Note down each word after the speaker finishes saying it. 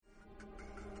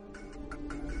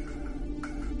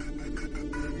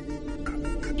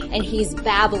and he's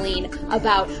babbling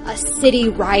about a city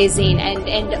rising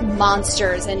and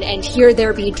monsters and here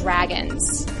there be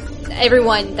dragons.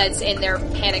 Everyone that's in there,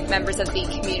 panicked members of the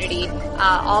community,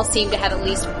 all seem to have at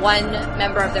least one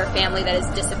member of their family that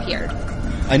has disappeared.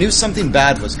 I knew something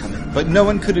bad was coming, but no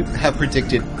one could have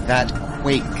predicted that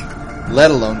quake,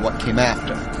 let alone what came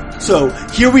after. So,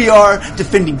 here we are,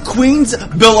 defending Queens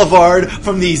Boulevard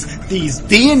from these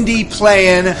D&D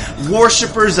playing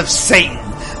worshippers of Satan.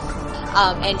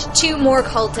 And two more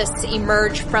cultists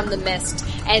emerge from the mist,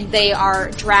 and they are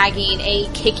dragging a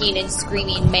kicking and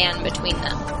screaming man between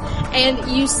them.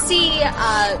 And you see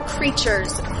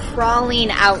creatures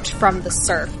crawling out from the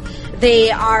surf.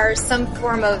 They are some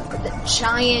form of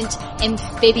giant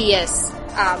amphibious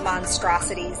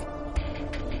monstrosities.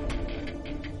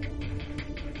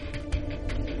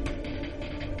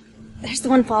 There's the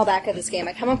one fallback of this game.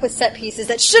 I come up with set pieces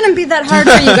that shouldn't be that hard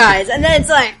for you guys, and then it's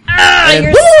like,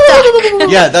 you're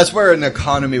stuck. Yeah, that's where an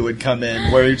economy would come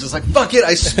in, where you're just like, fuck it,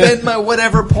 I spent my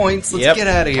whatever points, let's get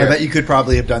out of here. I bet you could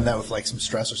probably have done that with like some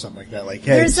stress or something like that. Like,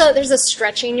 hey, there's a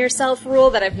stretching yourself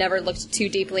rule that I've never looked too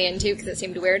deeply into because it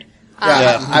seemed weird.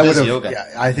 I would have.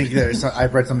 Yeah, I think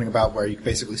I've read something about where you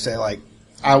basically say like,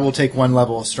 I will take one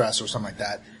level of stress or something like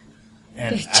that.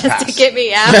 And just to get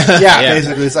me out.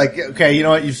 Basically, it's like, okay, you know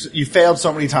what? You failed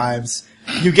so many times.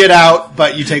 You get out,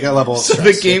 but you take a level of stress.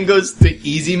 So the game goes to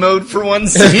easy mode for one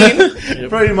scene?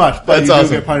 Pretty much. But that's you awesome.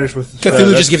 do get punished with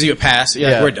Cthulhu just gives you a pass.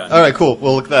 Yeah, we're done. All right, cool.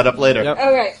 We'll look that up later. Yep.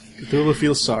 Okay. Cthulhu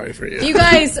feels sorry for you. You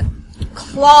guys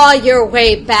claw your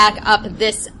way back up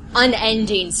this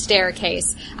unending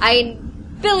staircase.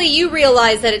 Billy, you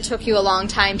realize that it took you a long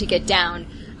time to get down.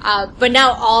 But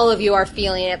now all of you are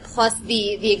feeling it, plus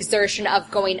the exertion of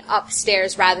going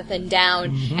upstairs rather than down.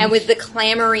 Mm-hmm. And with the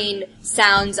clamoring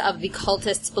sounds of the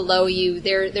cultists below you,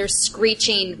 they're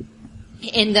screeching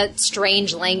in that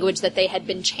strange language that they had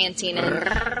been chanting in.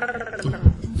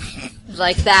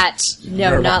 Like that.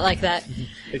 No, not like that.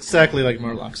 Exactly like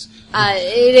Murlocs.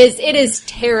 It is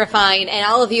terrifying, and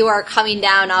all of you are coming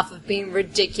down off of being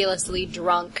ridiculously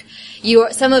drunk.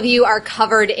 Some of you are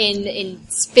covered in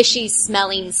fishy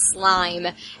smelling slime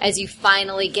as you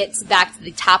finally get back to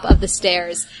the top of the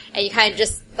stairs, and you kind of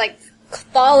just like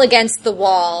fall against the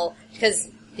wall because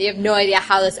you have no idea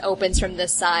how this opens from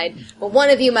this side. But one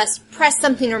of you must press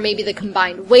something, or maybe the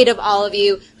combined weight of all of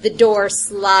you, the door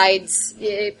slides,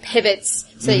 it pivots,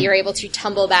 so that you're able to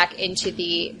tumble back into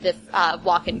the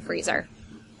walk-in freezer.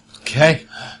 Okay.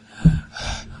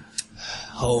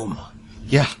 Home.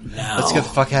 Yeah. Now. Let's get the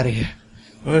fuck out of here.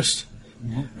 Worst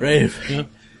rave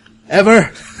ever.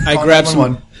 I grabbed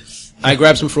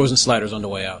some frozen sliders on the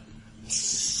way out.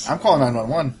 I'm calling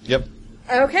 911. Yep.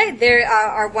 Okay, they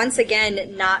are once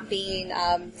again not being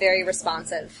very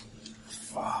responsive.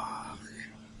 Fuck.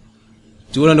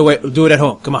 Do it on the way. Do it at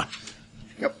home. Come on.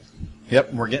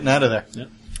 Yep, we're getting out of there. Yep.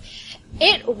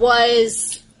 It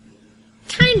was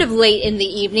kind of late in the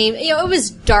evening. You know, it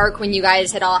was dark when you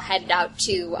guys had all headed out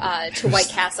to White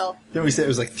Castle. Didn't we say it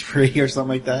was like 3 or something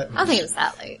like that? I don't think it was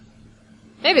that late.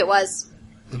 Maybe it was.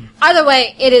 Either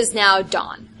way, it is now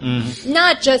dawn. Mm-hmm.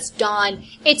 Not just dawn,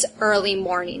 it's early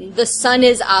morning. The sun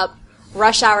is up.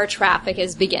 Rush hour traffic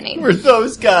is beginning. We're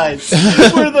those guys.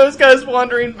 We're those guys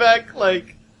wandering back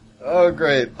like, oh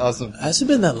great, awesome. Has it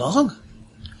been that long?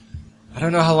 I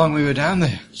don't know how long we were down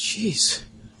there. Jeez.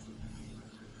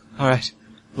 Alright,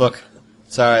 look,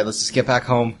 it's alright, let's just get back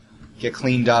home, get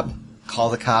cleaned up, call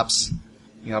the cops,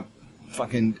 you know,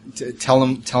 fucking tell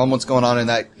them what's going on in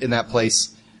that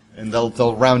place. And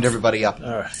they'll round everybody up. All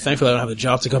right. Thankfully, I don't have a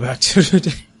job to go back to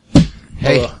today.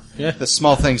 Hey, yeah. The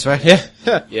small things, right?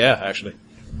 Yeah. Yeah, actually.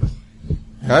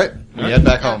 All right, we head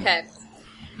back home. Okay.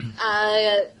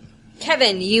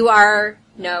 Kevin, you were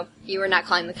not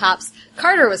calling the cops.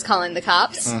 Carter was calling the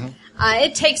cops. Mm-hmm.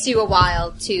 It takes you a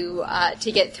while to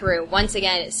get through. Once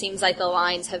again, it seems like the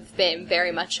lines have been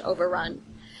very much overrun.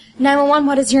 911,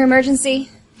 what is your emergency?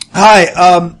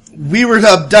 Hi, we were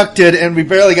abducted and we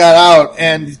barely got out,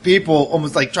 and these people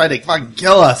almost like tried to fucking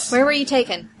kill us. Where were you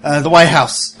taken? The White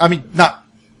House. I mean, not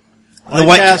the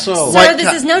White Castle. Sir,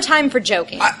 this is no time for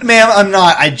joking. Ma'am, I'm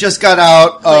not. I just got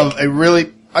out of a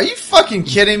really... Are you fucking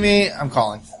kidding me? I'm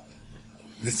calling.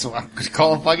 I'm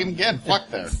calling fucking again. Fuck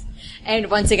there. And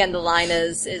once again, the line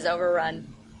is overrun.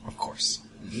 Of course.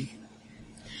 Mm-hmm.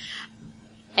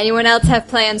 Anyone else have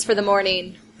plans for the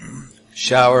morning?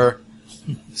 Shower,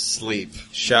 sleep.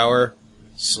 Shower,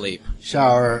 sleep.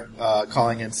 Shower,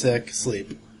 calling in sick,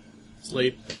 sleep.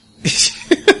 Sleep.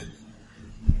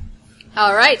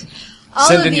 All right.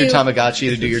 Send in your Tamagotchi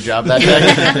to do your job that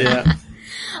day. Yeah.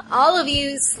 All of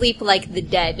you sleep like the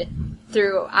dead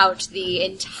throughout the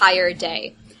entire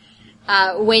day.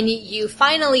 when you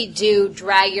finally do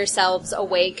drag yourselves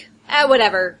awake at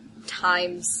whatever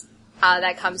times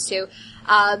that comes to,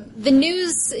 the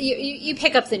news, you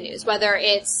pick up the news, whether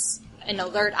it's an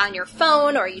alert on your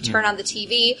phone or you turn on the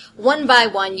TV, one by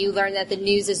one you learn that the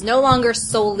news is no longer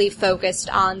solely focused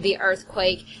on the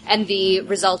earthquake and the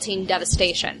resulting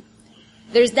devastation.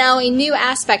 There's now a new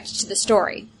aspect to the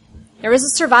story. There was a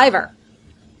survivor.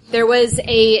 There was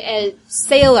a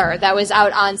sailor that was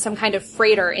out on some kind of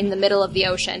freighter in the middle of the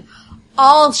ocean.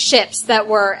 All ships that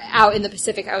were out in the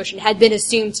Pacific Ocean had been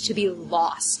assumed to be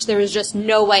lost. There was just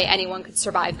no way anyone could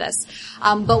survive this.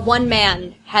 But one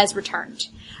man has returned.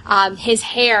 His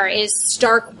hair is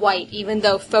stark white, even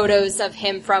though photos of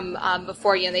him from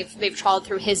before, they've trawled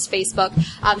through his Facebook,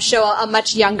 show a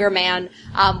much younger man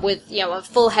with a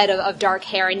full head of dark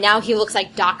hair, and now he looks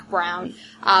like Doc Brown.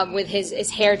 With his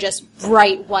hair just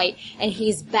bright white, and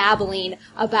he's babbling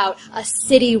about a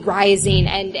city rising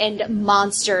and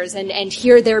monsters and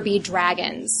here there be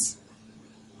dragons.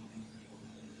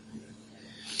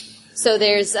 So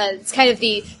there's it's kind of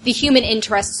the human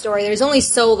interest story. There's only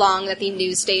so long that the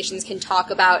news stations can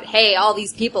talk about, hey, all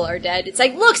these people are dead. It's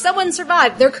like, look, someone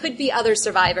survived. There could be other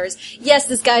survivors. Yes,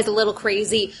 this guy's a little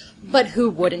crazy, but who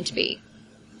wouldn't be?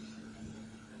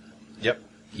 Yep.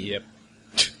 Yep.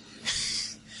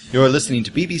 You're listening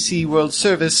to BBC World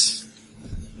Service.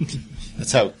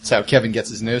 That's how Kevin gets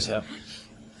his news. Yeah.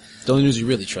 The only news you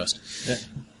really trust.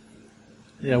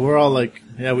 Yeah, we're all like,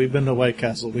 yeah, we've been to White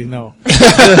Castle, we know.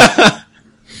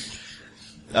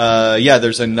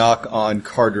 There's a knock on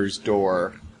Carter's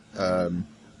door. Carter!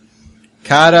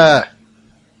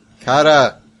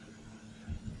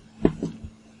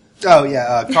 Oh,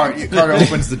 yeah, Carter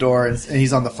opens the door and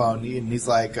he's on the phone. And he's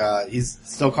like, he's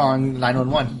still calling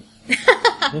 911.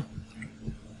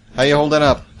 How you holding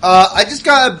up? I just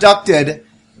got abducted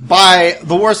by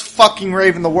the worst fucking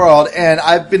rave in the world, and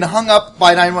I've been hung up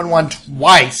by 911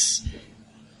 twice.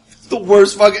 It's the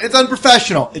worst fucking... It's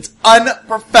unprofessional. It's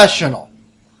unprofessional.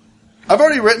 I've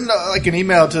already written an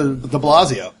email to de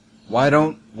Blasio. Why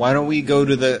don't we go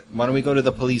to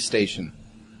the police station?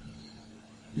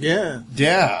 Yeah.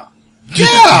 Yeah.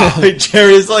 Yeah!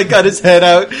 Jerry's got his head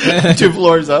out 2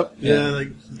 floors up. Yeah,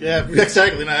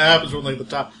 exactly. And that happens from the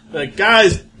top. Like,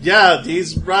 guys, yeah,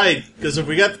 he's right. Because if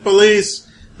we get the police,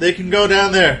 they can go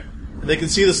down there. They can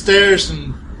see the stairs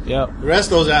and arrest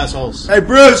those assholes. Hey,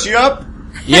 Bruce, you up?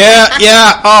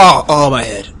 Yeah. Oh, my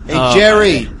head. Hey,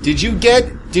 Jerry, did you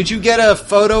get a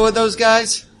photo of those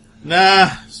guys?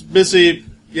 Nah, it's busy,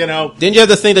 Didn't you have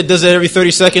the thing that does it every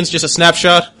 30 seconds, just a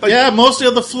snapshot? Yeah, mostly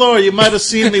on the floor. You might have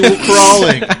seen me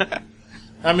crawling.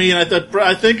 I mean,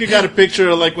 I think I got a picture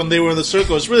of when they were in the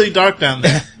circle. It's really dark down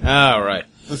there. All right.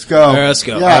 Let's go. Let's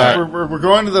go. Yeah, we're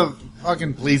going to the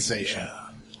fucking police station.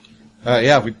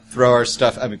 We throw our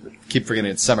stuff. I mean, keep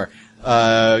forgetting it's summer.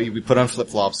 We put on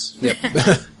flip-flops. Yep.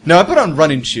 No, I put on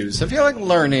running shoes. I feel like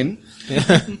learning.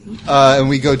 And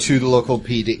we go to the local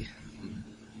PD.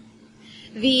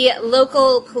 The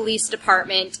local police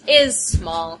department is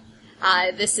small.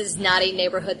 This is not a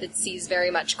neighborhood that sees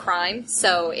very much crime,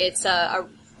 so it's a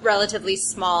relatively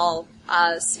small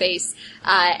space.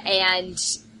 And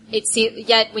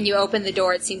yet when you open the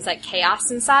door, it seems like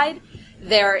chaos inside.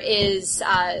 There is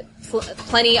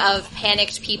plenty of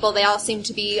panicked people. They all seem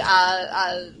to be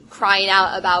crying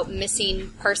out about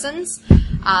missing persons.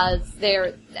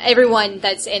 Everyone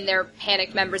that's in there,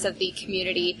 panicked members of the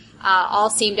community, all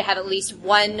seem to have at least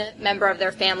one member of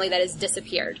their family that has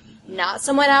disappeared. Not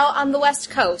someone out on the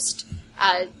West Coast.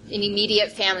 An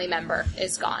immediate family member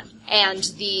is gone. And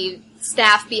the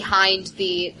staff behind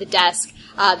the desk,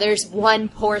 there's one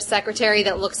poor secretary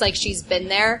that looks like she's been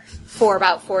there for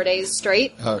about 4 days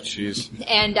straight. Oh, jeez.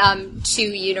 And 2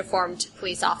 uniformed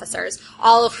police officers,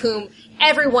 all of whom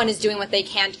everyone is doing what they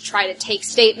can to try to take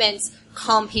statements,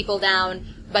 calm people down,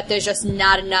 but there's just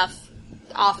not enough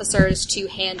officers to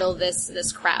handle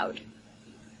this crowd.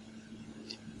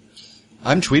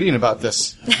 I'm tweeting about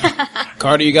this.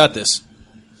 Carter, you got this.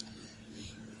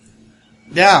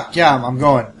 Yeah, I'm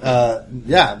going. I'm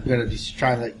going to be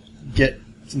trying to get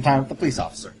some time with the police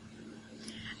officer.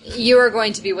 You are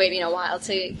going to be waiting a while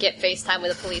to get FaceTime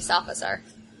with a police officer.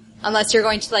 Unless you're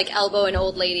going to, elbow an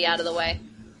old lady out of the way.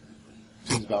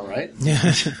 Sounds about right.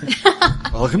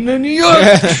 Welcome to New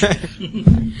York!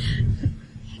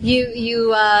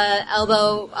 You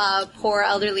elbow poor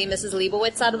elderly Mrs.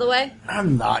 Leibowitz out of the way?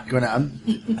 I'm not going to...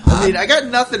 I got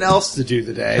nothing else to do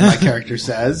today, my character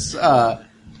says.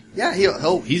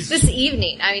 He's... This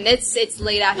evening. I mean, it's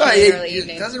late afternoon, early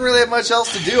evening. He doesn't really have much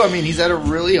else to do. I mean, he's had a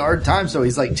really hard time, so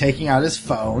he's, taking out his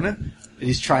phone,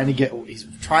 he's trying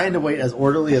to wait as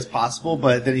orderly as possible,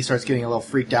 but then he starts getting a little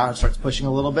freaked out and starts pushing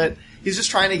a little bit. He's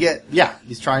just trying to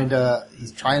he's trying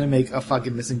to make a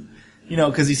fucking missing,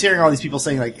 because he's hearing all these people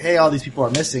saying like, hey, all these people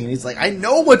are missing, and he's like, I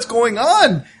know what's going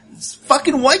on. It's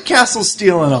fucking White Castle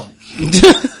stealing them.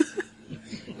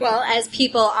 Well, as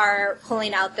people are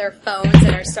pulling out their phones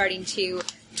and are starting to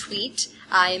tweet,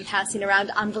 I am passing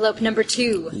around envelope number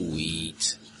 2.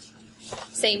 Sweet.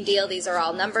 Same deal. These are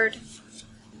all numbered.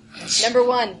 Number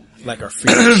 1. Like our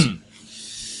freedoms.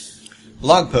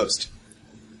 Log post.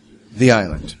 The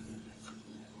island.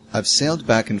 I've sailed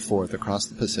back and forth across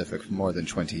the Pacific for more than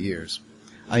 20 years.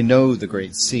 I know the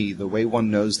great sea the way one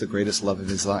knows the greatest love of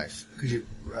his life. Could you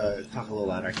talk a little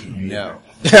louder? I can't hear you. No.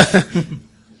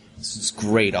 This is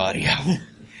great audio.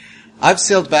 I've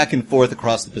sailed back and forth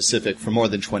across the Pacific for more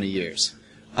than 20 years.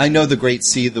 I know the great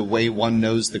sea the way one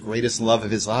knows the greatest love of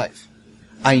his life.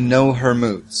 I know her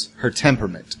moods, her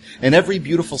temperament, and every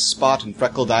beautiful spot and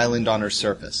freckled island on her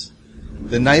surface.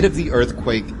 The night of the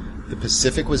earthquake, the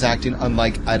Pacific was acting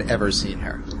unlike I'd ever seen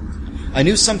her. I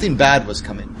knew something bad was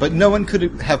coming, but no one could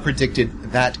have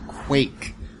predicted that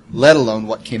quake, let alone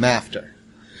what came after.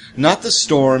 Not the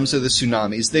storms or the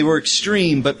tsunamis. They were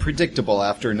extreme but predictable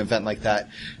after an event like that.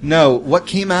 No, what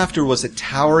came after was a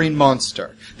towering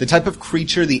monster, the type of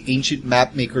creature the ancient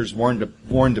map makers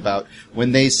warned about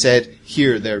when they said,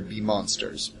 here there be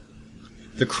monsters.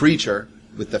 The creature,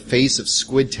 with the face of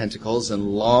squid tentacles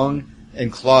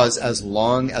and claws as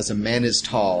long as a man is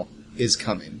tall, is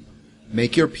coming.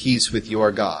 Make your peace with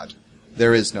your God.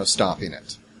 There is no stopping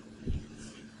it.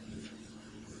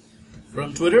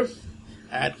 From Twitter,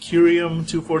 at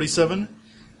Curium247.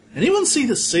 Anyone see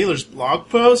the Sailor's blog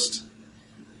post?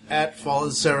 At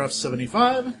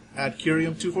FallenSeraph75, at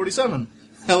Curium247.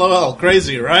 LOL,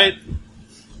 crazy, right?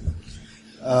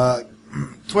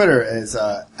 Twitter is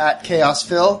at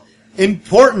ChaosPhil.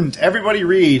 Important, everybody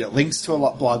read. Links to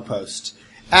a blog post.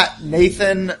 At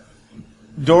Nathan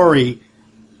Dory.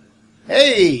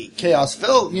 Hey,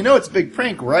 ChaosPhil, you know it's a big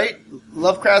prank, right?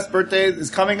 Lovecraft's birthday is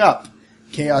coming up.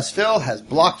 ChaosPhil has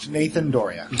blocked Nathan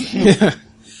Doria.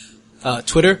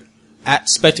 Twitter, at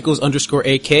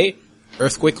Spectacles_AK.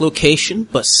 Earthquake location,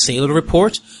 but sailor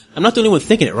report. I'm not the only one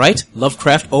thinking it, right?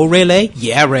 Lovecraft, oh, Rayleigh?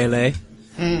 Yeah, Rayleigh.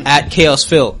 At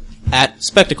ChaosPhil. At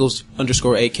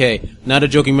Spectacles_AK. Not a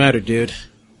joking matter, dude.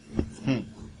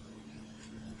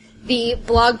 The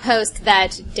blog post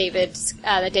that David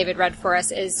read for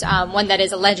us is one that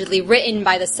is allegedly written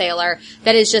by the sailor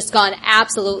that has just gone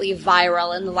absolutely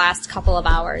viral in the last couple of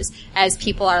hours as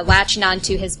people are latching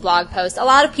onto his blog post. A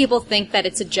lot of people think that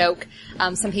it's a joke.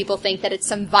 Some people think that it's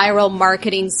some viral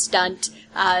marketing stunt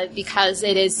because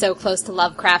it is so close to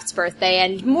Lovecraft's birthday,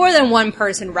 and more than one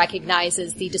person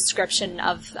recognizes the description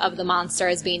of the monster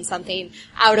as being something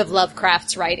out of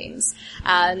Lovecraft's writings.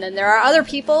 And then there are other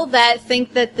people that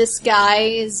think that this guy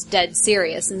is dead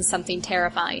serious and something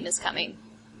terrifying is coming.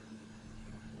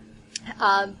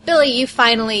 Billy, you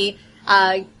finally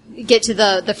get to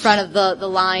the front of the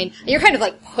line. You're kind of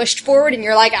like pushed forward and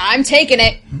you're like, I'm taking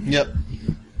it. Yep.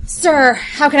 Sir,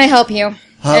 how can I help you?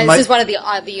 This is one of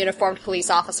the uniformed police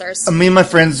officers. Me and my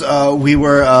friends, we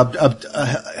were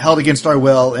held against our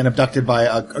will and abducted by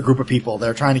a group of people.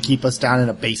 They're trying to keep us down in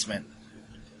a basement.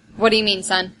 What do you mean,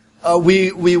 son?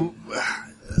 We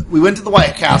went to the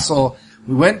White Castle.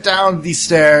 We went down these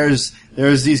stairs.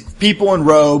 There's these people in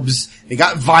robes. They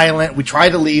got violent. We tried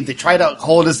to leave. They tried to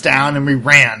hold us down, and we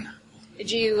ran.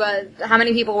 Did you? How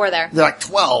many people were there? They're like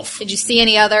 12. Did you see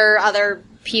any other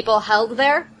people held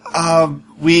there? No,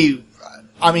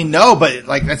 but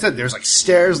like I said, there's like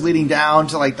stairs leading down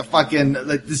to like the fucking,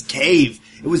 like this cave.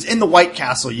 It was in the White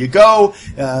Castle. You go,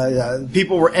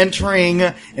 people were entering,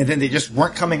 and then they just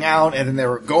weren't coming out, and then they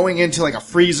were going into like a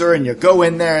freezer, and you go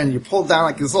in there, and you pull down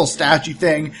like this little statue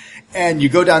thing, and you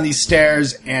go down these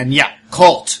stairs, and yeah,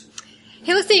 cult.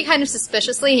 He looks at you kind of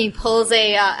suspiciously, and he pulls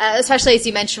especially as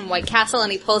you mentioned White Castle,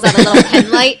 and he pulls out a little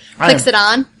pen light, clicks it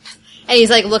on, and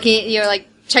he's like looking at you, like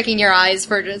checking your eyes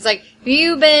for, it's like, have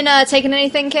you been taking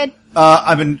anything, kid?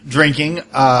 I've been drinking,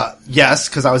 yes,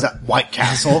 because I was at White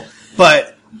Castle,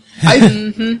 but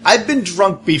I've been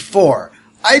drunk before.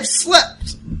 I've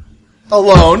slept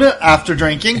alone after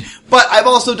drinking, but I've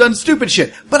also done stupid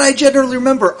shit. But I generally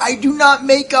remember, I do not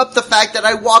make up the fact that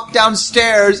I walked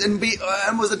downstairs and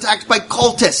was attacked by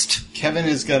cultists. Kevin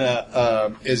is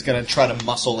gonna try to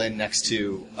muscle in next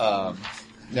to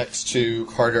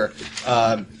Carter.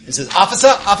 It says,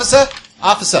 Officer,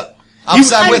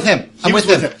 I'm with him. I'm with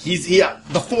him. He's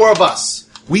the four of us.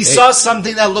 We saw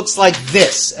something that looks like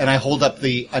this, and I hold up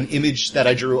an image that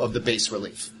I drew of the bas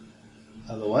relief.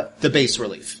 The what? The bas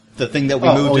relief. The thing that we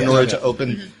moved in order to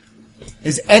open.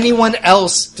 Has anyone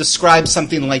else described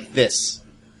something like this?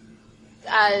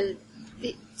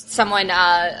 Someone,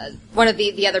 one of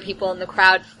the other people in the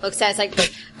crowd looks at it, it's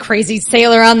like, crazy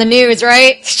sailor on the news,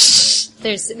 right?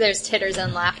 There's titters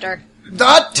and laughter.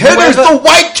 Not titters, the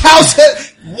White House,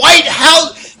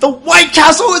 the White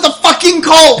Castle is a fucking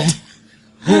cult!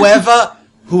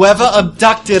 Whoever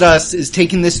abducted us is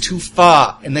taking this too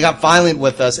far, and they got violent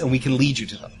with us, and we can lead you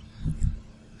to them.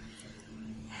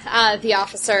 The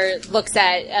officer looks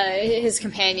at his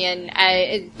companion.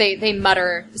 They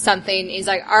mutter something. He's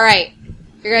like, all right,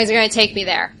 you guys are going to take me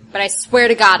there. But I swear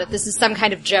to God, if this is some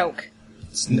kind of joke.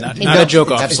 It's not a joke,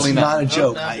 officer. Absolutely It's not. not a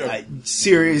joke. I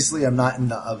seriously, I'm not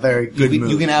in a very good mood.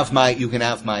 You can have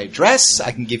my address.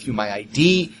 I can give you my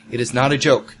ID. It is not a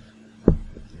joke.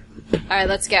 All right,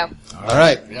 let's go. All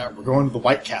right. Yeah, we're going to the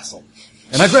White Castle.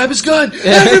 And I grab his gun.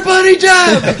 Everybody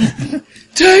down!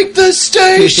 Take the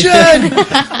station!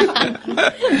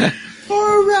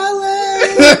 For rally!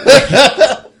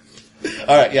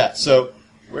 All right, yeah. So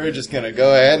we're just gonna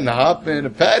go ahead and hop in a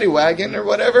paddy wagon or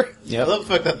whatever. I love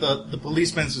the fact that the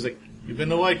policeman is like, "You've been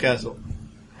to White Castle.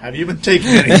 Have you been taking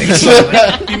anything?" So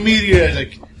like, immediately,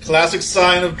 like, classic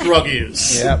sign of drug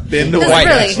use. Yeah. Been to Because White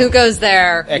really, Castle. who goes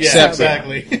there? Yeah, Except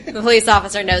exactly. The police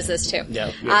officer knows this too.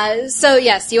 Yeah. So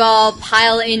yes, you all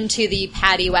pile into the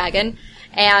paddy wagon,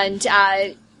 and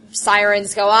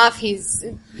sirens go off. He's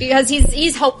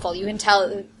hopeful. You can tell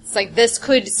it's like this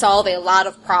could solve a lot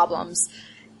of problems.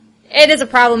 It is a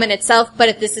problem in itself, but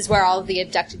if this is where all of the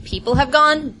abducted people have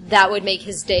gone, that would make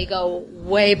his day go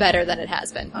way better than it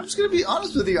has been. I'm just gonna be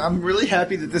honest with you. I'm really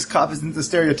happy that this cop isn't the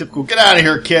stereotypical, get out of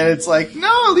here, kid. It's like, no,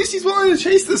 at least he's willing to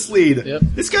chase this lead. Yep.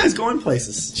 This guy's going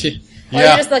places. Well,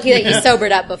 you're just lucky that you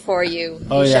sobered up before you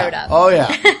showed up. Oh,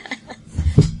 yeah.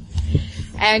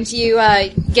 And you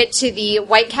get to the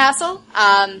White Castle.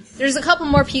 There's a couple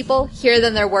more people here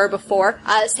than there were before.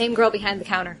 Same girl behind the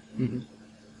counter.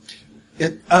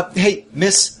 Hey,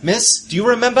 Miss, do you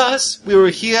remember us? We were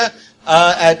here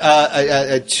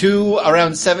at 2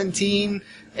 around 17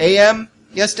 a.m.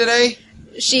 yesterday.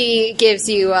 She gives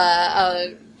you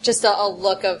just a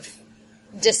look of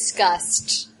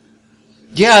disgust.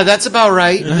 Yeah, that's about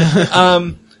right.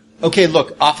 Okay,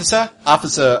 look, officer,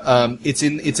 it's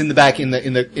in the back in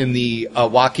the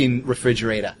walk-in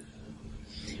refrigerator.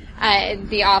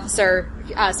 The officer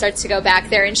starts to go back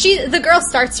there, and the girl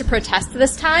starts to protest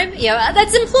this time. You know,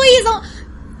 that's employees.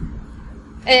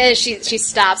 She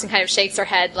stops and kind of shakes her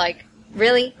head, like,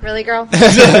 really, girl.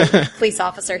 Police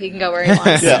officer, he can go where he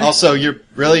wants. Yeah. Also, you're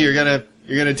gonna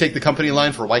take the company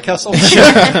line for White Castle?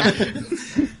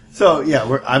 So, yeah,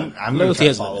 I'm gonna Loyalty try to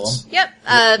has follow limits. him.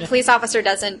 Yep. Police officer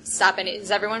doesn't stop any. Does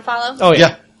everyone follow? Oh,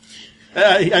 yeah.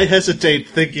 I hesitate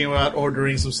thinking about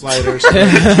ordering some sliders.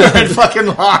 Fucking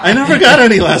lie. I never got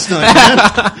any last night,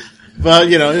 man.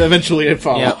 But, eventually I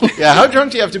follow. Yeah. Yeah, how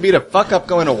drunk do you have to be to fuck up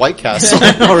going to White Castle?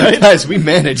 All right, guys, we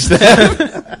managed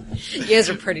that. You guys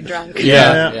are pretty drunk.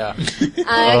 Yeah.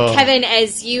 Kevin,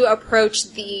 as you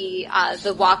approach the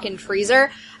walk-in freezer,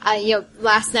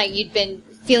 last night you'd been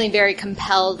feeling very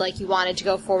compelled, like you wanted to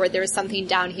go forward. There was something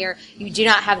down here. You do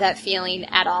not have that feeling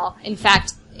at all. In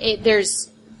fact, there's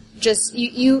just,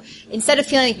 you instead of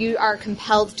feeling like you are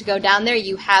compelled to go down there,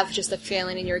 you have just a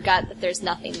feeling in your gut that there's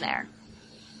nothing there.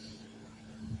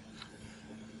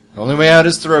 The only way out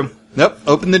is through. Nope,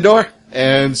 open the door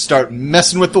and start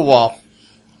messing with the wall.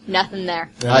 Nothing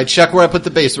there. I check where I put the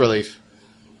base relief.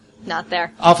 Not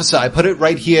there. Officer, I put it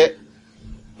right here.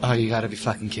 Oh, you gotta be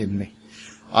fucking kidding me.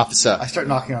 Officer. I start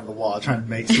knocking on the wall, trying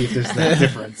to see if there's that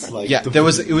difference. Like, Yeah, it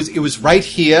was right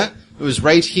here. It was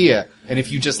right here. And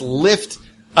if you just lift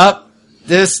up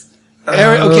this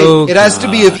area, okay, it has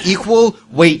to be of equal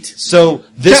weight. So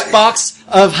this box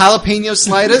of jalapeno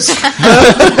sliders,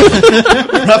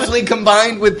 roughly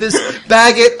combined with this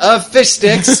bagget of fish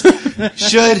sticks,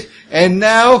 should, and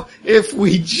now if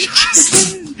we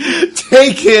just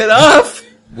take it off,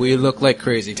 We look like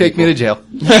crazy take me to jail.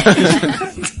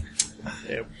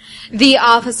 The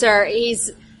officer,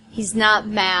 he's not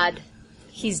mad.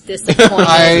 He's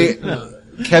disappointed.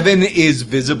 Kevin is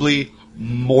visibly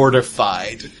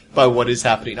mortified by what is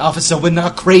happening. Officer, we're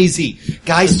not crazy.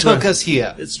 Guys took us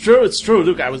here. It's true.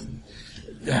 Luke,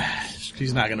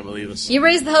 he's not going to believe us. You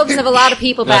raised the hopes of a lot of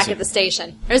people back at the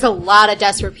station. There's a lot of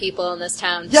desperate people in this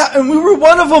town. Yeah, and we were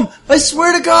one of them. I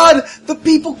swear to God, the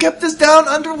people kept us down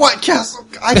under White Castle.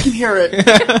 I can hear it.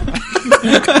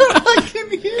 I can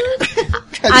hear it.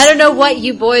 I don't know what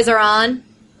you boys are on,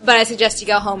 but I suggest you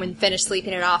go home and finish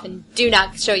sleeping it off and do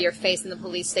not show your face in the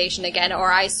police station again,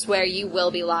 or I swear you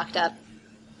will be locked up.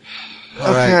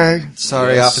 All right. Okay.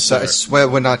 Sorry, Yes, officer. sir. I swear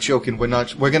we're not joking. We're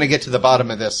gonna get to the bottom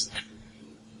of this.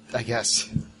 I guess.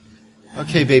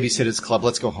 Okay, Babysitters Club,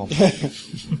 let's go home.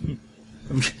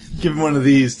 Give one of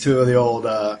these to the old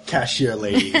cashier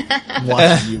lady.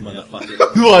 Watching you,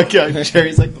 motherfucker.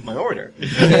 Jerry's like, but my order.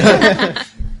 Well,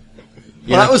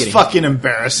 that was fucking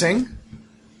embarrassing.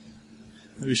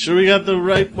 Are you sure we got the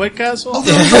right White Castle? Oh,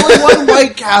 there was only one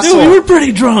White Castle. Dude, we were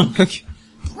pretty drunk.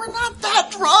 We're not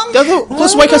that drunk.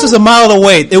 Plus, White Castle's a mile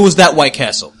away. It was that White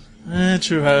Castle.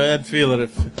 True. I'd feel it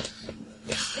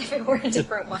if it were a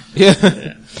different one.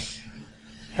 Yeah.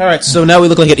 All right, so now we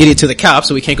look like an idiot to the cops,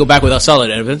 so we can't go back without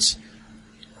solid evidence.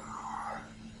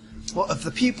 Well, if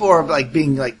the people are like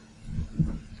being like,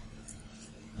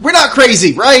 we're not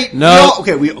crazy, right? No.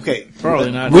 Okay.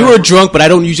 probably not. We were drunk, but I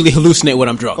don't usually hallucinate when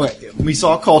I'm drunk. Okay, we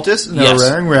saw cultists, and they Yes. were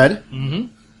wearing red.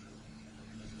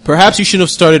 Perhaps you should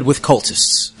have started with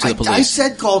cultists to the police. I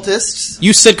said cultists.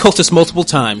 You said cultists multiple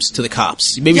times to the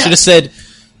cops. Maybe you should have said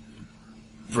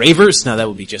ravers. No, that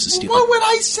would be just as stupid. What would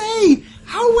I say?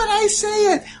 How would I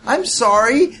say it? I'm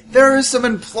sorry. There are some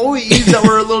employees that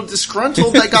were a little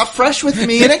disgruntled that got fresh with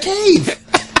me in a cave.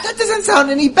 That doesn't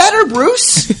sound any better,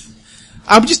 Bruce.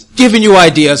 I'm just giving you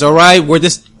ideas, all right?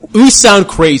 We sound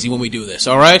crazy when we do this,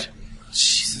 all right?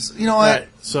 Jesus. You know what? Alright,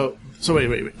 so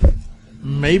wait.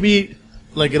 Maybe,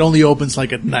 like, it only opens,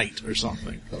 like, at night or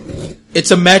something.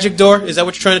 It's a magic door? Is that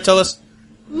what you're trying to tell us?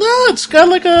 No, it's got,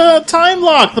 like, a time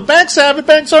lock. The banks have it.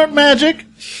 Banks aren't magic.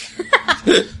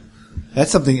 That's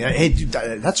something. Hey, dude,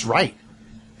 that's right.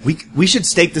 We should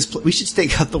stake this. We should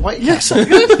stake out the White Castle.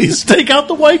 Exactly. Stake out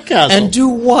the White Castle. And do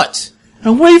what?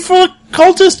 And wait for the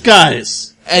cultist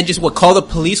guys. And just call the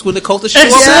police when the cultists show up?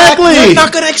 Exactly. They're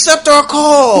not going to accept our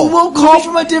call. We'll call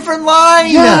from a different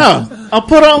line. Yeah. I'll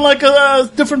put on, like, a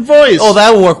different voice. Oh,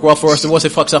 that will work well for us once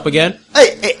it fucks up again.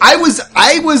 Hey, I was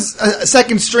a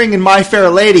second string in My Fair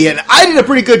Lady, and I did a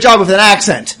pretty good job with an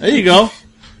accent. There you go.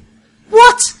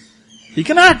 What? He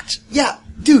can act. Yeah,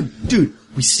 dude,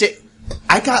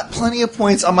 I got plenty of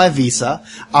points on my visa.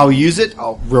 I'll use it.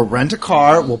 We'll rent a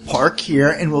car. We'll park here,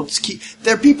 and we'll just keep.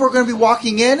 There, people are going to be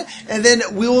walking in, and then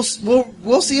we'll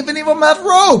see if any of them have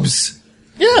robes.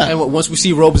 Yeah. And once we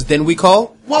see robes, then we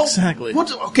call? Well, Exactly. We'll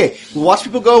watch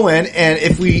people go in, and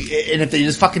if they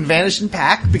just fucking vanish and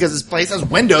pack because this place has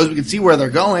windows, we can see where they're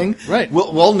going. Right.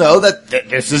 We'll know that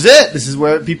this is it. This is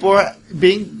where people are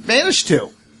being vanished to.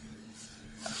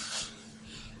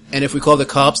 And if we call the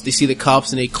cops, they see the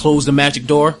cops and they close the magic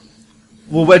door?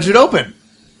 We'll wedge it open.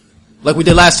 Like we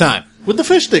did last time. With the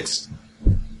fish sticks.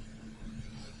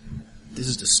 This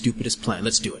is the stupidest plan.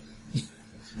 Let's do it.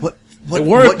 It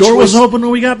worked. Door was open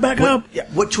when we got back up. Yeah,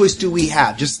 what choice do we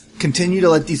have? Just continue to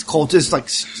let these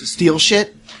cultists steal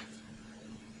shit?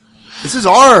 This is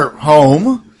our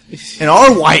home and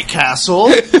our White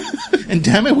Castle. And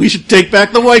damn it, we should take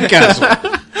back the White Castle.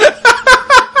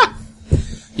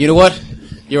 You know what?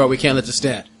 You're right, we can't let this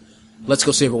stand. Let's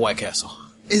go save a White Castle.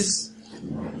 Is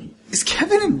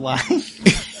Kevin in line?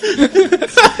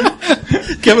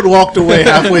 Kevin walked away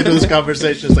halfway through this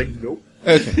conversation. It's like, nope.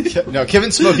 Okay. No,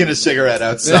 Kevin's smoking a cigarette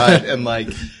outside and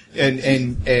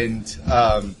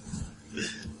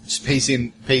just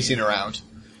pacing around.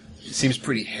 It seems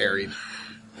pretty harried.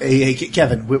 Hey,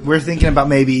 Kevin, we're thinking about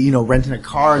maybe, renting a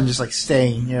car and just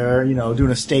staying here,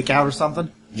 doing a stakeout or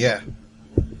something. Yeah.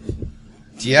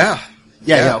 Yeah.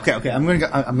 Yeah. Okay. I'm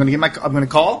gonna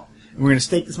call, and we're gonna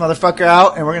stake this motherfucker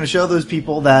out, and we're gonna show those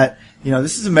people that,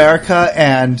 this is America,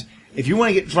 and if you want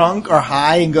to get drunk or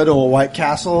high and go to a White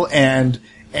Castle, and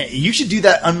you should do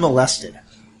that unmolested.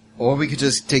 Or we could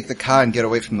just take the car and get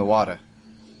away from the water.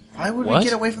 Why would What? we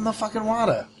get away from the fucking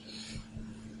water?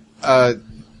 Hey,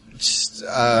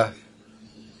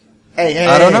 Hey,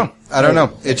 I don't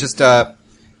know. It just,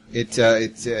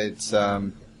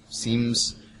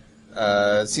 seems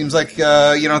like,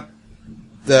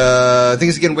 the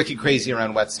things are getting wicked crazy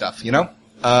around wet stuff,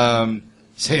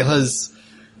 Sailors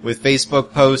with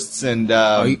Facebook posts and,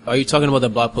 Are you talking about that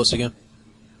blog post again?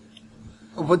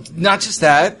 but not just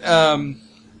that,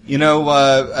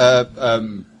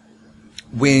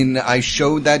 when I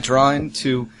showed that drawing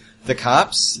to the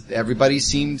cops, everybody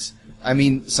seemed,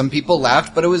 some people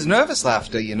laughed, but it was nervous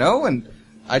laughter, and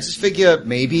I just figure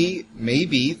maybe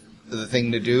the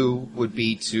thing to do would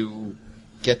be to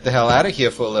get the hell out of here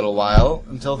for a little while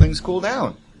until things cool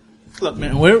down. Look,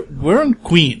 man, we're in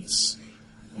Queens.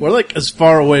 We're like as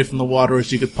far away from the water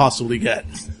as you could possibly get.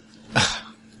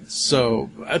 So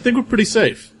I think we're pretty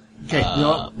safe. Okay,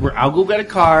 I'll go get a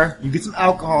car. You get some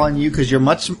alcohol on you because you're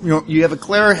you have a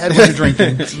clearer head when you're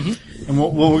drinking. And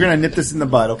we're gonna nip this in the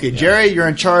bud. Okay, Jerry, you're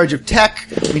in charge of tech.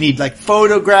 We need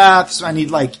photographs. I need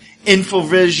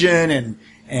Infovision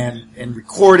and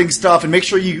recording stuff, and make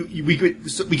sure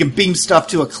we can beam stuff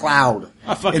to a cloud.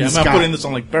 Oh, fuck in it. the I'm not sky. putting this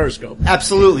on like Periscope.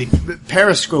 Absolutely,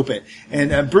 periscope it.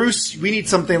 And Bruce, we need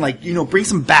something like bring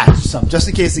some bats or something, just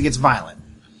in case it gets violent.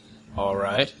 All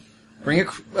right. Bring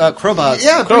a crowbar.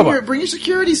 Yeah, Crowbar. bring your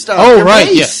security stuff. Oh, your right.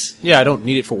 mace. Yes. Yeah, I don't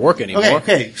need it for work anymore.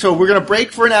 Okay. So we're gonna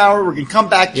break for an hour. We're gonna come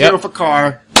back, Yep. get off a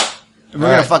car, and we're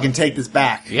gonna Alright. fucking take this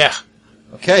back. Yeah.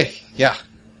 Okay, yeah.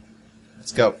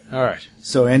 Let's go. All right.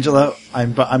 So Angela,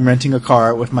 I'm renting a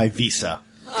car with my Visa.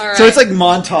 All right. So it's like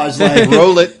montage, like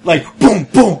Roll it. like boom,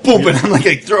 boom, boom, and I'm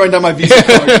like throwing down my Visa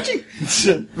card.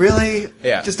 Really?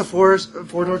 Yeah. Just a four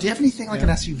door. Do you have anything like an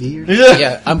SUV or?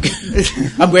 Yeah, I'm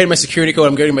getting my security code.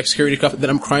 I'm getting my security cuff. Then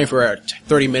I'm crying for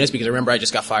 30 minutes because I remember I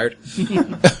just got fired.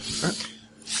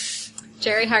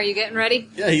 Jerry, how are you getting ready?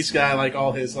 Yeah, he's got like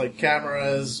all his like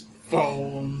cameras,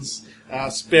 phones,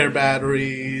 spare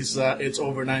batteries. It's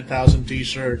over 9,000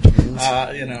 T-shirt.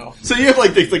 So you have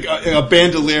like a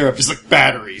bandolier of just like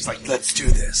batteries. Like, let's do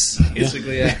this.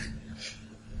 Basically, yeah.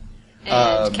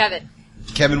 And Kevin.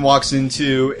 Kevin walks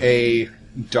into a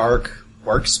dark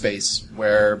workspace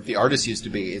where the artist used to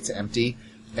be. It's empty,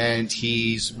 and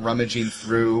he's rummaging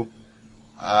through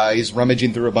a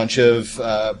bunch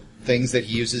of things that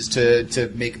he uses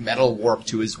to make metal warp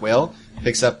to his will.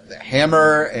 Picks up the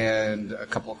hammer and a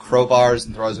couple of crowbars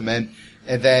and throws them in,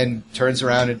 and then turns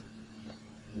around and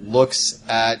looks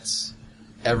at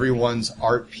everyone's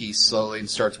art piece slowly and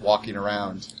starts walking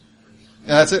around.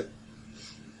 And that's it.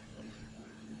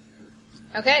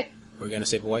 Okay. We're going to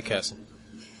save a White Castle.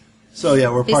 So yeah,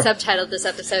 we're The parked. subtitle of this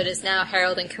episode is now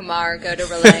Harold and Kumar go to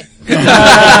Relay.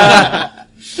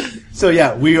 So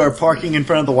yeah, we are parking in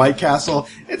front of the White Castle.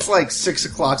 It's like 6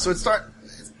 o'clock, so it's like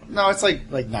 9,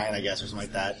 I guess, or something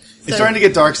like that. It's So- starting to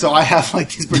get dark, so I have like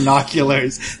these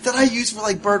binoculars that I use for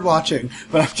like bird watching,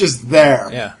 but I'm just there.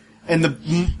 Yeah. And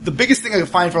the biggest thing I could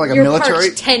find for like a You're military.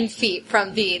 parked 10 feet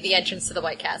from the entrance to the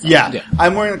White Castle. Yeah. Yeah.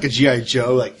 I'm wearing like a G.I.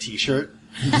 Joe like t-shirt.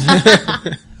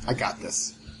 I got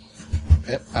this.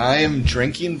 Yep. I am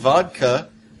drinking vodka.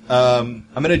 I'm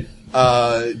going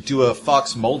to do a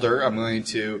Fox Mulder. I'm going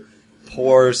to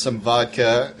pour some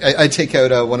vodka. I take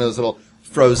out one of those little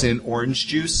frozen orange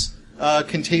juice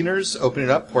containers, open it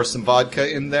up, pour some vodka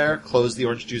in there, close the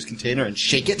orange juice container, and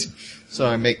shake it. So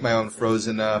I make my own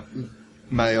frozen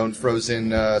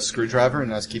screwdriver,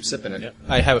 and I just keep sipping it. Yeah.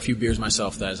 I have a few beers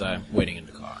myself as I'm waiting in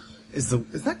the car. Is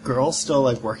that girl still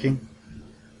like working?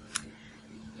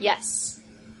 Yes.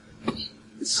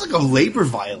 This is like a labor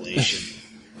violation.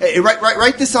 Hey,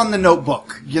 write this on the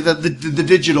notebook. Yeah, the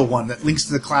digital one that links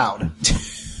to the cloud.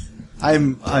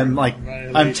 I'm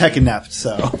tech inept,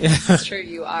 so It's true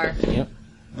you are. Yep.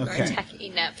 You are okay. tech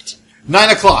inept. 9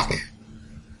 o'clock.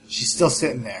 She's still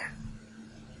sitting there.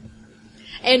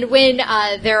 And when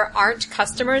there aren't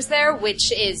customers there,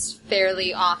 which is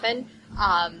fairly often,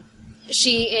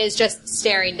 she is just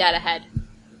staring dead ahead.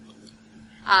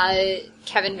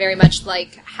 Kevin, very much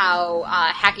like how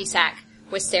Hacky Sack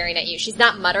was staring at you. She's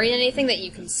not muttering anything that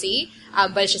you can see,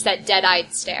 but it's just that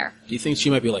dead-eyed stare. Do you think she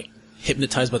might be like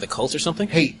hypnotized by the cult or something?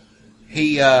 Hey,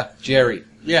 Jerry,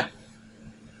 Yeah.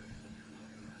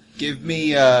 give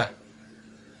me that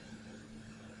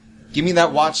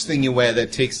watch thing you wear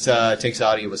that takes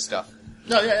audio with stuff.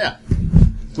 No, yeah.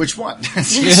 Which one?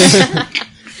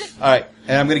 All right,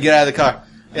 and I'm going to get out of the car.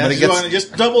 Yeah,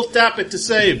 just double tap it to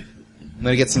save. I'm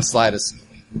going to get some sliders.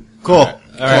 Cool. All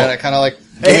right, I kind of like.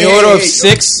 Hey, order of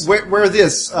 6. Wear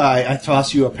this. I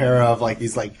toss you a pair of like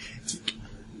these like.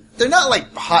 They're not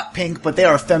like hot pink, but they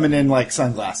are feminine like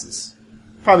sunglasses.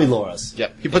 Probably Laura's.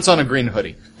 Yep. He puts on a green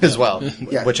hoodie as well,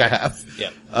 Yeah. which I have. Yeah.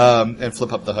 And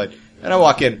flip up the hood. And I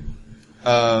walk in.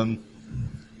 Hi,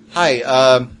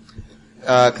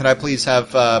 can I please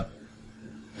have, and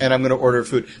I'm going to order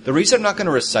food. The reason I'm not going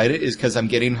to recite it is because I'm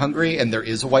getting hungry and there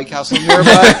is a White Castle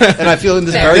nearby, and I feel in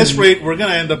this Fair. At very, this rate, we're going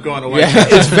to end up going away.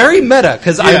 it's very meta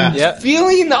because I'm Yeah.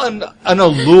 feeling an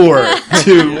allure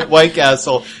to White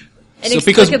Castle.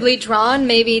 Inexplicably drawn,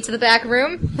 maybe to the back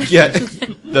room. Yeah,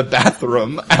 the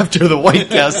bathroom after the White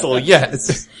Castle,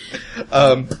 yes.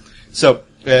 So,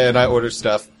 and I order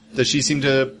stuff. Does she seem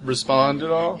to respond at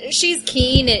all? She's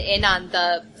keen and in on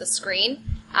the screen,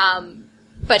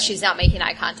 but she's not making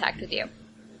eye contact with you.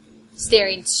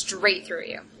 Staring straight through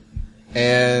you.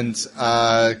 And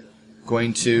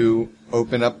going to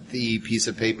open up the piece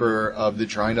of paper of the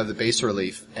drawing of the bas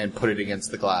relief and put it against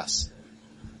the glass.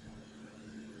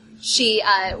 She,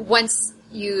 once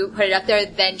you put it up there,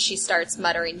 then she starts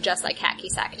muttering just like Hacky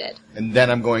Sack did. And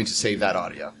then I'm going to save that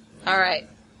audio. Alright.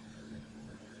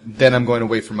 Then I'm going to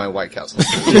wait for my White Castle.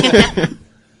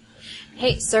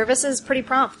 Hey, service is pretty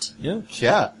prompt. Yeah.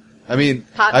 Yeah. I mean,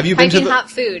 Hot, have you been to piping the hot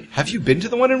food. Have you been to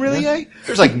the one in Rillier?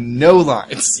 There's like no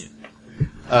lines.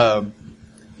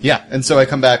 Yeah, and so I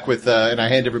come back with and I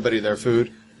hand everybody their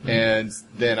food, and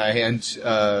then I hand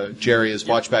Jerry his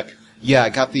watch back. Yeah, I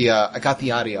got the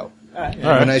audio.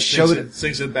 When I showed it,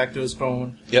 syncs it back to his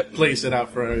phone. Yep. Plays it out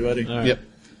for everybody. Yep.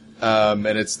 And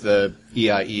it's the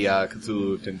Ia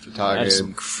Cthulhu and Fataga. That's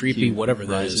some creepy whatever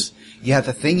that is. Yeah,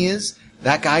 the thing is,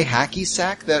 that guy Hacky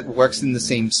Sack that works in the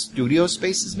same studio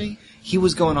space as me, he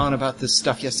was going on about this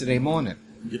stuff yesterday morning.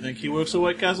 You think he works at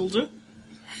White Castle too?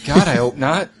 God, I hope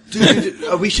not.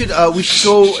 Dude, we should go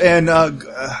and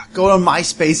go on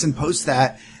MySpace and post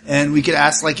that, and we could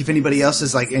ask like if anybody else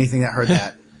has like anything that heard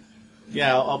that.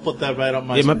 Yeah, I'll put that right on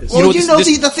my. Yeah, space. Well,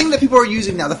 this- the thing that people are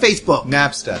using now, the Facebook.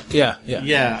 Napster. Yeah.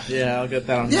 Yeah, I'll get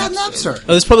that on. Yeah, Napster.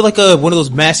 Napster. It's probably like one of those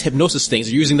mass hypnosis things.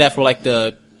 They're using that for like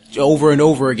the over and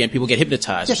over again. People get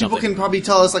hypnotized. Yeah, or people something. can probably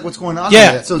tell us like what's going on.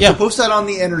 Yeah, with it. So yeah. post that on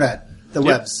the internet, the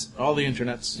webs. All the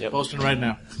internets. Yep. Posting right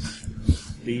now.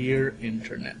 Dear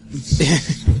internet.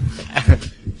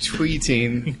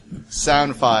 Tweeting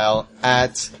sound file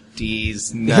at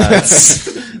D's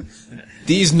nuts.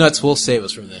 These nuts will save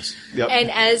us from this. Yep. And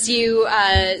as you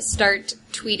start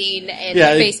tweeting and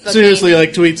Yeah, Facebooking, seriously,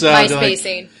 like tweets out.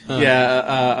 MySpacing.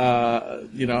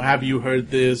 Like, have you heard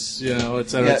this? Et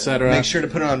cetera, Yeah, et cetera. make sure to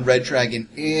put it on Red Dragon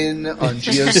Inn, on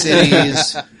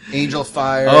GeoCities, Angel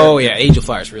Fire. Oh yeah, Angel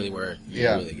Fire is really where it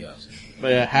really goes.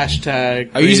 But yeah,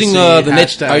 hashtag. Are you using crazy, the net?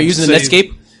 hashtag Are you using the save-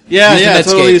 Netscape? Yeah, Use the yeah,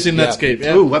 totally Netscape. using Yeah. Netscape.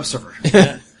 Yeah. Ooh, web server.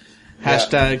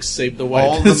 Hashtag save the All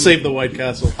white the- save the White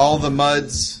Castle. All the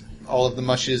muds, all of the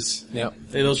mushes. Yep.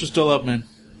 Hey, those are still up, man.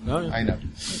 Oh, yeah. I know.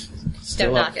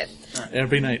 Don't knock it.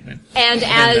 Every night, man. And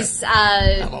as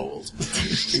I'm old.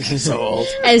 So old.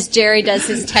 as Jerry does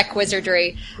his tech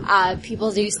wizardry,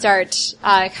 people do start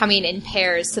coming in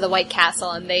pairs to the White Castle,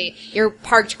 and you're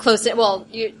parked close.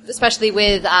 Especially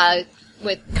with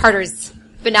Carter's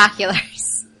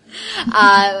binoculars.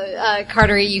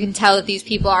 Carter, you can tell that these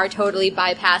people are totally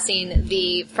bypassing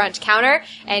the front counter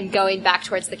and going back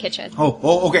towards the kitchen.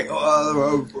 Okay.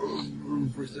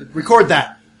 Record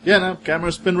that. Yeah, no,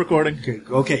 camera's been recording.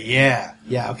 Okay, yeah.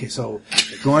 Okay, so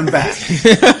going back.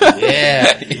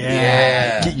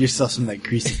 Yeah. Get yourself some of that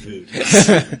greasy food.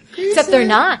 Except they're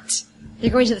not.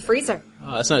 They're going to the freezer.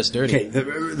 Oh, that's not as dirty. Okay,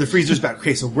 the freezer's back.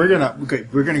 Okay, so we're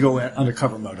gonna go in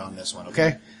undercover mode on this one.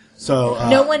 Okay, so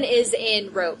No one is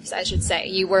in robes, I should say.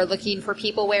 You were looking for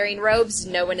people wearing robes.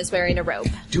 No one is wearing a robe.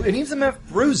 Do any of them have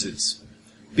bruises?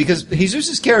 Because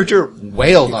Jesus' character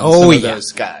wailed on some of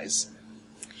those guys.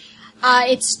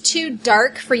 It's too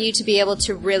dark for you to be able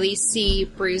to really see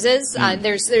bruises.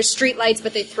 There's street lights,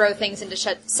 but they throw things into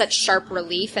such sharp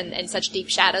relief and such deep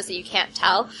shadows that you can't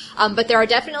tell. But there are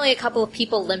definitely a couple of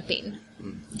people limping.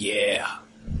 Yeah.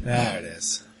 there it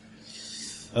is.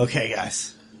 Okay,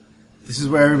 guys, this is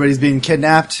where everybody's being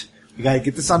kidnapped. We gotta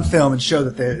get this on film and show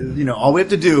that all we have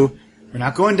to do. We're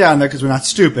not going down there because we're not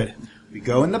stupid. We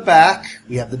go in the back.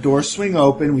 We have the door swing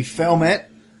open. We film it.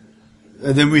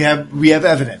 And then we have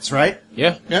evidence, right?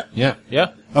 Yeah.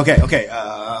 Okay.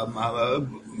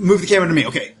 Move the camera to me.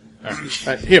 Okay.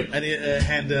 Here, I need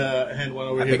hand one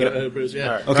over pick it here, up. Bruce. Yeah.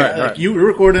 All right. Okay. All right. You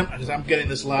record him because I'm getting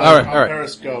this live All right, on all right.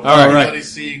 Periscope. All right.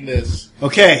 Everybody's seeing this.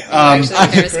 Okay. Actually,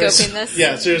 Chris- periscoping this.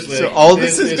 Yeah, seriously. So all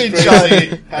this has been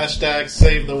crazy. Hashtag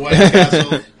save the White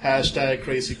Castle. Hashtag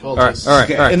crazy cultists. All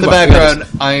right. In the come on, background,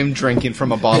 I am drinking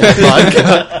from a bottle of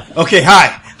vodka. Okay.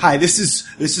 Hi. This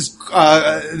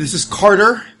is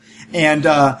Carter. And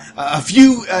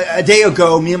a day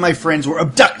ago, me and my friends were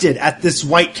abducted at this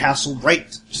White Castle. Right,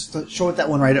 just show it that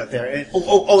one right up there. And,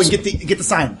 and get the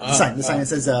sign. The sign that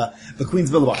says the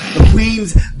Queen's Boulevard. The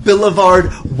Queen's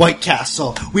Boulevard White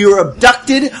Castle. We were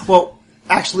abducted. Well,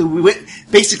 actually,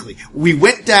 we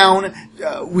went down.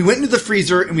 We went into the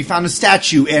freezer and we found a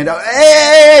statue. And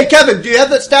hey, Kevin, do you have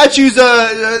that statue's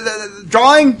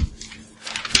drawing?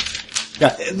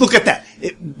 Yeah, look at that.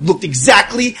 It looked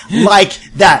exactly like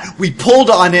that. We pulled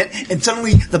on it, and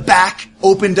suddenly the back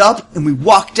opened up, and we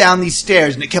walked down these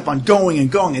stairs, and it kept on going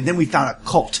and going, and then we found a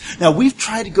cult. Now, we've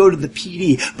tried to go to the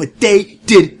PD, but they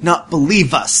did not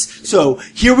believe us. So,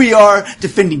 here we are,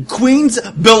 defending Queens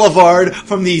Boulevard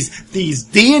from these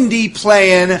D&D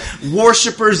playing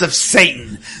worshippers of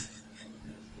Satan.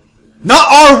 Not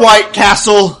our White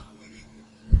Castle!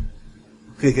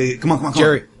 Okay, come on.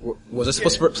 Jerry, was I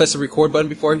supposed to press the record button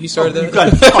before he started You that?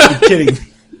 got fucking kidding.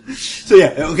 So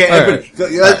yeah, okay, All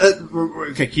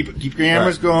everybody, okay, keep your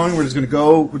cameras going. We're just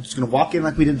gonna walk in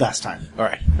like we did last time. All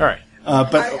right.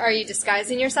 But Are you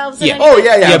disguising yourselves? In Yeah. any oh way?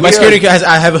 yeah. My security guys,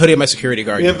 I have a hoodie of my security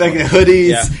guard. We have like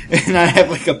hoodies, and I have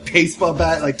like a baseball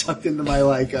bat like tucked into my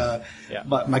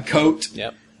my coat.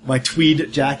 Yep. my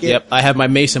tweed jacket. Yep, I have my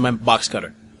mace and my box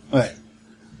cutter. All right.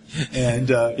 And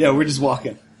we're just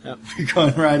walking. Yep. We're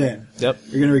going right in. Yep.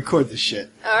 We're gonna record this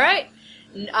shit. All right.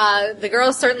 The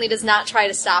girl certainly does not try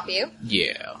to stop you,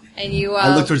 Yeah. and you.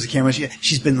 I look towards the camera.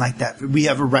 She's been like that. We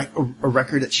have a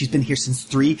record that she's been here since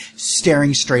 3,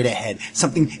 staring straight ahead.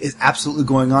 Something is absolutely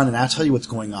going on, and I'll tell you what's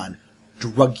going on.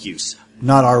 Drug use.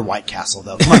 Not our White Castle,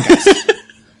 though. Come on, guys.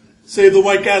 Save the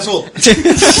White Castle.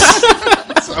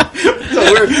 So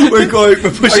we're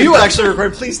pushing. Are you actually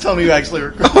recording? Please tell me you actually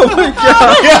recording. Oh my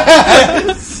god!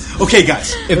 Yes! Okay,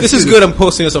 guys. If this is good, I'm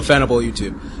posting this on Fanable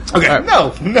YouTube. Okay. All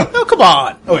right. No, come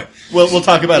on. Okay. We'll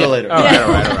talk about it later. All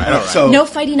right. So no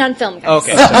fighting on film, guys.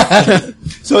 Okay.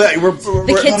 we're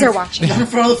The kids are watching. In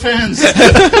front of the fans.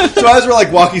 So as we're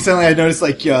like walking, suddenly I noticed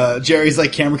like Jerry's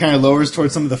like camera kind of lowers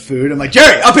towards some of the food. I'm like,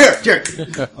 Jerry, up here, Jerry.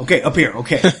 Okay, up here.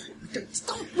 Okay.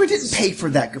 We didn't pay for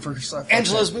that. For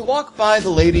Angela, as we walk by the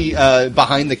lady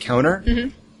behind the counter,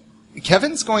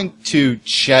 Kevin's going to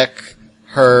check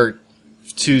her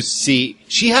to see.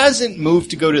 She hasn't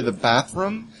moved to go to the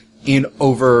bathroom in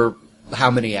over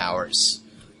how many hours?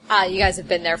 You guys have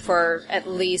been there for at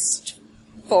least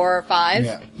 4 or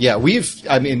 5. Yeah,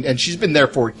 and she's been there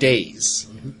for days.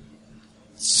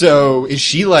 So, is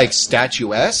she like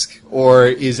statuesque, or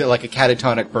is it like a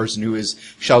catatonic person who is,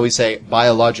 shall we say,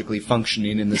 biologically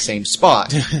functioning in the same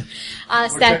spot?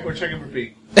 We're checking for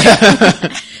Pete.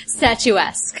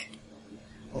 Statuesque.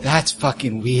 That's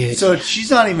fucking weird. So she's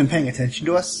not even paying attention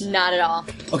to us. Not at all.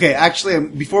 Okay, actually,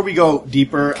 before we go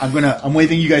deeper, I'm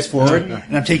waving you guys forward,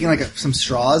 and I'm taking like some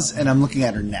straws, and I'm looking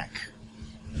at her neck.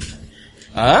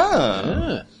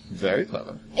 Very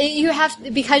clever. You have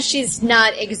because she's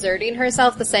not exerting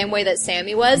herself the same way that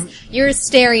Sammy was. You're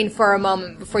staring for a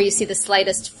moment before you see the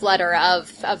slightest flutter of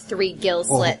 3 gill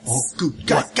slits. Oh, good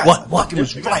God, what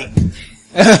was right.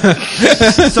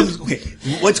 Okay,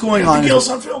 what's going on? Gills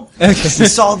on film. We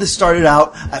saw this started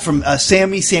out from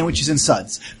Sammy Sandwiches and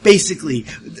Suds. Basically,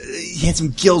 he had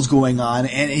some gills going on,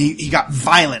 and he got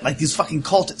violent, like these fucking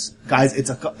cultists. Guys,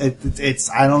 it's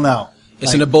I don't know.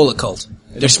 It's an Ebola cult.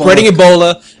 They're spreading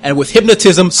Ebola, and with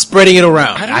hypnotism, spreading it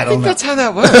around. I don't think that's how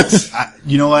that works.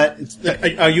 You know what?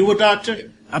 Are you a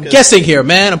doctor? I'm guessing here,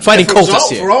 man. I'm fighting cultists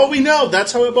here. For all we know,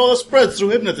 that's how Ebola spreads,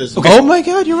 through hypnotism. Okay. Oh my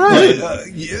god, you're right.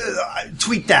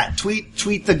 Tweet that.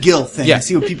 Tweet the gill thing. Yeah.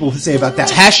 See what people say about that.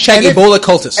 Hashtag Ebola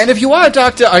cultist. And if you are a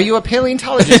doctor, are you a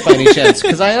paleontologist by any chance?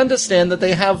 Because I understand that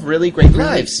they have really great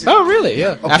lives. Oh, really?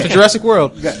 Yeah. After Jurassic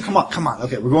World. Yeah, come on.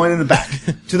 Okay, we're going in the back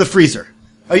to the freezer.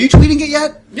 Are you tweeting it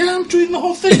yet? Yeah, I'm tweeting the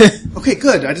whole thing. Okay,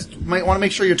 good. I just might want to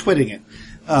make sure you're tweeting it.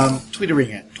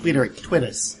 Tweeting.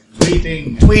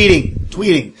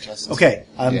 Okay,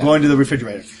 I'm going to the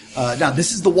refrigerator. Now,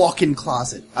 this is the walk-in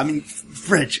closet. I mean,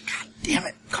 fridge. God damn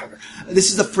it, Carter.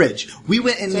 This is the fridge. We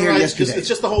went in here yesterday. It's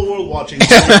just the whole world watching.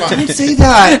 Don't say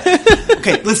that.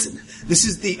 Okay, listen. This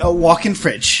is the walk-in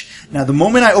fridge. Now, the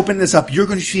moment I open this up, you're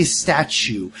going to see a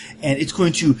statue, and it's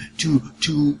going to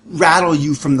rattle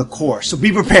you from the core. So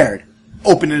be prepared.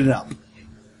 Open it up.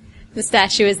 The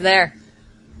statue is there.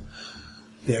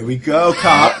 There we go,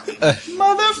 cop.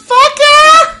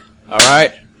 Motherfucker! All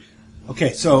right.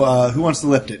 Okay, so who wants to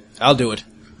lift it? I'll do it.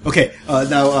 Okay,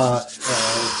 now,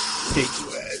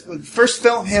 first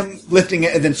film him lifting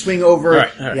it and then swing over. All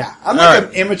right. Yeah, I'm like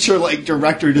an amateur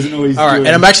director who doesn't know what he's All right, doing.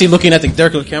 and I'm actually looking at the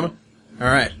director camera. All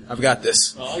right, I've got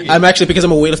this. I'm actually, because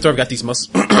I'm a weightlifter, I've got these muscles.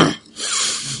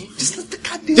 Just lift the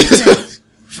goddamn thing.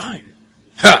 Fine.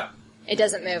 Ha. It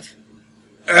doesn't move.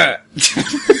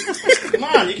 Come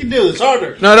on, you can do this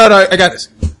harder. No, I got this.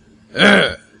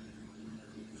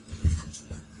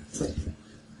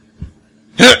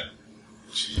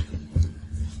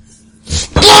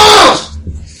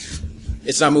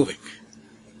 It's not moving.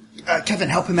 Kevin,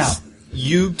 help him out.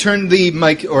 You turn the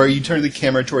mic, or you turn the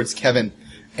camera towards Kevin,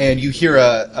 and you hear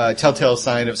a telltale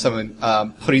sign of someone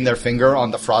putting their finger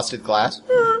on the frosted glass.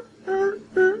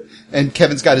 And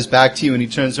Kevin's got his back to you, and he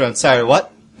turns around. Sorry,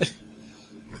 what?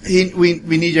 We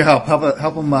need your help.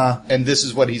 Help him. And this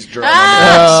is what he's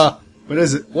drawn. What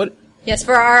is it? What? Yes,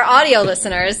 for our audio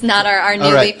listeners, not our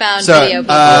newly found So, video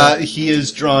people. he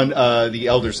has drawn the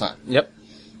elder sign. Yep.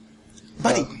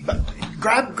 Buddy,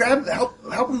 grab,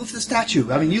 help him lift the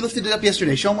statue. I mean, you lifted it up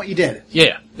yesterday. Show him what you did.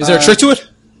 Yeah. Is there a trick to it?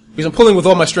 Because I'm pulling with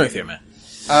all my strength here, man.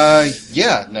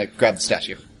 Yeah. No, grab the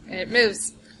statue. It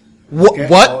moves. What? Okay.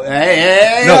 What? Oh,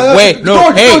 hey, No, wait, no,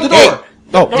 door, hey, the door. hey.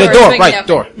 Oh, the Door, door, swing right, it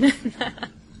door.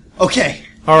 Okay.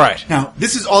 All right. Now,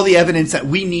 this is all the evidence that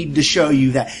we need to show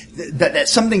you that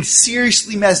something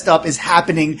seriously messed up is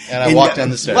happening. And I walk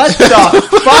down the stairs. What the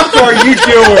fuck are you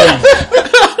doing?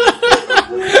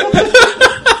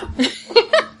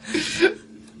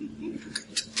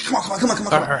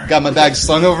 got my bag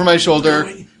slung over my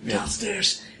shoulder.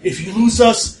 Downstairs. If you lose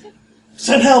us,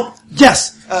 send help.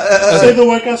 Yes. Save the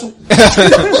White Castle.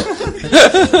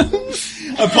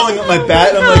 I'm pulling up my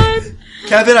bat. And I'm like,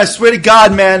 Kevin, I swear to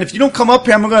God, man, if you don't come up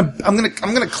here, I'm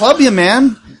gonna club you,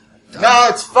 man. No,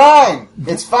 it's fine.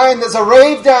 It's fine. There's a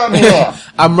rave down here.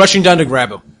 I'm rushing down to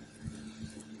grab him.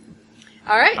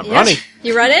 All right. I'm running.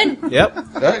 You run in. Yep.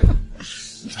 Right.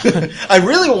 I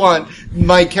really want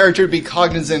my character to be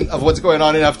cognizant of what's going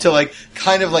on enough to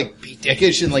kind of be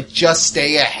dickish and just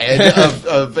stay ahead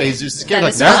of Jesus' That character.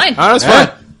 is fine. Oh, that's fine.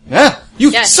 Yeah, You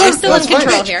Yes, son you're still in of a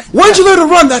control bitch. here. Why'd you let her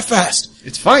run that fast?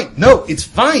 it's fine. No, it's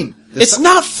fine. It's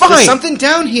not There's fine. something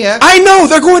down here. I know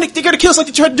they're going to kill us like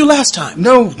they tried to do last time.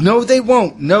 No, they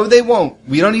won't. No, they won't.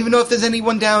 We don't even know if there's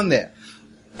anyone down there.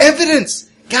 Evidence,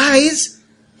 guys.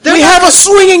 We have a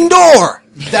swinging door.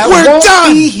 That We're won't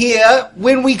done. be here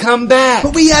when we come back.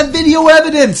 But we have video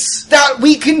evidence. That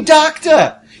we can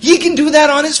doctor. He can do that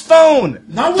on his phone.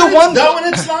 Not the when, one. not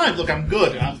when it's live. Look, I'm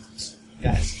good.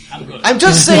 Guys, I'm good. I'm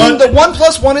just saying the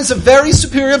 1+1 is a very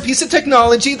superior piece of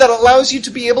technology that allows you to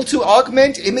be able to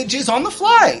augment images on the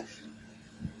fly.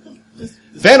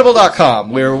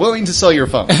 Vanderbilt.com. We're willing to sell your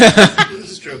phone.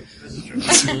 This is true.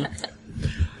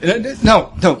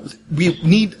 No. We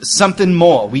need something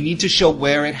more. We need to show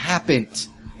where it happened.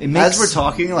 It makes As we're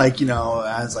talking,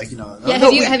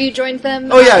 Yeah. Have you joined them?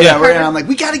 Oh yeah, Carter? we're. And I'm like,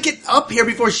 we gotta get up here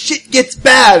before shit gets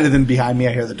bad. And then behind me,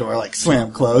 I hear the door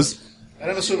slam close. And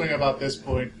I'm assuming about this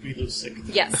point, we lose sick.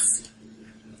 Yes.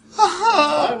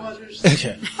 Bye, watchers.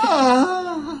 Okay.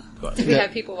 Do we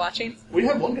have people watching? We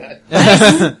have one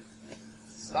guy.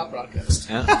 Stop broadcast.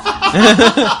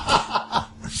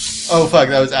 Oh fuck,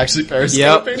 that was actually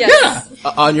Periscope. Yep. Yes.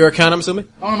 On your account, I'm assuming?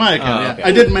 On my account, yeah. okay.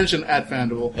 I did mention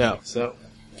 @FanDuel. Yeah. So,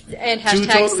 And Two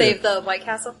hashtag total- save the White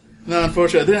Castle. no,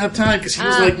 unfortunately, I didn't have time because he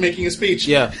was making a speech.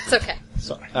 Yeah. It's okay.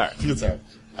 Sorry. Alright. It's alright.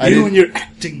 You and your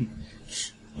acting.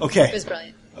 It Okay. was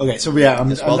brilliant. Okay, so yeah, I'm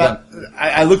well not,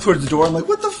 I look towards the door. I'm like,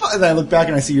 what the fuck? And I look back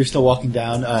and I see you're still walking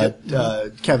down,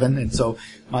 Kevin. And so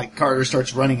my Carter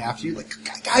starts running after you. Like,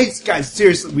 guys,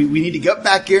 seriously, we need to get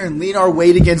back here and lean our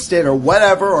weight against it or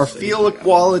whatever, or feel a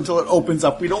wall until it opens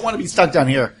up. We don't want to be stuck down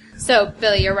here. So,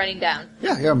 Billy, you're running down.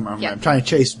 Yeah, Yeah. I'm trying to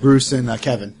chase Bruce and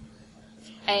Kevin.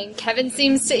 And Kevin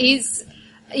seems to, he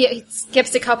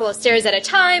skips a couple of stairs at a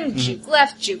time, juke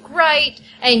left, juke right,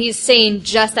 and he's staying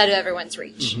just out of everyone's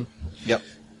reach. Yep.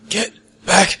 Get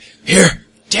back here.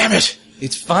 Damn it.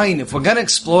 It's fine. If we're gonna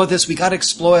explore this, we gotta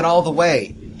explore it all the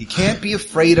way. You can't be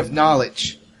afraid of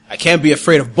knowledge. I can't be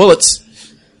afraid of bullets.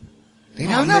 They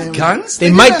don't have guns. They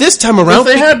They're might gonna- this time If around.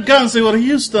 they had guns, they would have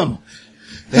used them.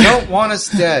 They don't want us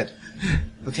dead.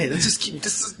 Okay, let's just keep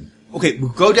this. Okay, we'll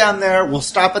go down there. We'll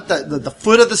stop at the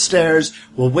foot of the stairs.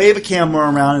 We'll wave a camera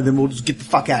around, and then we'll just get the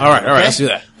fuck out. All right, of here, all right, okay? let's do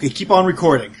that. Okay, keep on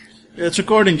recording. It's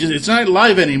recording. It's not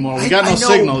live anymore. We got I no know,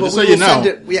 signal, but just so we you will send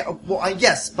know. it- yeah, well,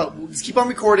 yes, but we'll just keep on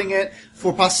recording it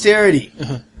for posterity.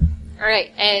 All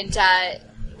right, and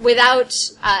without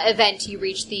event, you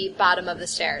reach the bottom of the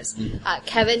stairs.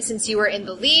 Kevin, since you were in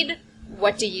the lead,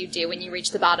 what do you do when you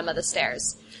reach the bottom of the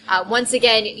stairs? Once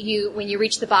again, when you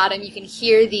reach the bottom, you can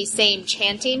hear the same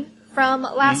chanting from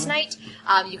last night.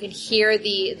 You can hear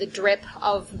the drip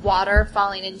of water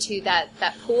falling into that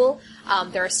pool.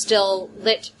 There are still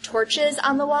lit torches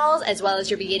on the walls, as well as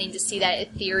you're beginning to see that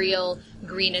ethereal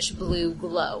greenish blue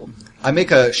glow. I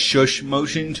make a shush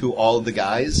motion to all of the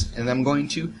guys, and I'm going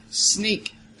to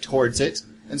sneak towards it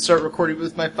and start recording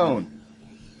with my phone.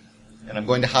 And I'm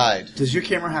going to hide. Does your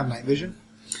camera have night vision?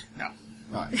 No.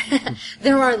 All right.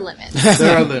 There are limits.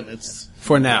 There are limits.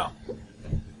 For now.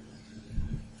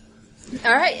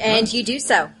 All right, and you do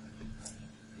so.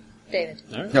 David.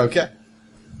 Okay.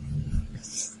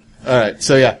 Alright,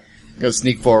 so yeah. Go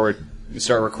sneak forward. We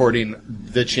start recording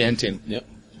the chanting. Yep.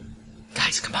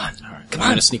 Guys, come on. I'm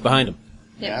going to sneak behind him.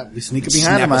 Yeah, we sneak it Snap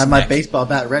behind him. I his have my neck. baseball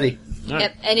bat ready. All right.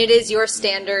 Yep, and it is your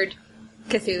standard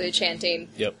Cthulhu chanting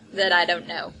Yep. that I don't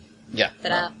know. Yeah.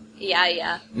 That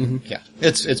yeah. Yeah.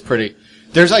 It's pretty.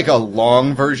 There's like a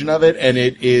long version of it, and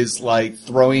it is like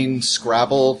throwing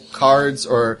Scrabble cards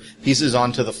or pieces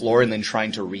onto the floor and then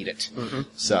trying to read it.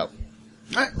 So, All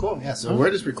right, cool. Yeah, so we're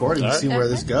just recording to All see right. where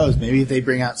this goes. Maybe if they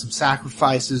bring out some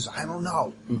sacrifices. I don't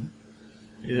know.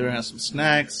 Either have some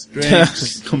snacks,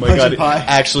 drinks. oh my Punch god, and it pie.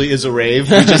 actually is a rave.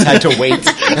 We just had to wait.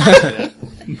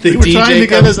 They were DJ trying to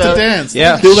get us comes to out. dance.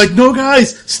 Yeah. They were like, no,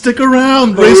 guys, stick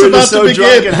around. But we Race were about just so to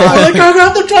drunk begin. and We're high. like, oh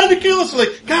god, they're trying to kill us. We're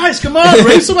like, guys, come on,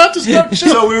 race about to start. Chill.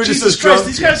 So we were just Jesus as Christ, drunk.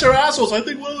 these guys are assholes. I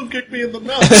think one of them kicked me in the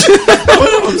nuts.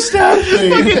 One of them stabbed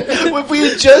me. if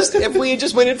we had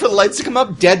just waited for the lights to come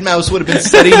up, Dead Mouse would have been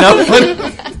setting up.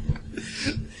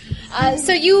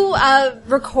 So you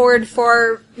record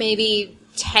for maybe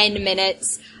 10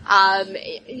 minutes.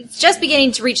 It's just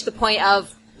beginning to reach the point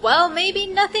of, well, maybe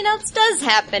nothing else does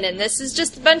happen, and this is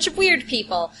just a bunch of weird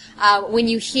people. When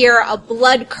you hear a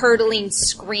blood-curdling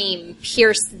scream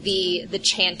pierce the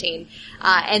chanting,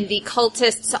 and the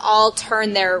cultists all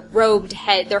turn their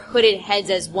hooded heads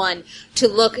as one to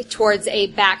look towards a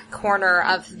back corner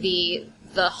of the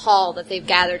hall that they've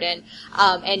gathered in.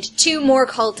 And two more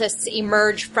cultists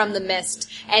emerge from the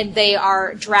mist, and they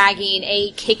are dragging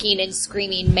a kicking and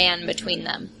screaming man between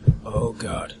them. Oh,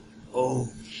 God. Oh.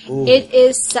 It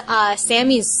is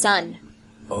Sammy's son.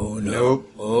 Oh, no.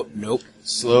 Nope. Oh, nope.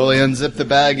 Slowly unzip the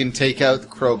bag and take out the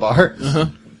crowbar.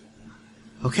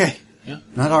 Okay. Yeah.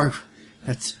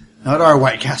 That's not our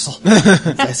White Castle.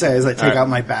 As I say as I take out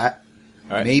my bat.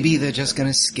 All right. Maybe they're just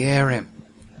gonna scare him.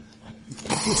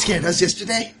 He scared us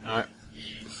yesterday. All right.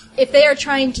 If they are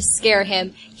trying to scare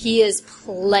him, he is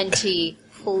plenty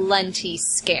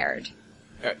scared.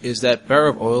 Is that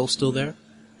barrel of oil still there?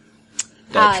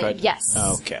 That I tried- Yes.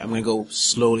 Oh, okay, I'm going to go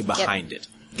slowly behind it.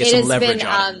 Get It some has leverage been,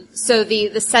 on it. so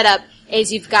the setup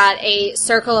is you've got a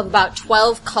circle of about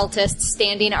 12 cultists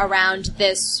standing around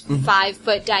this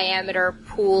 5-foot diameter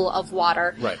pool of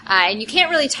water. Right. And you can't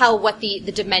really tell what the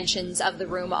dimensions of the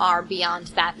room are beyond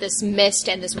that. This mist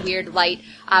and this weird light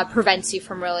prevents you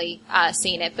from really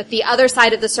seeing it. But the other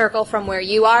side of the circle from where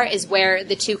you are is where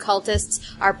the two cultists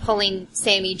are pulling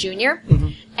Sammy Jr.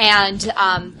 And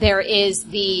there is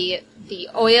the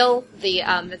oil,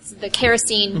 it's the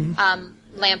kerosene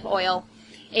lamp oil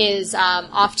is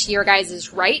off to your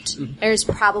guys' right. There's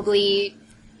probably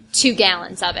 2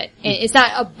 gallons of it. It's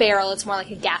not a barrel, it's more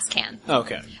like a gas can.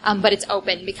 Okay. But it's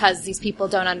open because these people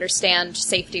don't understand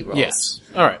safety rules. Yes.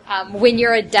 All right. When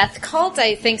you're a death cult,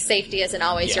 I think safety isn't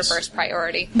always your Yes. first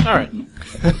priority. All right.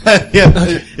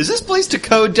 Yeah. Is this place to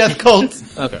code death cult?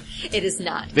 Okay. It is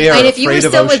not. They are and if you were afraid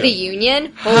of still with OSHA. the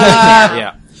Union, holy cow.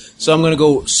 Yeah. So I'm going to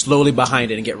go slowly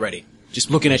behind it and get ready.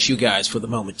 Just looking at you guys for the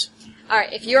moment.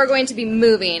 Alright, if you are going to be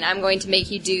moving, I'm going to make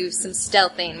you do some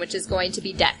stealthing, which is going to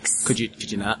be dex. Could you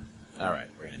not? All right,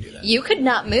 we're going to do that. You could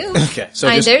not move. Okay, so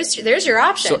I mean, just- there's your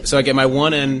option. So I get my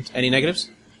 1 and any negatives?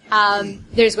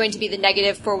 There's going to be the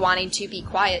negative for wanting to be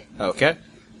quiet. Okay.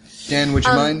 Dan, would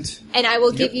you mind? And I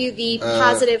will give you the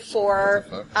positive for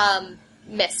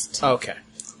mist. Okay.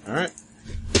 All right.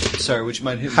 Sorry, would you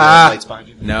mind hitting Ha! the lights behind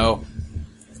you? No.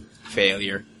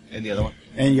 Failure. And the other one?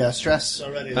 And you got stress. It's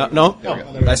already No. there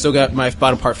we I still got my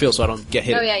bottom part filled so I don't get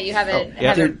hit. Oh yeah, you haven't,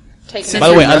 yeah. haven't taken By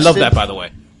the way, it. I love Rested? that, by the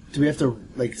way. Do we have to,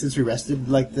 since we rested,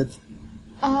 that?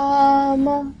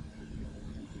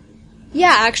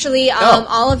 Yeah, actually,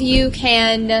 all of you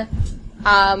can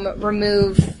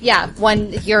remove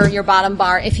your bottom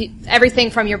bar if you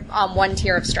everything from your 1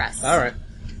 tier of stress. All right.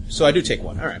 So I do take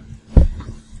 1. All right.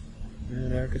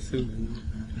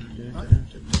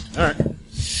 All right.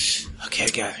 Okay, I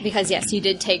got it. Because yes, you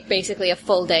did take basically a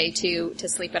full day to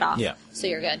sleep it off. Yeah. So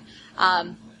you're good.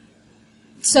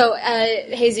 So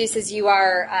Jesus, as you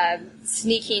are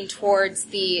sneaking towards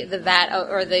the vat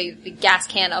or the gas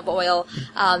can of oil,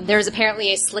 there's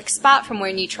apparently a slick spot from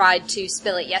when you tried to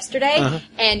spill it yesterday,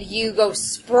 and you go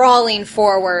sprawling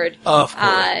forward Of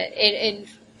course.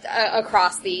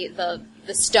 across the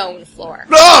stone floor.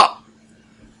 Ah!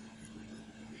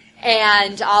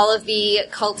 And all of the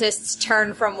cultists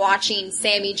turn from watching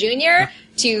Sammy Jr.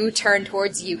 to turn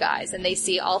towards you guys, and they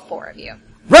see all 4 of you.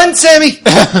 Run, Sammy!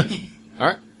 All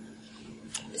right.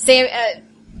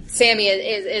 Sammy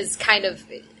is kind of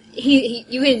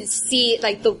you can see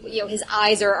his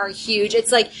eyes are huge.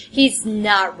 It's like he's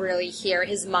not really here.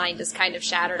 His mind is kind of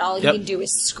shattered. All he Yep. can do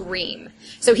is scream.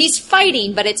 So he's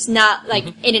fighting, but it's not like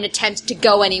in an attempt to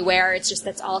go anywhere. It's just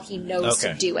that's all he knows to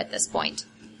Okay. do at this point.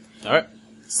 All right.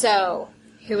 So,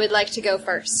 who would like to go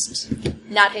first?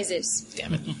 Not Jesus.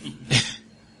 Damn it.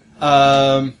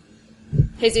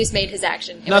 Jesus made his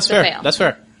action. It That's was a fair. fail. That's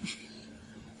fair.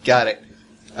 Got it.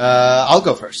 I'll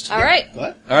go first. All right.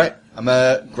 What? All right. I'm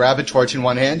gonna grab a torch in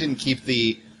one hand and keep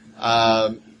the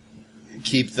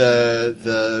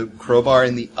crowbar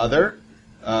in the other.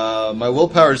 My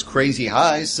willpower is crazy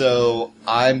high, so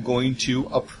I'm going to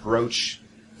approach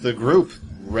the group,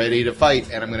 ready to fight,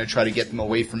 and I'm going to try to get them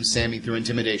away from Sammy through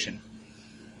intimidation.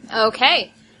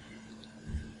 Okay.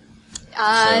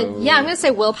 I'm going to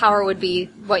say willpower would be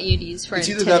what you'd use for It's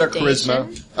either that or intimidation.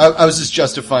 charisma. I was just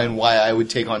justifying why I would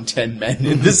take on 10 men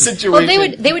in this situation.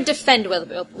 Well, they would defend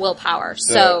with willpower,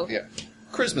 so... yeah.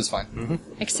 Charisma's fine.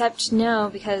 Except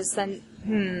no, because then...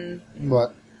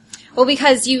 What? Well,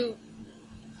 because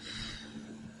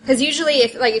usually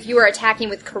if you were attacking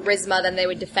with charisma, then they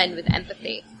would defend with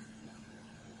empathy.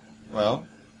 Well,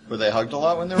 Were they hugged a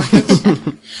lot when they were kids?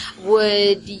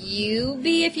 Would you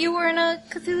be if you were in a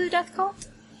Cthulhu death cult?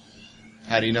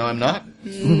 How do you know I'm not?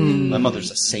 My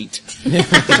mother's a saint.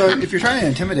 So if you're trying to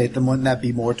intimidate them, wouldn't that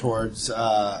be more towards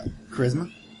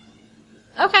charisma?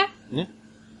 Okay. Yeah.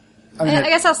 I mean, I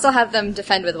guess I'll still have them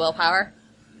defend with willpower. or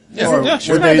Yeah, sure. would It's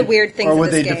one of they- the weird things Or of would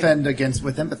this they game. defend against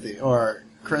with empathy or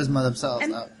charisma themselves?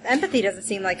 Empathy doesn't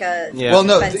seem like a... Yeah. Well,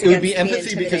 no, defense it would be against being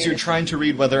empathy because you're intimidated. trying to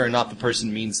read whether or not the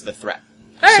person means the threat.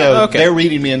 Alright. So Okay. they're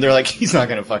reading me and they're like, he's not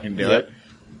going to fucking do it.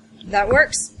 That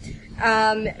works.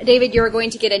 David, you're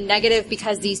going to get a negative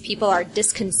because these people are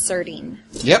disconcerting.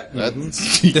 Yep.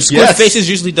 That's, The squid yes. faces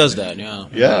usually does that, yeah.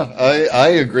 Yeah, I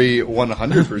agree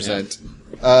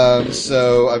 100%.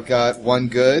 So I've got one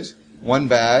good, one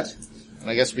bad, and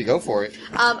I guess we go for it.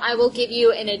 I will give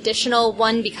you an additional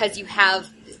one because you have,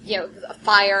 a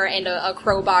fire and a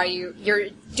crowbar. You're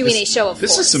doing a show of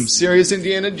This force. is some serious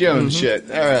Indiana Jones shit.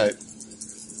 All right.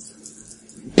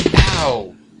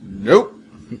 Ow. Nope.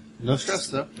 No stress,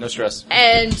 though. No stress.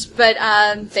 But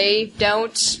they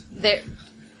don't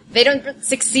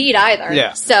succeed either.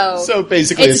 Yeah. So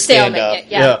basically it's a stand up.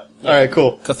 stalemate. Yeah. All right,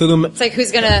 cool. Cthulhu... It's like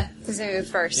who's gonna move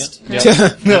first?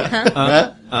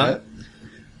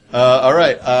 All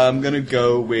right, I'm going to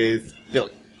go with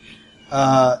Billy.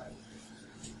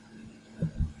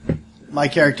 My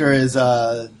character is.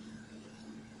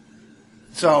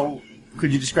 So,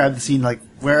 could you describe the scene? Like,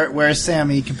 where is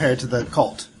Sammy compared to the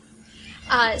cult?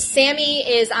 Sammy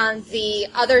is on the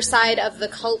other side of the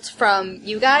cult from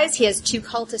you guys. He has 2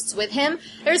 cultists with him.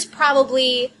 There's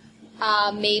probably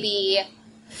maybe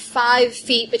 5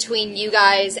 feet between you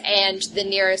guys and the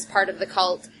nearest part of the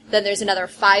cult. Then there's another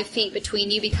 5 feet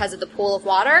between you because of the pool of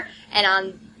water,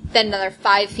 and then another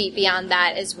 5 feet beyond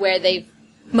that is where they've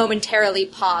momentarily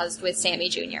paused with Sammy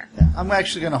Jr. Yeah, I'm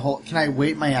actually going to hold. Can I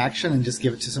wait my action and just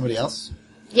give it to somebody else?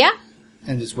 Yeah?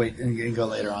 And just wait and go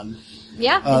later on?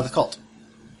 Yeah? The cult.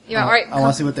 All right. I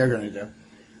want to see what they're going to do.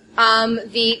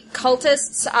 The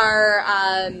cultists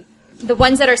are, the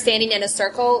ones that are standing in a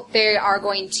circle,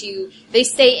 they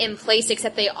stay in place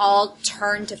except they all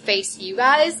turn to face you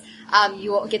guys.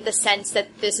 You will get the sense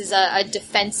that this is a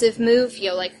defensive move,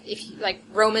 like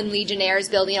Roman legionnaires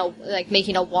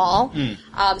making a wall.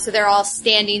 So they're all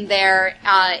standing there,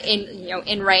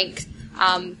 in rank,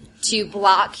 to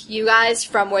block you guys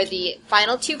from where the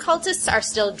final 2 cultists are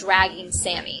still dragging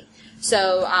Sammy.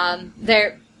 So,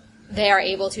 they are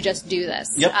able to just do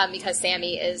this. Yep. Because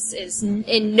Sammy is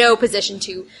in no position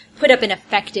to put up an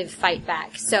effective fight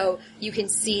back. So you can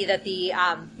see that the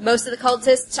most of the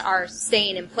cultists are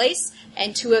staying in place,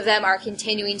 and 2 of them are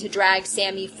continuing to drag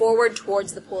Sammy forward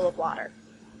towards the pool of water.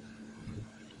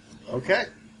 Okay.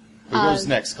 Who goes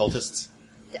next, cultists?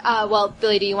 Well,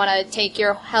 Billy, do you want to take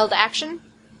your held action?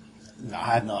 No,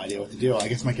 I have no idea what to do. I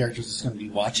guess my character's just going to be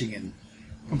watching in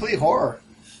complete horror.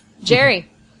 Jerry.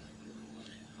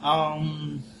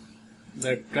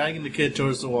 They're dragging the kid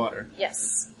towards the water.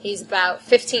 Yes. He's about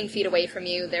 15 feet away from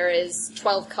you. There is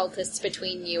 12 cultists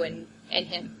between you and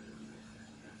him.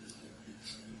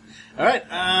 Alright,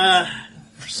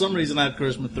 for some reason I have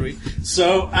Charisma 3.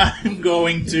 So I'm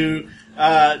going to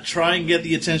try and get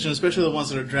the attention, especially the ones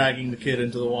that are dragging the kid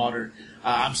into the water.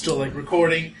 I'm still,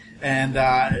 recording, and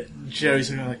Jerry's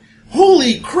going like,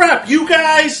 holy crap, you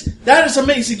guys! That is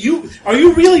amazing. Are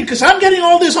you really? Because I'm getting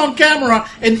all this on camera,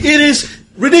 and it is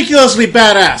ridiculously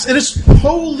badass. It is,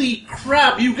 holy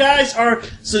crap, you guys are,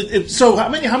 so how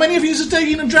many of you is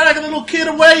taking and dragging a little kid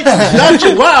away?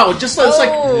 Gotcha, wow, just it's like,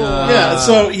 yeah,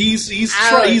 so he's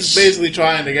basically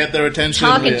trying to get their attention.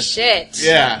 Talking shit.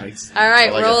 Yeah. All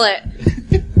right, like roll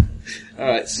it.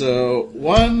 Alright, so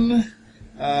 1,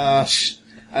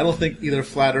 I don't think either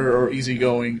flatter or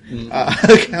easygoing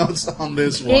counts on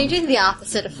this one. Yeah, you're doing the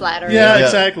opposite of flattery. Yeah, Yeah.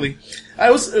 exactly. I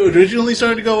was originally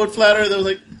starting to go with flatter, then I was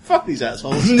like, fuck these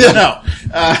assholes. No.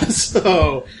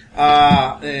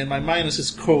 And my minus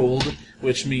is cold,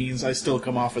 which means I still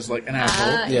come off as an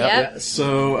asshole. Yep. Yeah,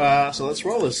 so let's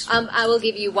roll this. I will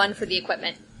give you 1 for the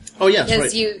equipment. Oh, yes,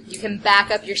 Because right. you can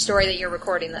back up your story that you're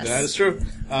recording this. That is true.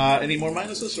 Any more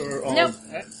minuses or all? Nope.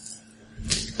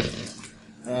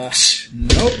 All right.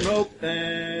 Nope,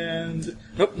 and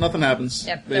nope, nothing happens.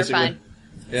 Yep, basically. they're fine.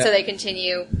 Yeah. So they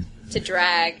continue to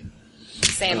drag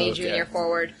Sammy Okay. Jr.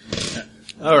 forward.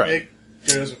 Alright. Hey,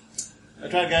 cheers. I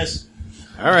tried, guys.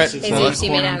 Alright. Sits Hey, in so the you see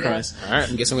me corner now, and guys. cries. Alright,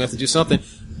 I'm guessing we have to do something.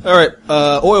 Alright,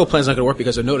 oil plan's not gonna work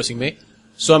because they're noticing me.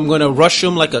 So I'm gonna rush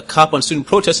them like a cop on student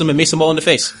protest them and mace them all in the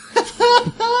face.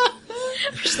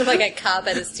 Just like a cop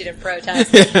at a student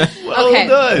protest. Well Okay.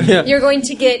 done. Yeah. You're going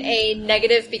to get a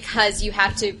negative because you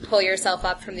have to pull yourself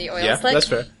up from the oil Yeah, slick. that's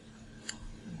fair.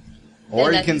 Or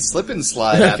And you then- can slip and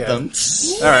slide at Okay. them.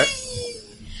 All right.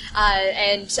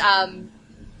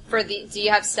 For the, do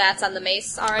you have stats on the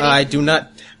mace already? I do not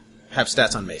have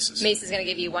stats on maces. Mace is going to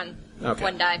give you one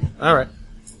Okay. die. All right.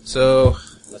 So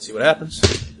let's see what happens.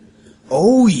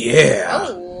 Oh yeah.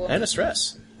 Oh. And a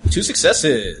stress. 2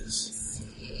 successes.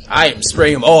 I am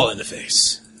spraying them all in the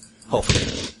face.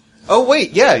 Hopefully. Oh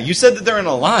wait, yeah, you said that they're in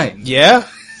a line. Yeah.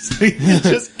 So you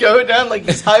just go down like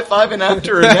this high-fiving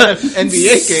after an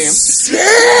NBA game.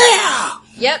 Yeah.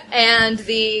 Yep, and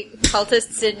the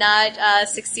cultists did not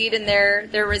succeed in their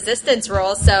resistance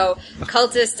roll, so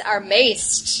cultists are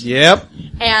maced, Yep.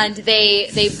 and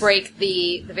they break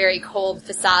the very cold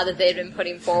facade that they've been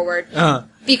putting forward.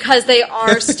 Because they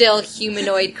are still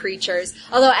humanoid creatures.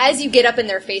 Although as you get up in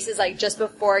their faces, like just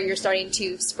before you're starting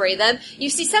to spray them, you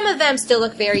see some of them still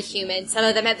look very human. Some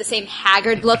of them have the same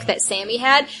haggard look that Sammy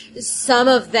had. Some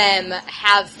of them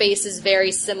have faces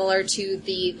very similar to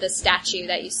the statue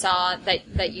that you saw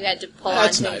that you had to pull on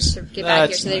That's to, nice. to get back here.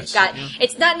 That's So they've nice, got, yeah.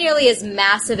 it's not nearly as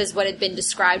massive as what had been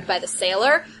described by the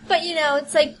sailor, but you know,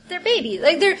 it's like they're babies.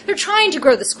 Like they're trying to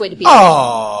grow the squid bee.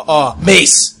 Oh,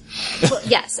 mace. Well,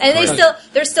 yes, and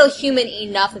they're still human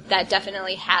enough that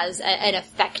definitely has an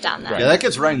effect on them. Yeah, that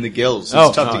gets right in the gills. It's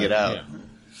Oh, tough oh, to get out.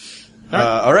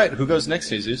 yeah. All right, who goes next,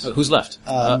 Jesus? Who's left?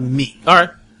 Me. All right.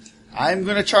 I'm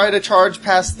going to try to charge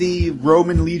past the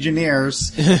Roman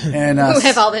legionnaires and Who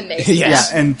have all been made.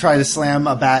 Yes. yeah, and try to slam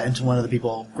a bat into one of the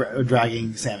people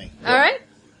dragging Sammy. All right.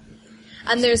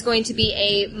 And there's going to be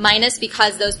a minus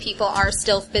because those people are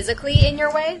still physically in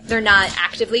your way. They're not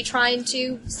actively trying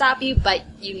to stop you, but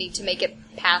you need to make it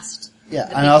past. Yeah, the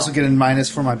and I people. also get a minus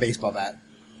for my baseball bat.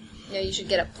 No, you should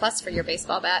get a plus for your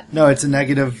baseball bat. No, it's a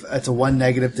negative. It's a 1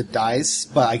 negative to dice,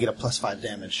 but I get a +5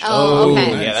 damage. Oh,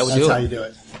 okay. yeah, that would That's do how it. you do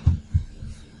it.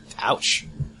 Ouch.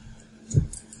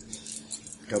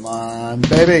 Come on,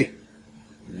 baby.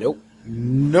 Nope.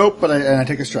 Nope, but I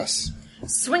take a stress.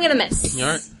 Swing and a miss. All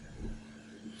right.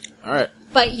 All right.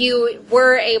 But you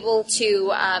were able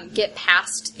to get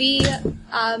past the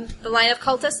line of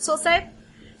cultists, we'll say.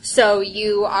 So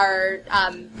you are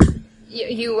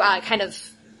you kind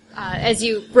of as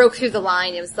you broke through the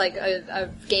line, it was like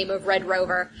a game of Red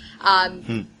Rover.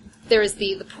 There was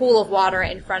the pool of water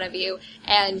in front of you,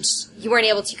 and you weren't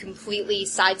able to completely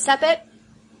sidestep it.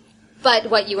 But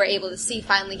what you were able to see,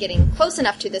 finally getting close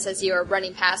enough to this as you were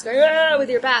running past, going "Ah!" with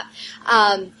your bat,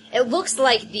 it looks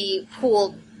like the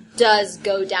pool does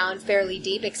go down fairly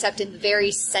deep, except in the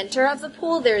very center of the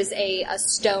pool, there's a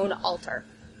stone altar.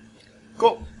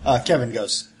 Cool. Kevin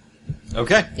goes.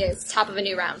 Okay. Yeah, it's top of a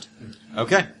new round.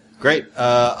 Okay. Great.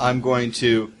 I'm going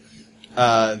to.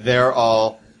 They're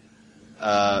all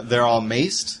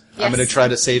maced. Yes. I'm going to try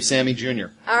to save Sammy Jr.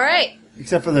 All right.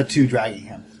 Except for the 2 dragging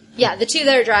him. Yeah, the 2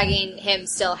 that are dragging him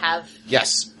still have.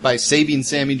 Yes. By saving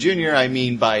Sammy Jr., I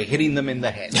mean by hitting them in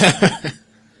the head.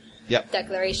 Yep.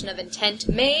 Declaration of intent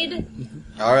made.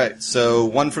 All right. So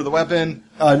 1 for the weapon.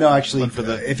 No, actually, One for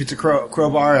the- if it's a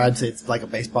crowbar, I'd say it's like a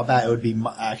baseball bat. It would be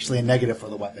actually a negative for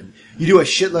the weapon. You do a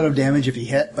shitload of damage if you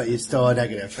hit, but it's still a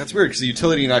negative. That's weird because the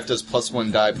utility knife does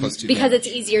 +1 die, +2 Because damage. it's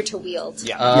easier to wield.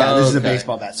 Yeah. Yeah, this is a Okay.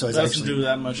 baseball bat, so it's Doesn't actually... do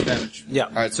that much damage. Yeah.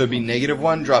 All right. So it'd be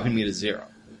 -1, dropping me to 0.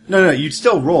 No, you'd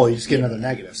still roll, you just get another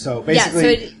negative. So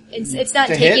basically... Yeah, so it's not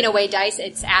to taking hit- away dice,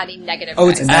 it's adding negative Oh,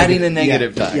 dice. it's adding a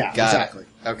negative Yeah, die. yeah, Got exactly. it.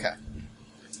 Okay.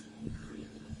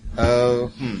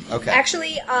 Oh, okay.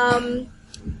 Actually,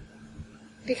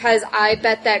 because I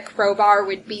bet that crowbar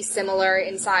would be similar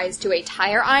in size to a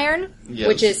tire iron, Yes.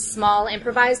 which is small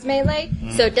improvised melee,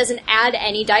 so it doesn't add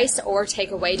any dice or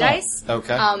take away dice.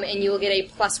 okay. And you will get a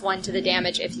 +1 to the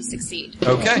damage if you succeed.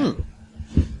 Okay.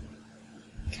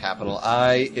 Capital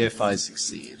I if I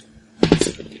succeed.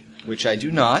 Which I do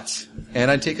not,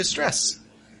 and I take a stress.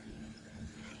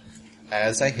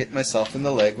 As I hit myself in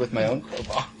the leg with my own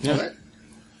crowbar. Yeah.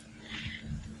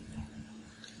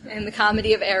 And the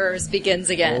comedy of errors begins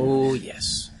again. Oh,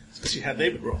 yes. Because you had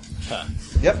David roll.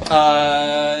 Yep.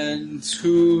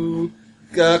 2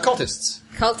 cultists.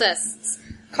 Cultists.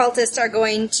 Cultists are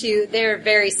going to, they're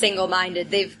very single-minded.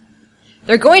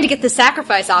 They're going to get the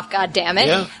sacrifice off, goddammit.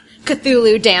 Yeah.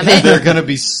 Cthulhu, damn it. They're gonna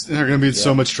be in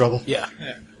so much trouble. Yeah.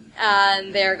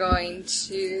 And they're going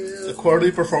The to... quarterly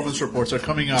performance reports are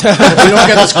coming up. If we don't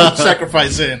get this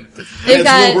sacrifice in, They've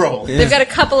got, we'll roll. they've got a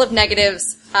couple of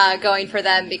negatives going for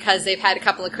them because they've had a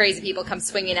couple of crazy people come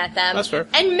swinging at them. That's fair.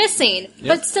 And missing,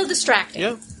 but still distracting.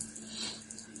 Yeah.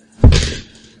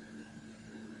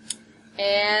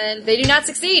 And they do not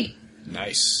succeed.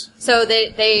 Nice. So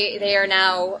they are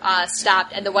now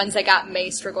stopped, and the ones that got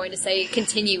maced, we're going to say,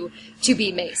 continue to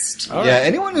be maced. All Yeah, right.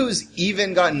 anyone who's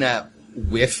even gotten that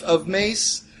whiff of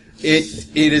mace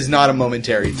It is not a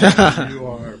momentary thing. You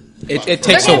are. It They're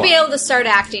takes a going to be while. able to start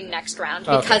acting next round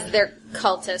because Okay. they're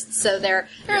cultists, so they're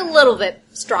a little bit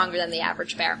stronger than the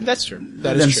average bear. That's true.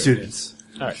 That Them is true. students.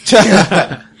 All right.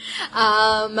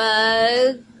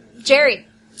 Jerry.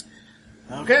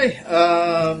 Okay.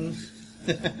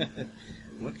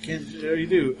 What can Jerry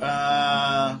do?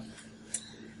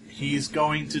 He's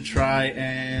going to try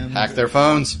and Hack their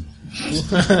phones.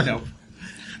 no.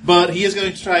 But he is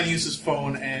going to try and use his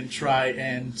phone and try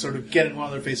and sort of get in one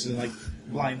of their faces and like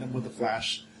blind them with a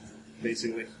flash,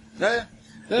 basically. Yeah.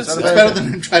 It's not a better bad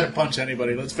than try to punch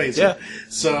anybody. Let's face Yeah. it.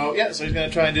 So he's going to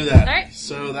try and do that. All right.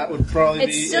 So that would probably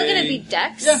be It's still going to be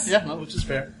Dex. yeah, no, which is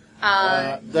fair.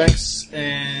 Dex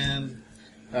and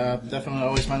definitely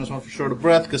always -1 for short of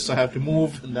breath because I have to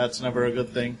move, and that's never a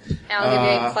good thing. And I'll give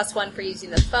you a +1 for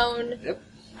using the phone. Yep.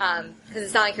 Because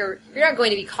it's not like you're not going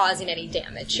to be causing any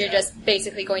damage. You're just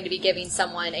basically going to be giving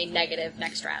someone a negative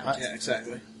next round. Yeah,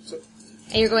 exactly. So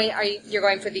And you're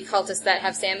going for the cultists that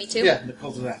have Sammy too? yeah, the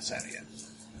cult of that side again.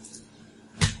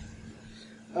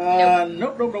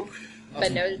 Nope.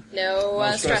 But no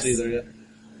No stress. either yet.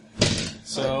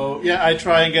 So yeah, I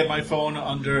try and get my phone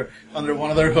under one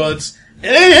of their hoods. Ew!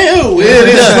 It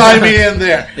is slimy in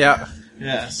there. Yeah.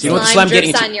 Yeah. You So, know what the Slime slime drips getting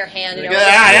into? on your hand and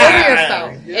yeah, over your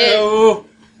phone. Ew.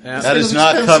 Yeah. That is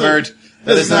not expensive. covered.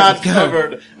 That is not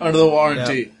covered under the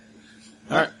warranty.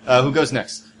 All right. Who goes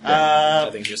next? I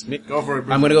think just me. Go for it,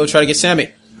 I'm gonna go try to get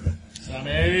Sammy.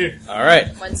 Sammy. All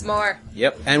right. Once more.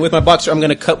 Yep. And with my boxer, I'm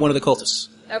gonna cut one of the cultists.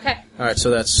 Okay. All right. So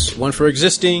that's 1 for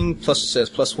existing. Plus it says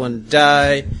 +1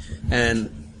 die,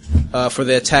 and for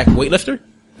the attack weightlifter.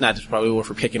 Nah, that's probably more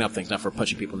for picking up things, not for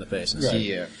punching people in the face.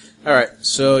 Yeah. All right.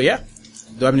 So yeah.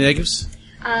 Do I have any negatives?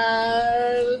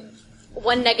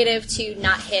 1 negative to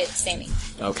not hit Sammy.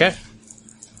 Okay.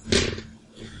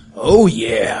 Oh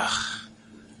yeah.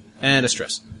 And a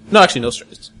stress. No, actually, no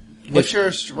stress. What's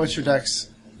your dex?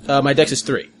 My dex is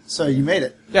 3. So you made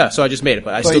it. Yeah, so I just made it,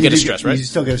 but I But still you get a do stress, get- right? you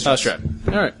still get a stress. Stress.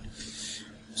 All right.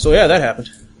 So yeah, that happened.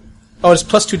 Oh, it's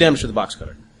 +2 damage to the box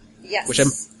cutter, Yes. which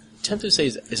I'm tempted to say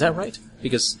is that right?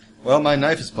 Because Well, my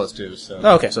knife is +2, so.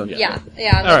 oh, okay, so yeah.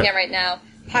 Yeah, I'm All looking right. at right now.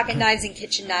 Pocket knives and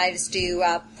kitchen knives do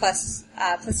plus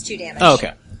 2 damage. Oh,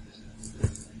 okay.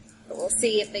 But we'll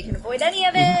see if they can avoid any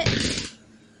of it.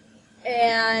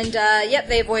 And yep,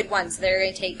 they avoid 1, so they're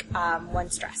going to take 1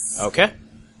 stress. Okay.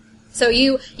 So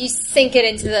you sink it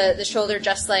into the shoulder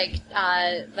just like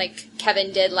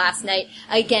Kevin did last night.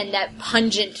 Again, that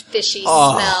pungent fishy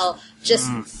smell just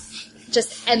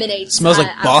emanates. Smells like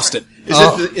out of Boston.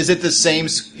 Is it the same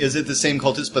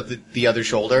cultist, but the other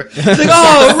shoulder? It's like,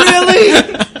 oh, really?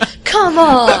 her. Come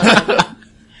on!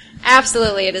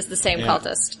 Absolutely, it is the same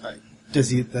cultist. Does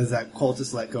that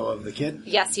cultist let go of the kid?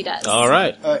 Yes, he does. All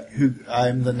right.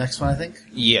 I'm the next one, I think.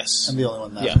 Yes. I'm the only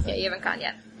one that. Yeah. Yeah, you haven't gone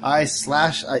yet. I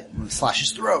slash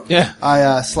his throat. Yeah.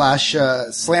 I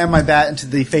slam my bat into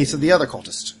the face of the other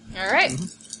cultist. All right.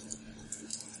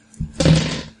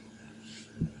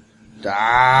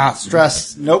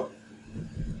 Stress. Nope.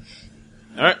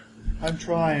 All right. I'm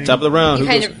trying. Top of the round. You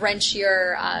Who kind goes? of wrench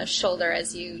your shoulder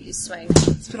as you swing.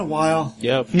 It's been a while.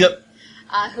 Yep. Yep.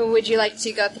 Who would you like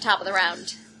to go at the top of the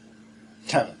round?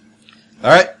 Kevin.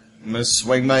 Alright. I'm gonna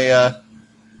swing my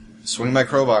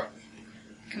crowbar.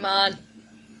 Come on.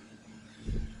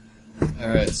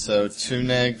 Alright, so 2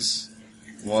 negs.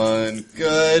 1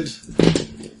 good.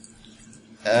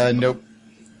 Nope.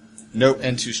 Nope,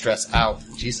 and 2 stress. Ow.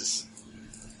 Jesus.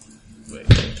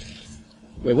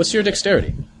 Wait, what's your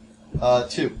dexterity?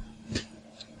 2.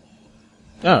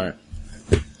 All right.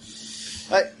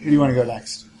 Who do you want to go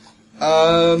next?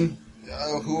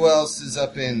 Who else is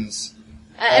up ins?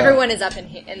 Everyone is up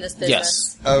in this business.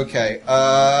 Yes. Okay,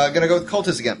 gonna go with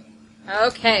cultists again.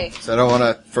 Okay. So I don't want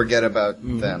to forget about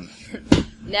them.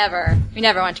 Never. We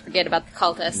never want to forget about the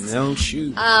cultists. No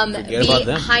shoot. Forget about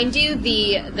them. Behind you,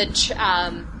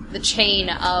 the chain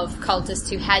of cultists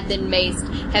who had been maced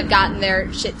have gotten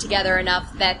their shit together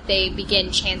enough that they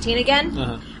begin chanting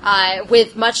again.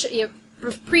 With much.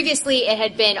 Previously, it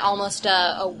had been almost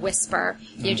a whisper,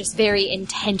 just very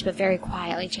intent but very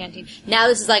quietly chanting. Now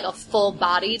this is like a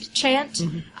full-bodied chant.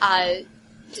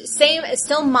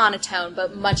 Still monotone,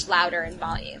 but much louder in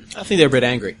volume. I think they're a bit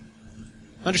angry.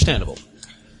 Understandable.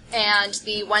 And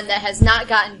the one that has not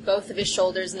gotten both of his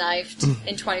shoulders knifed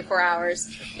in 24 hours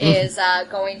is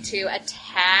going to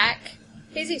attack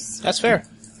Jesus. That's fair.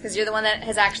 Because you're the one that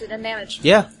has actually done damage.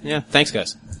 Yeah. Thanks,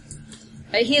 guys.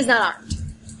 But he is not armed.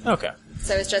 Okay.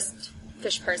 So it's just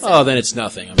fish person. Oh, then it's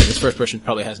nothing. I mean, this first person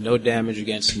probably has no damage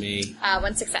against me.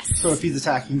 1 success. So if he's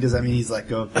attacking, does that mean he's let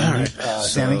go of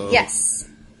Sammy? Yes.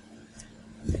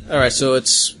 All right, so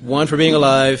it's 1 for being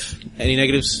alive. Any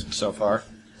negatives? So far.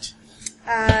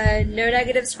 No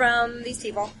negatives from these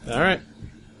people. All right.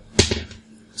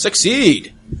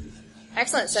 Succeed.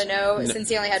 Excellent. So since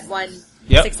he only had one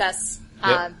Yep. success,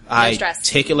 Yep. no I stress.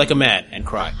 take it like a man and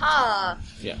cry. Ah.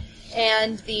 Yeah.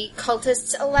 And the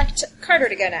cultists elect Carter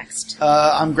to go next.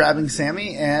 I'm grabbing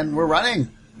Sammy, and we're running.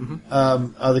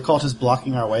 Are the cultists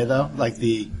blocking our way, though? Like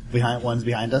the ones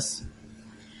behind us?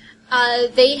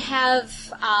 They have,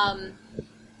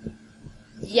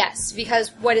 yes, because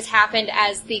what has happened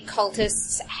as the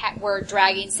cultists were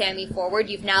dragging Sammy forward,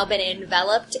 you've now been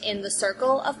enveloped in the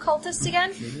circle of cultists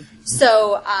again.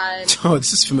 So, Oh,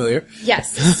 this is familiar.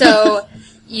 yes, so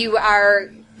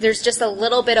there's just a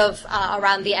little bit of,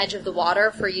 around the edge of the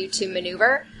water for you to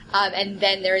maneuver, and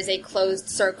then there is a closed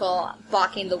circle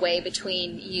blocking the way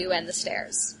between you and the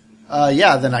stairs.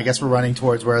 Yeah, then I guess we're running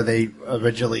towards where they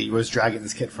originally was dragging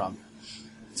this kid from.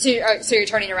 So you're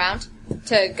turning around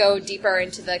to go deeper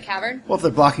into the cavern? Well, if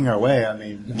they're blocking our way, I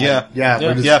mean... Yeah.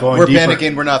 we're just Yeah, going we're deeper.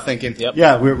 panicking. We're not thinking. Yep.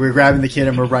 Yeah, we're grabbing the kid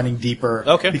and we're running deeper.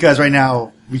 Okay. Because right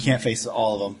now, we can't face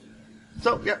all of them.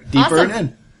 So, yeah, deeper Awesome. and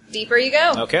in. Deeper you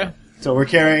go. Okay. So we're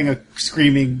carrying a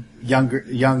screaming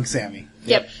young Sammy.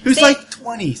 Yep. Who's Sam- like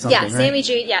 20 something, Yeah, right? Sammy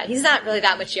G. Yeah, he's not really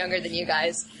that much younger than you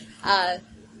guys.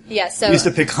 Yeah, so We used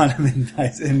to pick on him in high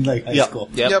school.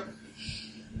 Yep.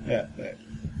 Yeah.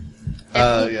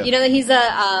 Yeah. you know that he's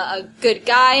a good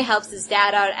guy, helps his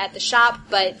dad out at the shop,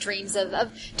 but dreams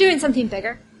of doing something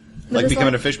bigger. with Like his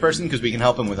becoming a life. fish person because we can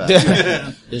help him with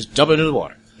that. Just jump into the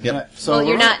water. Yep. So Well,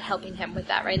 you're we're- not helping him with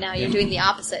that right now. You're doing the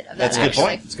opposite of that. That's a good actually.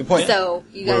 point. That's a good point. So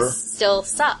you guys We're- still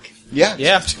suck. Yeah.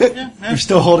 Yeah. We're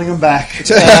still holding him back.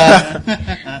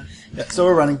 So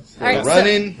we're running. All right, We're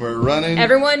running. We're running.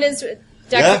 Everyone is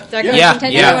Yeah. declaration Yeah.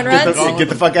 10, Yeah. everyone runs. Get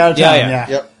the fuck out of Yeah, town. yeah.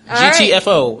 Yep. All right.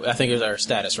 GTFO, I think, is our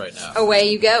status right now. Away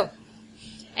you go.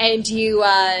 And you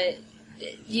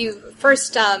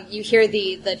first you hear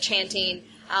the chanting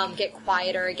get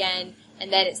quieter again,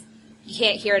 and then you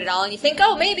can't hear it at all, and you think,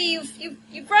 oh, maybe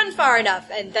you've run far enough,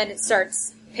 and then it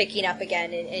starts picking up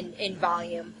again in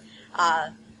volume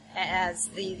as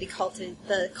the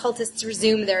cultists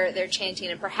resume their chanting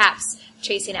and perhaps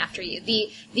chasing after you.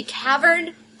 The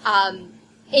cavern.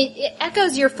 It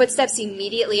echoes your footsteps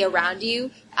immediately around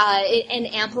you, and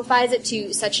amplifies it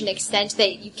to such an extent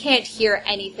that you can't hear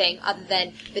anything other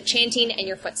than the chanting and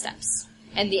your footsteps,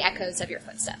 and the echoes of your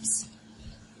footsteps.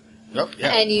 Yep.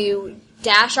 Yeah. And you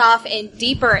dash off and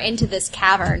deeper into this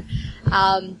cavern,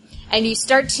 and you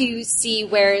start to see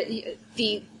where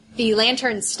the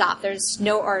lanterns stop. There's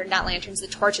not lanterns, the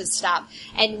torches stop,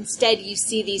 and instead you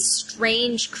see these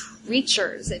strange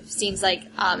creatures, it seems like,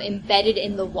 embedded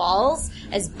in the walls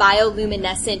as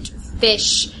bioluminescent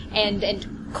fish and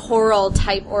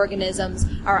coral-type organisms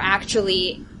are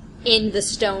actually in the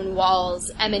stone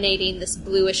walls, emanating this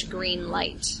bluish-green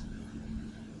light.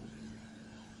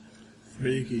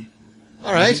 Freaky.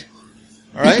 All right.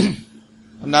 All right.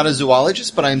 I'm not a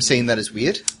zoologist, but I'm saying that is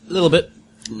weird. A little bit.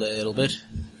 Little bit.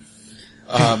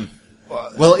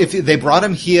 Well, if they brought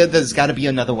him here, there's got to be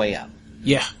another way out.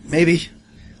 Yeah. Maybe.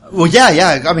 Well,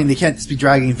 yeah. I mean, they can't just be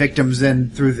dragging victims in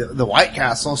through the White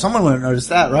Castle. Someone would have noticed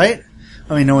that, right?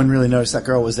 I mean, no one really noticed that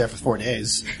girl was there for 4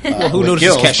 days. Well, who with notices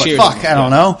gills, cashiers? But fuck, I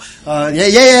don't know.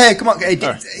 Yeah. Come on. Hey,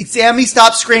 Sammy,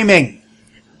 stop screaming.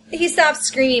 He stops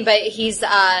screaming, but he's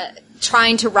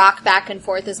trying to rock back and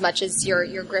forth as much as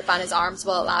your grip on his arms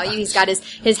will allow you. He's got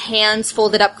his hands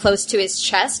folded up close to his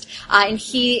chest, and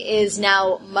he is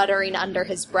now muttering under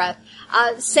his breath.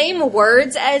 Same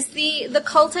words as the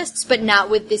cultists, but not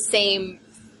with the same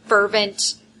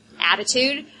fervent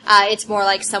attitude. It's more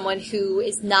like someone who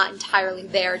is not entirely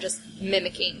there, just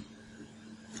mimicking.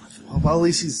 Well, at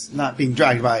least he's not being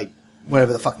dragged by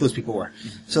whatever the fuck those people were.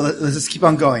 So let's just keep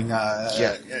on going.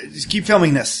 Just keep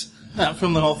filming this. Yeah,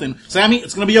 film the whole thing. Sammy,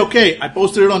 it's gonna be okay. I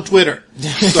posted it on Twitter.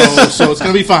 So it's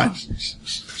gonna be fine.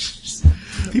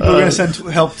 People are going to send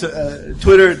help to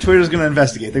Twitter's going to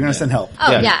investigate. They're going to send help.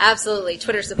 Oh, Yeah. yeah, absolutely.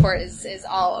 Twitter support is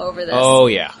all over this. Oh,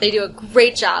 yeah. They do a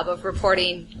great job of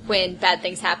reporting when bad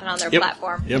things happen on their Yep.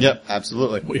 platform. Yep.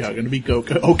 Absolutely. We are gonna be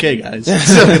okay, guys.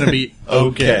 It's gonna be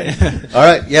okay. All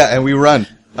right. Yeah, and we run.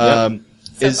 So far away.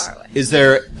 Is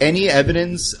there any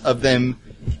evidence of them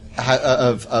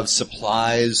of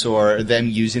supplies or them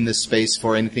using this space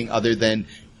for anything other than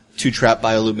to trap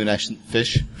bioluminescent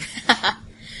fish?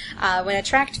 When a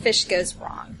tracked fish goes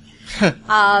wrong.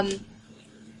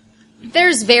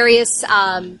 There's various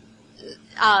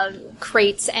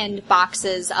crates and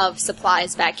boxes of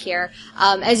supplies back here.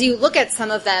 As you look at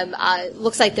some of them, it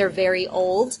looks like they're very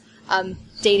old,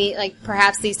 dating, like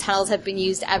perhaps these tunnels have been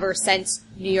used ever since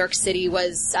New York City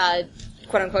was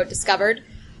quote unquote discovered.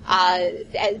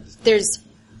 There's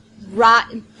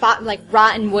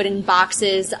rotten wooden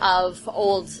boxes of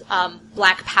old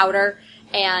black powder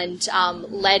and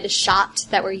lead shot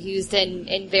that were used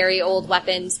in very old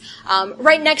weapons,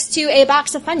 right next to a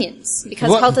box of Funyuns, because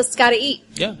What? cultists gotta eat.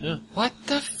 Yeah, yeah. What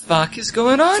the fuck is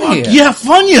going on here? Yeah,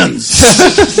 Funyuns!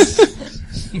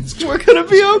 We're gonna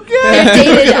be okay. They're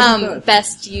dated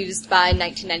best used by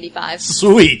 1995.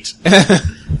 Sweet.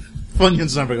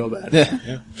 Funyuns never go bad.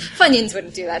 Funyuns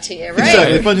wouldn't do that to you, right?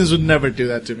 Exactly. Funyuns would never do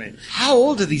that to me. How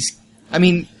old are these? I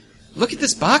mean, look at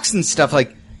this box and stuff.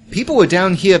 Like, people were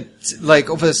down here, like,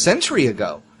 over a century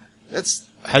ago. That's...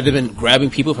 Have they been grabbing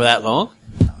people for that long?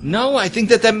 No, I think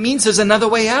that means there's another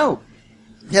way out.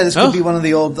 Yeah, this could be one of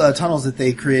the old tunnels that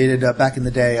they created back in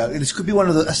the day. This could be one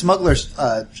of the smugglers.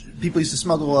 People used to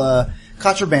smuggle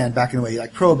contraband back in the way,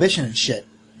 like Prohibition and shit.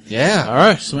 Yeah.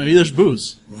 Alright. So maybe there's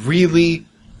booze. Really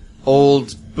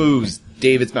old booze.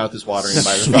 David's mouth is watering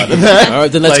by the thought of that.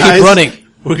 Alright, then let's Guys, keep running.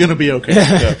 We're gonna be okay.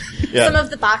 Yeah. Some of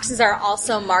the boxes are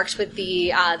also marked with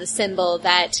the symbol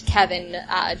that Kevin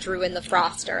drew in the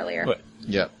frost earlier. What?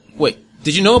 Yeah. Wait,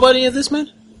 did you know about any of this,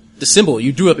 man? The symbol,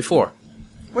 you drew it before.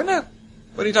 We're not...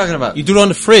 What are you talking about? You drew it on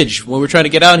the fridge when we were trying to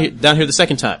get down here the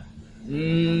second time.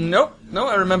 Nope. No,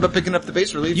 I remember picking up the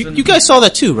base relief. You guys saw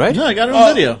that too, right? No, I got it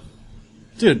on video.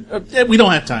 Dude, we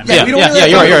don't have time. Yeah, we don't yeah, really yeah, have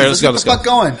you're time. right, let's go, Let's get the fuck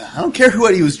going. I don't care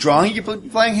what he was drawing. You could be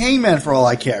playing Hangman for all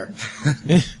I care.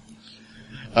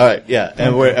 All right, yeah,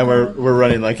 and we're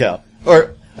running like hell.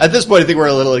 Or at this point, I think we're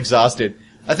a little exhausted.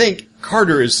 I think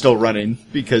Carter is still running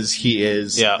because he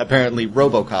is apparently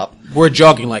RoboCop. We're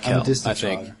jogging like I'm a hell, distant I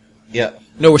think. jogger. Yeah.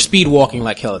 No, we're speed walking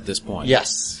like hell at this point.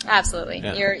 Yes. Absolutely.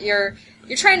 Yeah. You're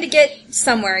trying to get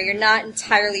somewhere. You're not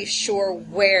entirely sure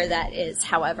where that is,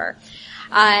 however.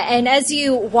 And as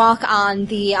you walk on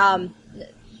the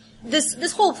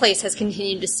this whole place has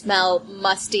continued to smell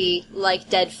musty, like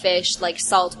dead fish, like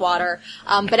salt water.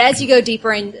 But as you go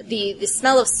deeper in, the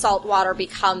smell of salt water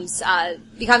becomes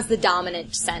the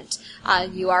dominant scent.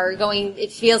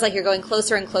 It feels like you're going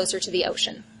closer and closer to the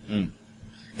ocean.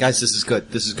 Guys, this is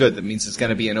good. This is good. That means it's going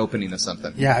to be an opening of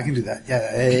something. Yeah, I can do that.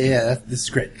 Yeah. This is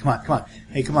great. Come on.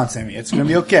 Hey, come on, Sammy. It's gonna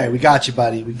be okay. We got you,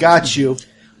 buddy. We got you.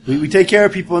 We take care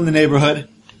of people in the neighborhood.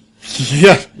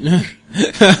 Yeah.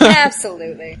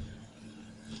 Absolutely.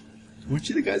 Weren't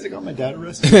you the guys that got my dad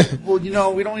arrested? Well,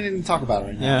 we don't even talk about it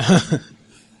right now. Yeah.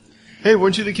 Hey,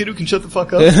 weren't you the kid who can shut the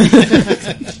fuck up?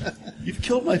 You've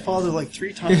killed my father like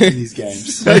 3 times in these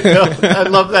games. I know. I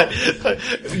love that.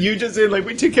 You just said, like,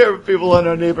 we take care of people in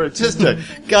our neighborhood. Just a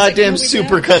goddamn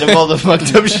supercut of all the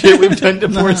fucked up shit we've done to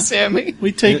poor Sammy.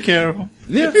 We take care of them.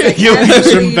 Yeah. You have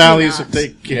Absolutely certain values not. to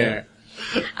take care.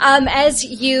 As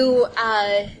you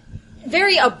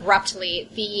very abruptly,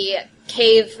 the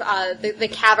cave, the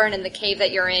cavern and the cave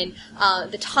that you're in,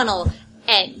 the tunnel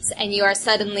ends, and you are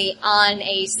suddenly on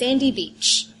a sandy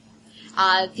beach.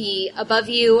 Above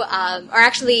you, or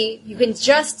actually, you can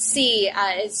just see,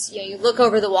 as you look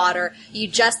over the water, you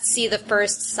just see the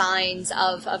first signs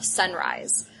of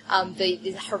sunrise.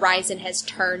 The horizon has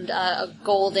turned a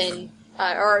golden,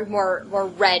 or more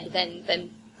red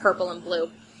than purple and blue.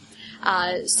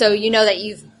 So you know that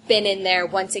you've been in there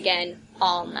once again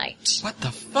all night. What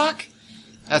the fuck?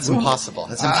 That's impossible.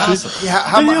 That's impossible. Yeah,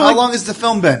 how long has the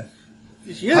film been?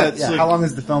 Yeah, it's like, how long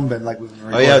has the film been? Like we've been Oh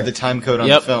recording? yeah, the time code on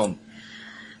the film.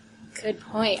 Good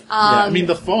point. I mean,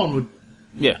 the phone would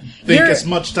Yeah. think You're- as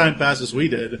much time passed as we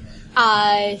did.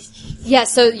 Yeah,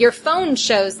 so your phone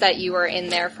shows that you were in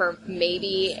there for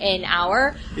maybe an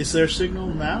hour. Is there signal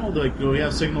now? Like, do we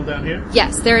have signal down here?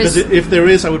 Yes, there Because is. if there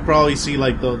is, I would probably see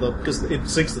like because it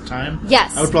syncs the time.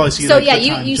 Yes. I would probably see. So like, yeah, the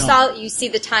time you jump. you see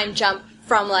the time jump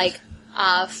from like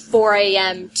 4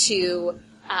 a.m. to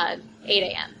 8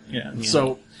 a.m. Yeah.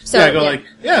 So So, yeah, I go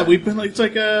yeah. like, we've been like, it's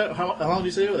like how long did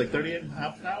you say? Like 30,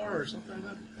 half an hour or something like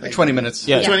that? Like 20 minutes.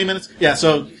 Yeah. 20 minutes? Yeah,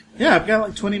 so, I've got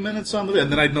like 20 minutes on the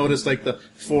and then I noticed like the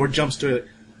 4 jumps to it.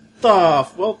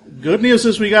 Well, good news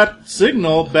is we got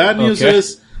signal. Bad news Okay.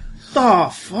 is,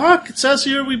 fuck? It says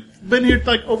here we've been here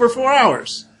like over 4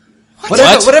 hours.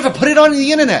 Whatever. Put it on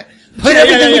the internet. Put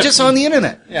everything we just saw on the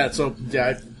internet. Yeah, so,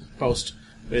 I post,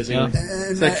 basically. Yeah.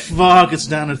 It's like, fuck, it's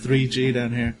down to 3G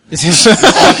down here.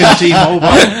 Fucking T-Mobile.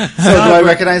 So do I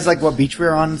recognize like what beach we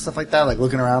were on and stuff like that? Like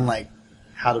looking around, like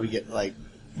how do we get like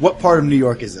what part of New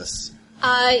York is this?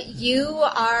 You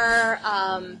are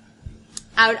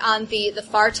out on the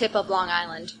far tip of Long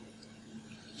Island.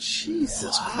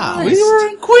 Jesus, We were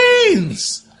in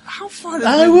Queens. how far? Did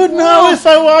I we would know if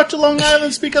I walked to Long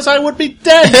Island because I would be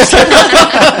dead.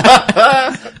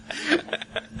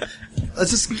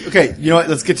 Let's just okay. You know what?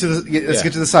 Let's get to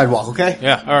the sidewalk. Okay.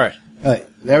 Yeah. All right. All right.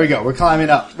 There we go. We're climbing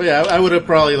up. But yeah, I would have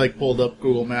probably like pulled up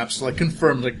Google Maps, like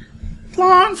confirmed, like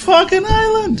long fucking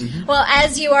island. Well,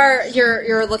 as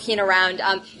you're looking around,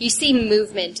 you see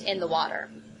movement in the water.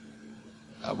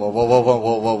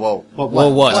 Whoa.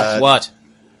 What?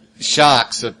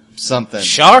 Sharks or something.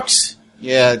 Sharks?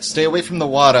 Yeah, stay away from the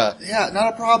water. Yeah,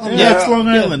 not a problem. Yeah, it's Long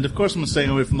Island. Of course I'm staying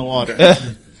away from the water.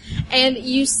 And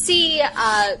you see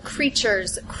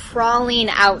creatures crawling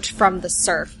out from the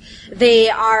surf. They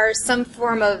are some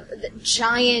form of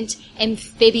giant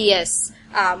amphibious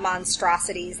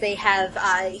monstrosities. They have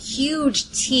huge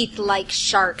teeth like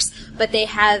sharks, but they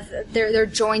have their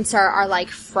joints are like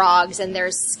frogs, and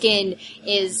their skin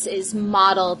is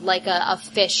modeled like a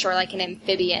fish or like an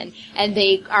amphibian. And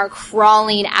they are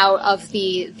crawling out of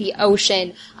the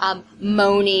ocean,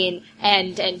 moaning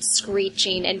and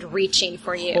screeching and reaching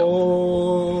for you.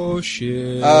 Oh,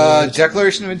 shit.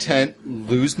 Declaration of intent,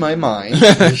 lose my mind,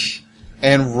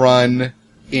 and run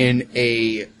in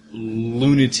a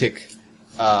lunatic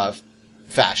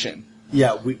fashion.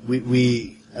 Yeah,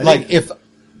 we Like,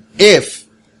 if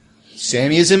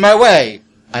Sammy is in my way,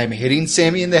 I'm hitting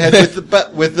Sammy in the head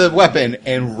with the weapon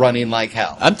and running like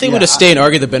hell. I'm thinking to stay and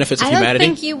argue the benefits of I don't humanity.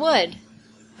 think you would.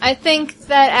 I think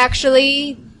that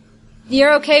actually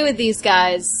you're okay with these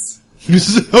guys.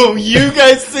 So you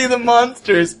guys see the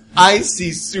monsters, I see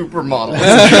supermodels.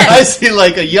 I see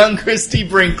like a young Christy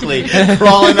Brinkley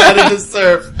crawling out of the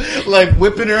surf, like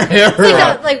whipping her hair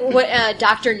up. Like what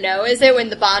Dr. No is it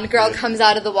when the Bond girl comes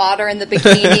out of the water in the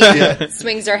bikini,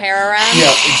 swings her hair around?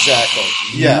 Yeah,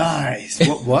 exactly. Yeah. Nice.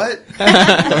 What?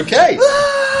 Okay.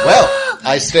 Well,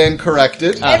 I stand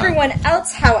corrected. Everyone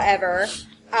else, however,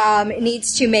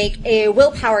 needs to make a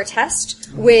willpower test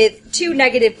with 2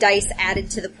 negative dice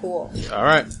added to the pool. All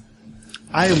right.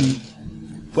 I am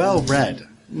well read.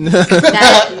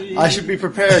 That- I should be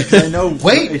prepared because I know.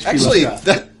 Wait, H.P. actually,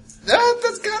 Lovecraft.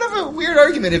 that's kind of a weird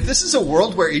argument. If this is a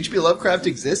world where H.P. Lovecraft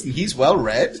exists and he's well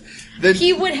read, then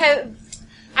he would have.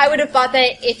 I would have thought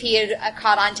that if he had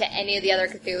caught on to any of the other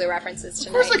Cthulhu references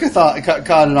tonight. Of course, I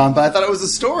caught it on, but I thought it was a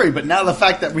story. But now the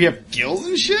fact that we have gills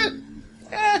and shit,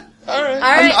 all right. All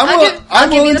right, I'll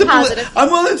give you the positive. I'm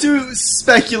willing to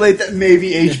speculate that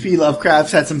maybe H.P.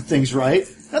 Lovecraft had some things right.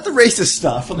 Not the racist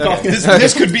stuff. I'm talking.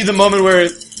 this could be the moment where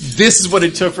this is what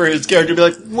it took for his character to be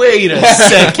like, wait a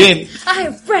second.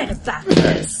 I read about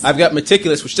this. I've got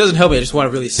meticulous, which doesn't help me. I just want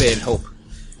to really say it and hope.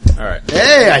 All right.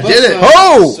 Hey, I did it.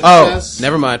 Success,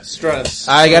 Never mind. Stress.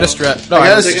 I got a stress. No, I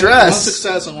got a Taking stress. One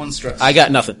success and one stress. I got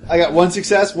nothing. I got 1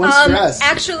 success, 1 stress.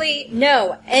 Actually,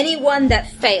 no. Anyone that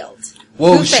failed.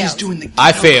 Whoa, Who she's failed? doing the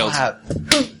I failed.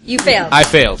 Who? You failed. I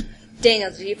failed. Daniel,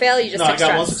 did you fail? You just No, I took got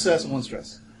stress. one success and one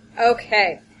stress.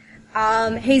 Okay.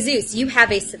 Jesus, you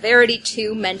have a severity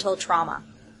 2 mental trauma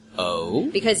Oh.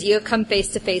 because you have come face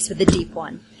to face with a deep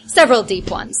one. Several deep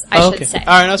ones, I should say. All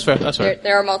right, that's fair. That's fair.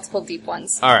 There are multiple deep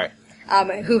ones All right.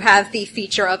 who have the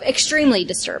feature of extremely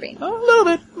disturbing. A little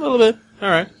bit. All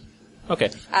right. Okay.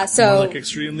 So, More like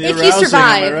extremely if you arousing,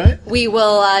 survive, am I right? we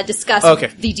will discuss Okay.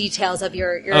 the details of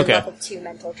your Okay. level 2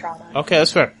 mental trauma. Okay,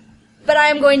 that's fair. But I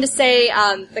am going to say,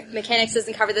 the mechanics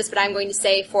doesn't cover this, but I'm going to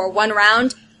say for 1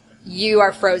 round, you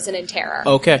are frozen in terror.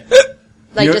 Okay.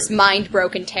 Like You're- just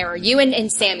mind-broken terror. You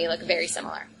and Sammy look very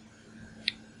similar.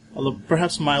 Although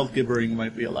perhaps mild gibbering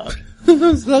might be allowed.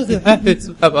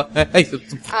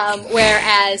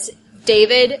 Whereas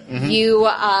David, you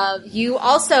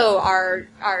also are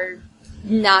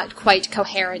not quite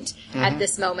coherent at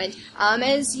this moment,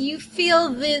 as you feel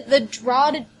the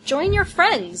draw to join your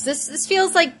friends. This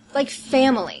feels like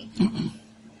family.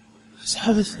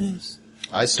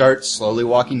 I start slowly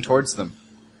walking towards them.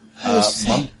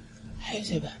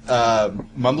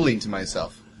 Mumbling to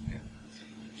myself.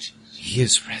 He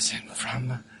is risen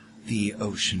from the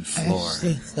ocean floor.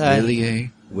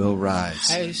 Lilie will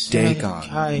rise.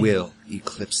 Dagon will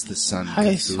eclipse the sun.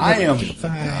 I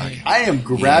am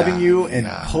grabbing you and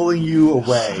pulling you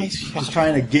away. Just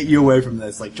trying to get you away from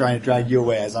this, like trying to drag you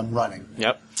away as I'm running.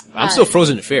 Yep. I'm still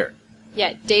frozen in fear.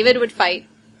 Yeah, David would fight.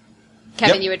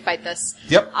 Kevin, Yep. you would fight this.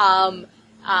 Yep.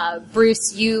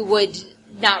 Bruce, you would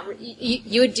not.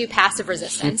 You would do passive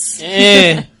resistance.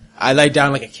 I lie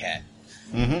down like a cat.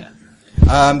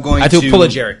 I'm going I do to pull a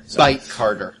Jerry. bite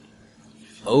Carter.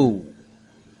 Oh.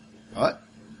 What?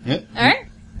 Yeah. All right.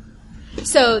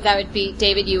 So that would be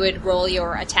David. You would roll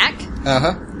your attack.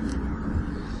 Uh-huh.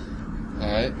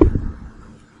 Alright.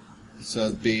 So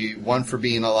it'd be 1 for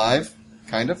being alive,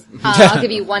 kind of. I'll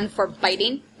give you 1 for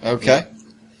biting. Okay.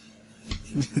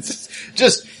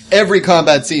 Just every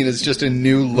combat scene is just a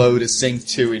new low to sink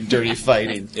to in dirty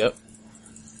fighting. Yep.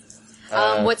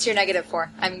 What's your negative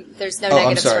for? There's no Oh, I'm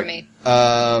negatives for sorry. me.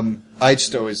 I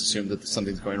just always assume that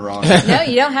something's going wrong. No,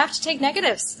 you don't have to take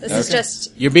negatives. This is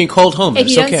just You're being called home. if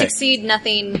It's you okay. don't succeed,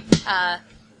 nothing.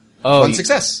 Oh, One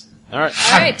success. all right.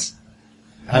 All right,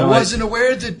 I wasn't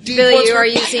aware that deep Billy, ones you were are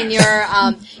using your.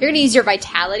 You're going to use your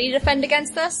vitality to defend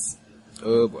against this.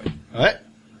 Oh boy. What?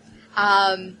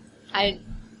 No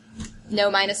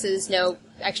minuses, no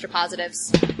extra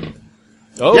positives.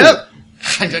 Oh. Yep.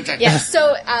 Yeah,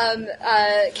 so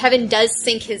Kevin does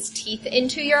sink his teeth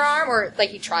into your arm, or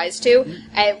like he tries to,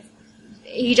 and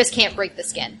he just can't break the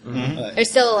skin.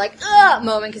 There's still a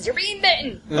moment because you're being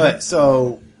bitten. Alright,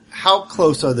 so how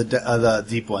close are the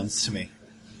deep ones to me?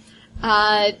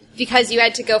 Because you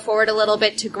had to go forward a little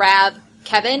bit to grab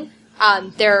Kevin,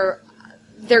 they're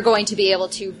going to be able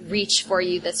to reach for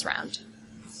you this round.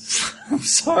 I'm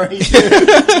sorry.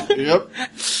 Yep.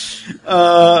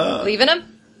 Leaving him?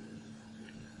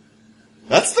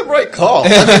 That's the right call.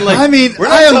 I mean, we're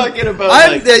not talking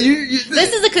about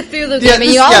This is a Cthulhu game, and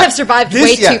you all have survived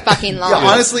way too fucking long. Yeah,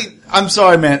 honestly, I'm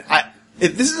sorry, man.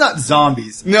 This is not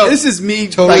zombies. No. This is me.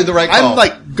 Totally the right call. I'm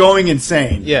like going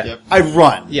insane. Yeah. Yep. I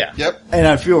run. Yeah. Yep. And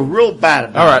I feel real bad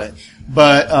about All right. it.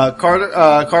 But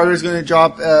Carter's going to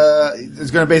drop.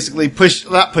 Is going to basically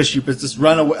not push you, but just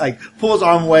run away, like pull his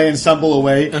arm away and stumble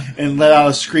away, and let out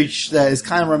a screech that is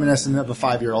kind of reminiscent of a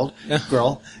 5-year-old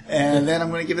girl. And then I'm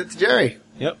going to give it to Jerry.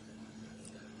 Yep.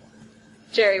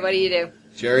 Jerry, what do you do?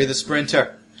 Jerry the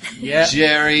sprinter. Yeah.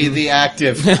 Jerry the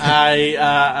active.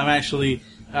 I'm actually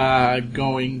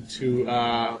going to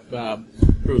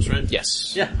Bruce, right?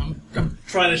 Yes. Yeah, I'm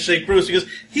trying to shake Bruce because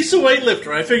he's a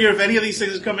weightlifter. I figure if any of these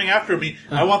things is coming after me,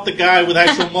 I want the guy with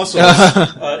actual muscles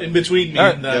in between me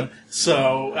and them.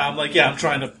 So I'm like, I'm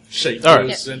trying to shake All right.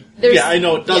 Bruce. And There's- I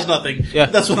know it does nothing. Yeah.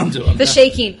 That's what I'm doing. The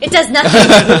shaking. It does nothing.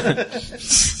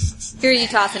 Who are you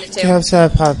tossing it to? Yeah,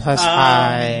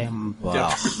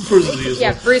 Wow. Bruce is useful.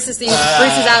 Yeah, Bruce is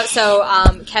out, so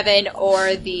Kevin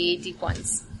or the deep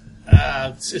ones.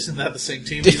 Isn't that the same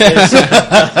team these days?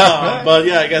 But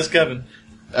yeah, I guess Kevin.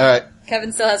 All right.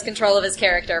 Kevin still has control of his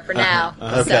character for now.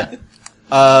 Okay.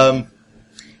 So.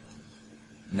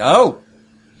 No.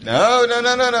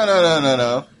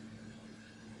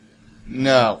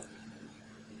 No.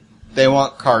 They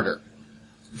want Carter.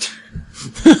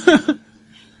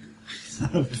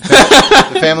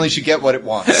 The family should get what it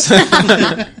wants.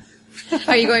 Are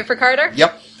you going for Carter?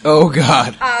 Yep. Oh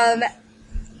God.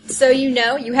 So you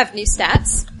have new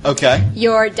stats. Okay.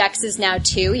 Your dex is now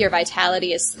 2, your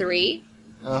vitality is 3.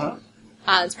 Uh-huh.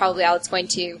 It's probably all it's going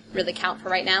to really count for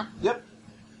right now. Yep.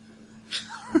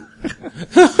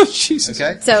 Jesus.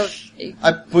 Okay. So,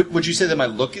 Would you say that my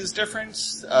look is different?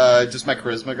 Does my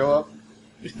charisma go up?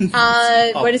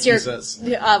 what is your he says.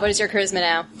 what is your charisma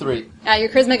now? 3. Your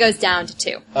charisma goes down to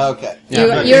 2. Okay.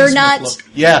 You're not.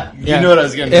 Yeah, you know what I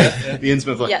was going to do. The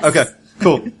Innsmouth look. Yes. Okay,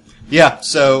 cool. Yeah,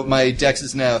 so my dex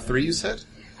is now 3, you said?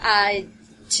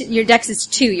 Your dex is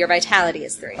 2. Your vitality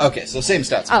is 3. Okay, so same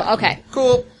stats. Oh, okay.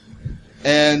 Cool.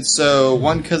 And so,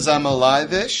 1 because I'm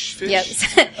alive-ish? Yep.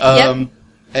 Yep.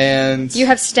 And... You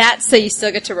have stats, so you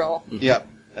still get to roll. Yep.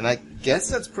 And I guess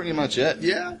that's pretty much it.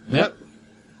 Yeah. Yep.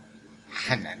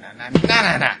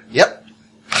 Yep.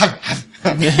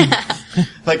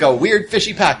 Like a weird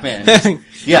fishy Pac-Man.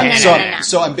 Yeah,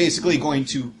 so I'm basically going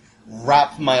to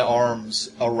wrap my arms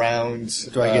around...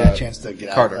 Do I get a chance to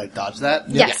get Carter. out, like dodge that?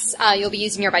 Yes, you'll be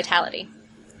using your vitality.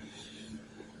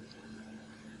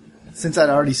 Since I'd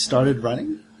already started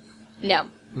running? No.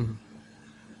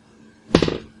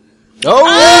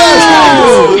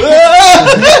 Oh!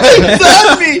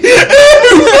 That's me!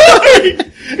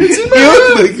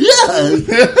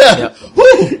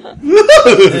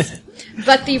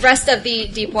 But the rest of the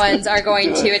deep ones are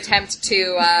going to attempt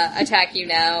to attack you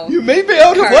now. You may be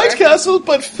out of Carter. White Castle,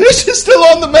 but fish is still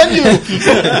on the menu!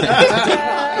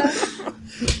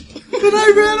 But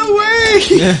I ran away!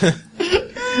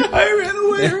 I ran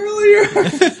away earlier!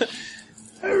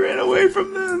 I ran away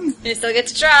from them! You still get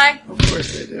to try. Of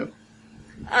course I do.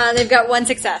 They've got 1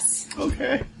 success.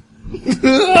 Okay.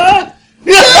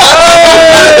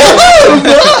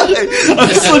 I'm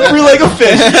slippery like a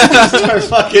fish. Start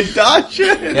fucking dodging.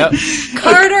 Yep.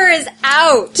 Carter is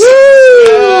out.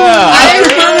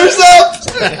 Runners up.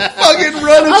 Fucking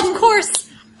runners. Of course,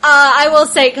 I will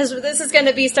say, because this is going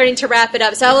to be starting to wrap it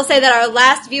up, so I will say that our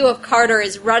last view of Carter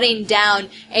is running down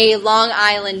a Long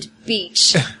Island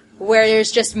beach, where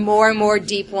there's just more and more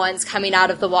deep ones coming out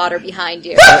of the water behind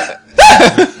you.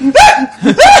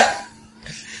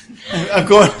 I'm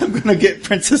going to get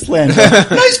Princess Lando.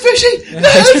 Nice fishing!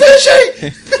 Nice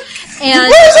fishing! And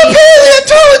Where's a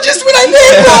paleontologist when I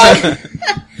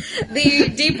need one? the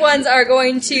deep ones are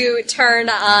going to turn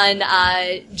on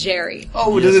Jerry.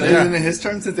 Oh, isn't it his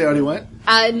turn since they already went?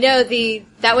 No,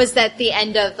 that was at the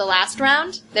end of the last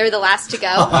round. They were the last to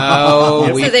go.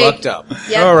 Oh, we fucked up.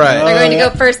 Yep, All right. they're going to go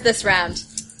first this round.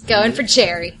 Going for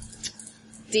Jerry.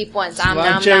 Deep ones.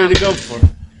 Want Jerry to go for.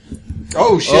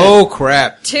 Oh shit! Oh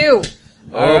crap! 2.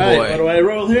 Oh All right, boy! what do I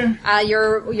roll here?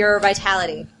 Your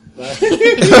vitality. All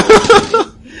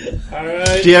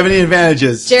right. Do you have any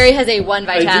advantages? Jerry has a 1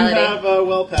 I do vitality. have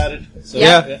well padded. So,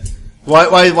 Yeah.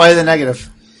 Why the negative?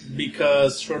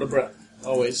 Because short of breath.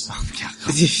 Always.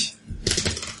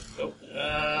 So,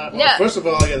 Yeah. First of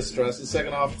all, I get a stress. And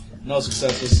second off, no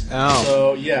successes. Oh.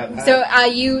 So, yeah. So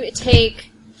you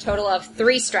take total of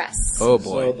 3 stress. Oh So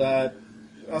boy! that,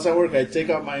 as I work, I take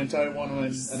out my entire one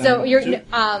and So you're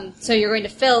going to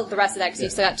fill the rest of that because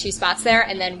you've still got 2 spots there,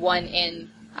 and then 1 in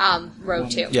row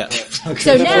 2. Yeah.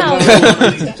 So now, I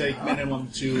need to take minimum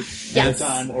 2 at a Yes.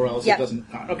 time, or else Yep. it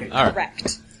doesn't count. Okay. All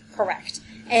right. correct,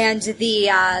 and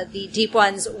the deep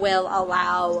ones will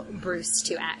allow Bruce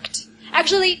to act.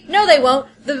 Actually, no, they won't.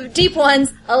 The deep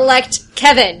ones elect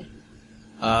Kevin.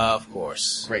 Of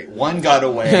course. Great, one got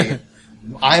away.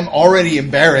 I'm already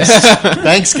embarrassed.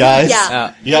 Thanks, guys.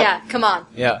 Yeah, Yep. yeah. Come on,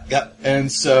 Yeah. Yep.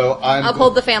 And so I'm.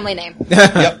 uphold the family name.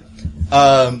 Yep.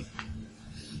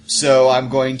 So I'm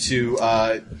going to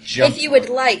jump. If you would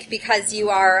like, because you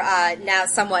are now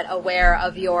somewhat aware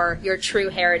of your true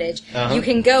heritage, you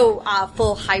can go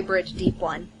full hybrid deep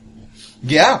one.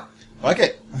 Yeah.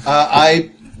 Okay. I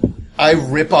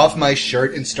rip off my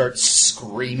shirt and start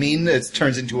screaming. It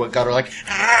turns into a gutter like.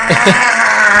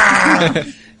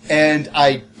 And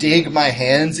I dig my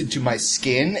hands into my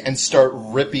skin and start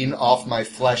ripping off my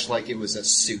flesh like it was a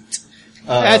suit.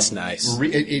 That's nice.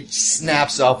 It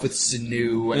snaps off with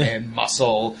sinew and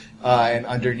muscle, and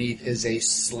underneath is a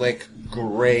slick,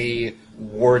 gray,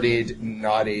 warded,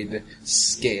 knotted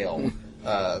scale.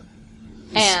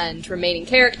 And remaining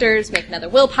characters make another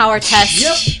willpower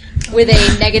test with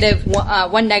a negative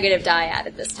 1 negative die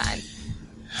added this time.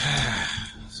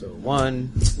 So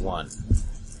 1.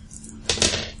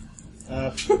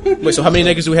 Wait, so how many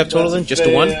negatives do we have total then? Just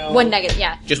the 1? 1 negative,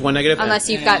 yeah. Just 1 negative? Unless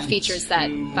you've got features that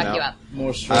fuck you up.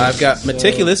 More stress. I've got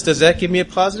meticulous. Does that give me a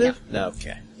positive? No.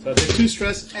 Okay. So I take 2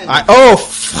 stress and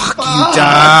Fuck you,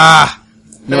 da!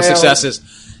 No successes.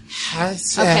 Okay,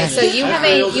 so you have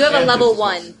a level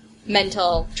 1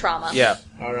 mental trauma. Yeah,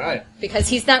 all right. Because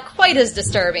he's not quite as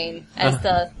disturbing as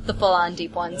the full-on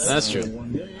deep ones. that's true.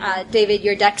 David,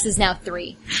 your dex is now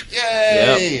 3.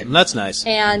 Yay! Yep, that's nice.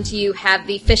 And you have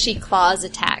the fishy claws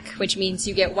attack, which means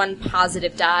you get 1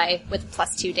 positive die with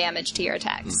 +2 damage to your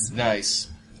attacks. Nice.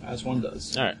 As one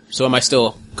does. All right. So am I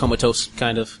still comatose,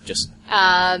 kind of? Just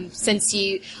Since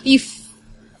you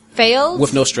failed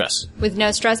with no stress. with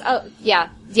no stress. Oh, yeah.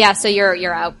 So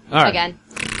you're out All right. again.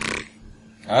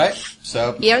 Alright,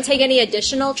 so. You don't take any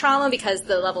additional trauma because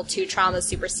the level 2 trauma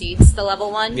supersedes the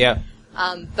level 1. Yeah.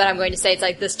 But I'm going to say it's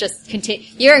like this just continue.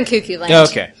 You're in Cuckoo Land.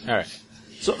 Okay. All right.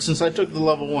 So since I took the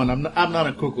level 1, I'm not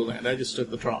in Cuckoo Land. I just took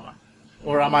the trauma.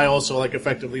 Or am I also like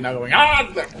effectively now going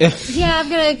Yeah,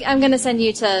 I'm gonna send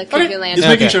you to Cuckoo Land. Just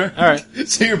making sure. All right.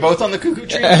 So you're both on the cuckoo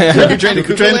train? Cuckoo train to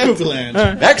Train to Cuckoo Cuckoo Land?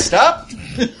 Land. Next stop.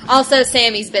 Also,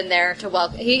 Sammy's been there to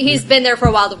welcome. He's been there for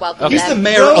a while to welcome He's the them.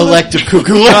 mayor-elect of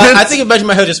Cuckoo Land. I think imagine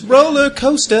my head just roller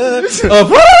coaster.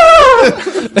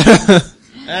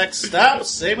 Next stop,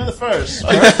 same in the first.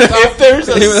 If there's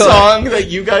a song that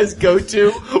you guys go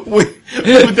to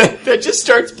that just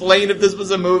starts playing if this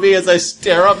was a movie as I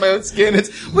stare at my own skin,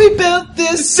 it's We built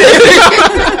this city.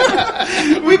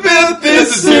 We built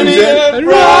this city and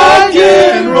rock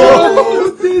and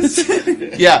roll.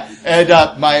 Yeah, and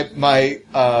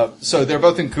so they're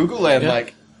both in Cuckoo Land,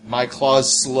 like my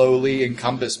claws slowly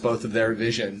encompass both of their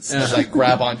visions as I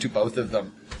grab onto both of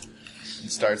them and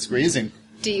start squeezing.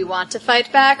 Do you want to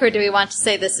fight back, or do we want to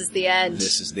say this is the end?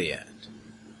 This is the end.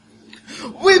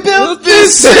 We built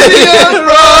this city on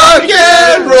rock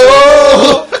and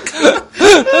roll.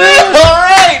 All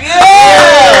right,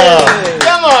 yeah!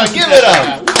 Come on, give it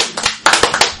up.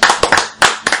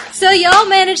 So y'all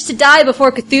managed to die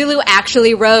before Cthulhu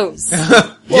actually rose.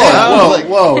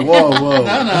 Whoa.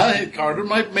 No, Carter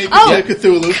might maybe get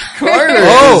Cthulhu. Carter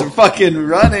is fucking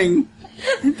running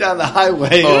down the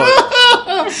highway.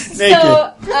 Naked.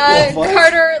 So, What?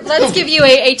 Carter, let's give you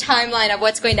a timeline of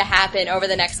what's going to happen over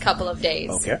the next couple of days.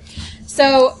 Okay.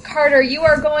 So, Carter, you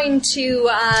are going to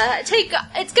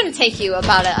it's going to take you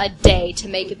about a day to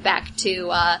make it back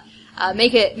to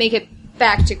make it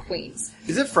back to Queens.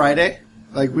 Is it Friday?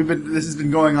 Like this has been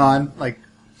going on. Like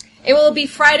It will be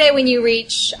Friday when you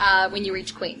reach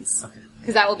Queens. Okay.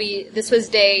 Because this was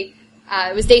day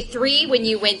It was day 3 when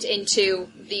you went into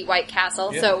the White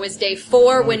Castle, so it was day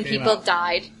 4 when people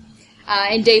died.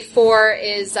 And day 4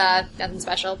 is nothing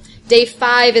special. Day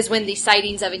 5 is when the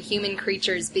sightings of inhuman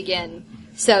creatures begin.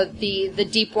 So the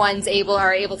deep ones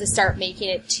are able to start making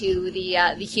it to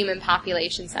the human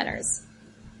population centers.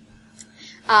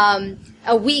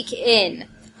 A week in,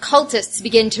 cultists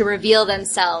begin to reveal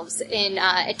themselves in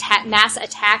mass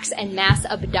attacks and mass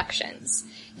abductions.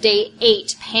 Day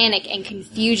 8, panic and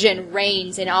confusion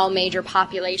reigns in all major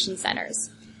population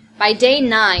centers. By day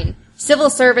 9,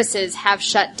 civil services have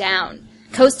shut down.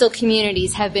 Coastal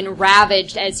communities have been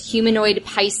ravaged as humanoid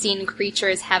Piscean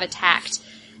creatures have attacked.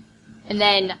 And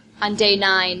then, on day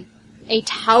 9, a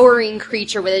towering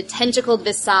creature with a tentacled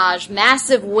visage,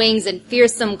 massive wings, and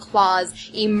fearsome claws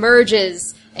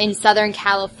emerges in Southern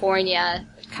California,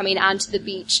 coming onto the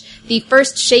beach. The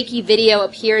first shaky video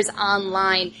appears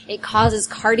online. It causes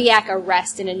cardiac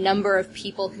arrest in a number of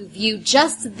people who view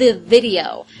just the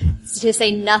video, to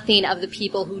say nothing of the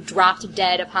people who dropped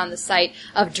dead upon the sight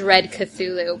of Dread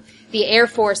Cthulhu. The Air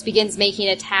Force begins making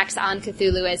attacks on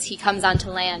Cthulhu as he comes onto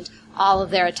land. All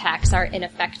of their attacks are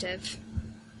ineffective.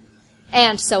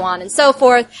 And so on and so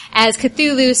forth, as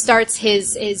Cthulhu starts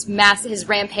his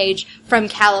rampage from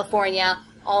California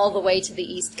all the way to the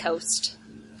East Coast.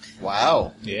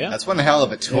 Wow. Yeah. That's one hell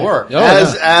of a tour.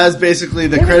 Yeah. As basically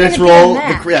the They were credits gonna be on roll,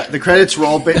 that. the credits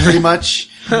roll pretty much,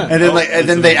 and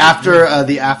then the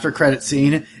after credit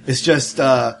scene is just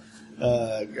Carter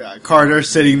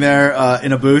sitting there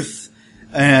in a booth,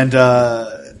 and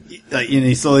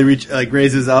he slowly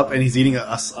raises up and he's eating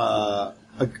a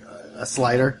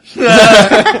slider.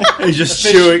 He's just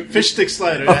chewing. Fish stick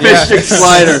slider. A fish stick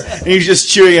slider. And he's just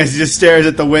chewing as he just stares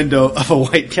at the window of a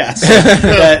White Castle.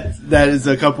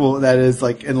 that is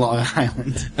like in Long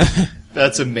Island.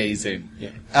 That's amazing.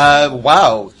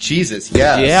 Wow. Jesus.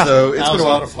 Yeah. Yeah. So it's That was been a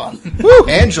a lot while. of fun. Woo!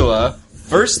 Angela,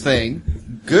 first thing,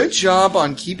 good job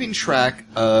on keeping track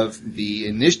of the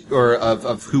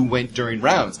of who went during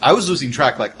rounds. I was losing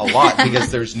track like a lot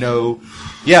because there's no.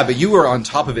 Yeah, but you were on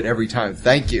top of it every time.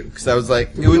 Thank you, because I was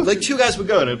like, it would, like 2 guys would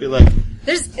go and it'd be like.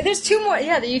 There's 2 more.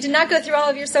 Yeah, you did not go through all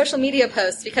of your social media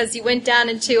posts because you went down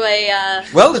into a.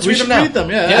 Well, let's We read should them now. read them,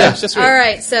 yeah. Yeah, just All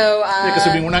right, so. Because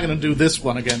we're not going to do this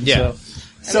one again. Yeah.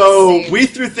 So see. we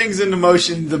threw things into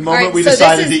motion the moment Alright, we so this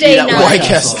decided is to day eat at 9. White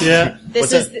Castle. Yeah.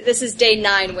 This is day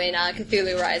 9 when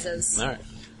Cthulhu rises. All right.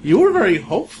 You were very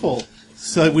hopeful.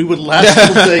 So we would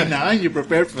last till day 9. You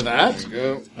prepared for that?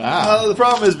 Wow. The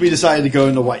problem is we decided to go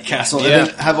into White Castle and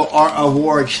then have a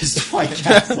war against White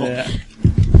Castle. Yeah.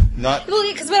 Not. Well,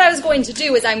 because what I was going to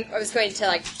do is I was going to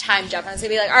like time jump. I was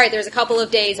going to be like, all right, there's a couple of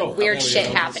days of weird shit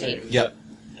happening. Yep.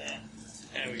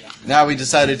 Now we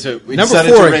decided to. Number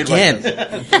decided 4 to raid again.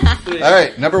 All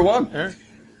right, number 1. Alright.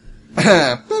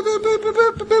 Boop, boop, boop, boop,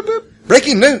 boop, boop, boop.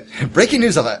 Breaking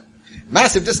news alert.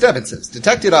 Massive disturbances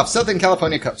detected off Southern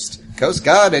California coast. Coast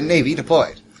Guard and Navy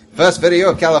deployed. First video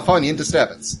of Californian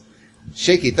disturbance.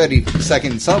 Shaky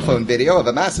 30-second cell phone video of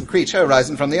a massive creature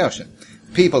rising from the ocean.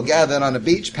 People gathered on a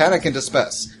beach panic and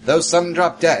disperse. Though some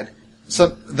drop,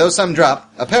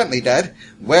 apparently dead,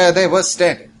 where they were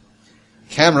standing.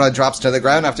 Camera drops to the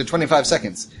ground after 25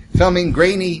 seconds, filming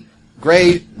gray,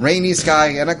 rainy sky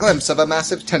and a glimpse of a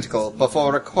massive tentacle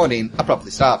before recording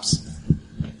abruptly stops.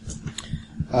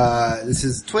 This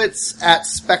is Twits at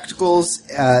Spectacles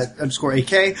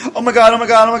 _AK. Oh my god, oh my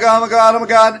god, oh my god, oh my god, oh my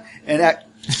god. And at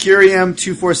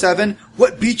Curiam247.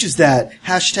 What beach is that?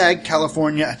 Hashtag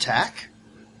California attack.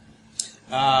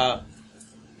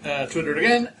 Twitter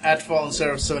again, at Fallen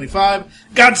Seraph 75.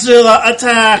 Godzilla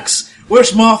attacks!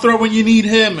 Where's Mothra when you need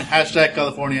him? Hashtag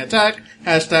California attack.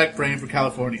 Hashtag praying for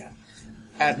California.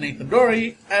 At Nathan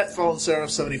Dory, at Fallen Seraph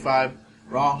 75.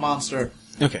 Wrong monster.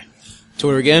 Okay.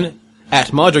 Twitter again. At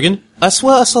Modrigan. I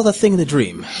swear I saw that thing in a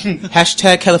dream.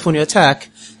 Hashtag California attack.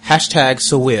 Hashtag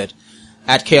so weird.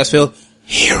 At Chaosville.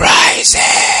 He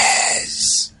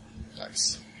rises!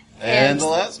 Nice. And the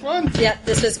last one? Yep,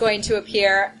 this was going to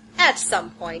appear at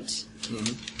some point.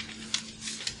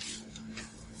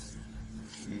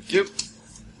 Thank you.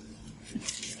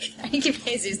 I think you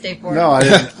guys do stay forward. No, I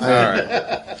didn't.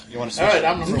 Alright. You want to switch? Alright,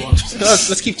 I'm number 1.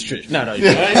 Let's keep the tradition. No.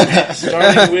 Alright,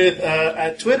 starting with,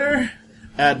 at Twitter,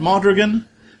 at Modrigan.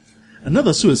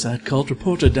 Another suicide cult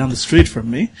reported down the street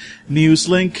from me. News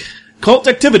link. Cult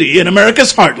activity in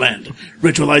America's heartland.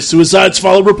 Ritualized suicides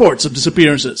follow reports of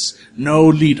disappearances. No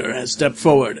leader has stepped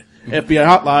forward. FBI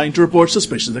hotline to report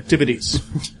suspicious activities.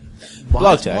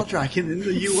 Blog tag. Wild Dragon in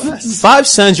the U.S. 5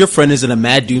 signs your friend is in a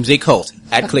mad doomsday cult.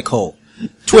 At Clickhole.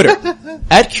 Twitter.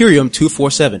 At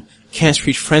Curium247. Can't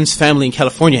reach friends, family in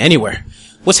California anywhere.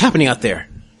 What's happening out there?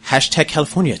 Hashtag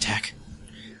California attack.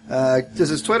 This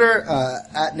is Twitter,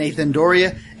 at Nathan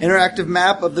Doria. Interactive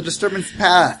map of the disturbance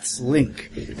paths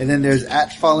link. And then there's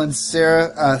at Fallen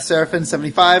Seraphim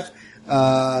 75.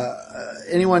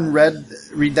 Anyone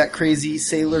read that crazy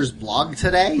sailor's blog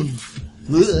today?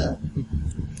 All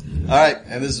right,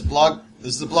 and this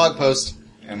is a blog post.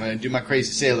 I'm going to do my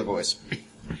crazy sailor voice.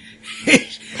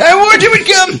 I warned you would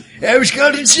come. I was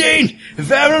called insane. A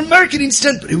viral marketing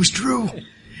stunt, but it was true.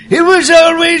 It was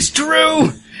always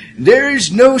true. There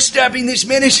is no stopping this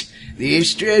menace. The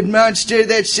Istrid monster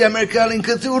that some are calling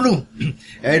Cthulhu.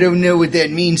 I don't know what that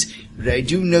means, but I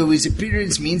do know his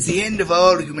appearance means the end of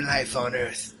all human life on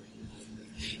Earth.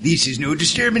 This is no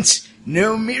disturbance,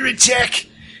 no mere attack.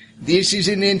 This is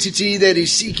an entity that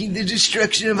is seeking the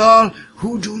destruction of all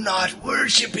who do not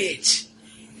worship it.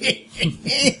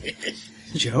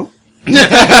 Joe?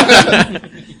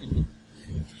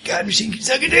 God machine can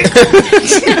suck a dick.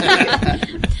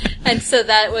 And so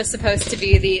that was supposed to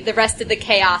be the rest of the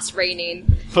chaos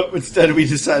reigning. But instead we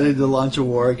decided to launch a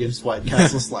war against White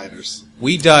Castle Sliders.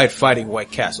 We died fighting White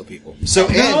Castle people. So,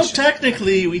 No, Ange,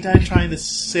 technically, we died trying to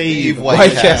save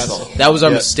White Castle. That was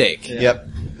our Yep. mistake. Yep.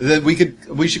 Then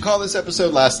we should call this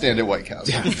episode "Last Stand at White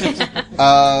Castle."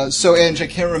 So, Ange, I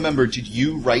can't remember. Did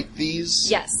you write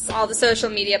these? Yes, all the social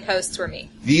media posts were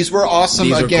me. These were awesome.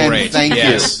 These are Again, great. thank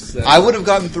Yes. you. I would have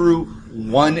gotten through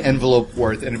one envelope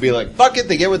worth, and it'd be like, "Fuck it,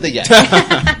 they get what they get."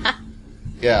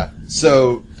 Yeah.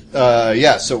 So,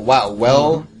 So, wow.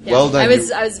 Well done. I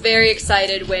was very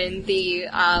excited when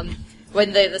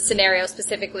the scenario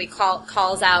specifically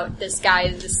calls out this guy,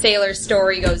 the sailor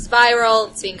story goes viral.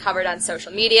 It's being covered on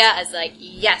social media. I was like,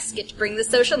 yes, get to bring the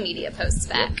social media posts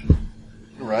back.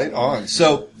 Right on.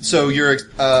 So your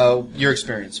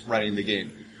experience writing the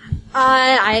game.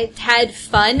 I had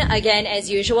fun again as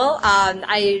usual.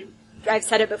 I've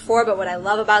said it before, but what I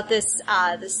love about this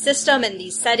system and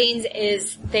these settings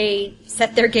is they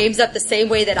set their games up the same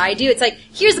way that I do. It's like,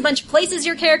 here's a bunch of places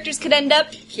your characters could end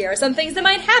up. Here are some things that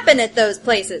might happen at those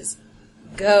places.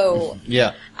 Go.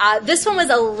 Yeah. This one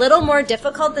was a little more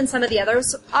difficult than some of the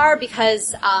others are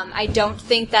because I don't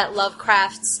think that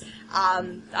Lovecraft's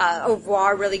au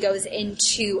revoir really goes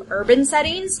into urban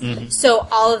settings. Mm-hmm. So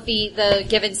all of the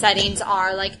given settings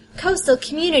are like coastal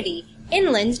community,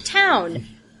 inland town,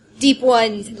 Deep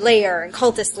One layer and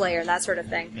cultist layer and that sort of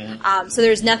thing. Mm-hmm. So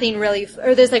there's nothing really,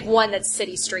 or there's like one that's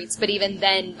city streets, but even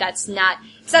then it's not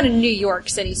a New York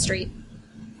city street.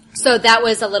 So that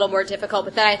was a little more difficult,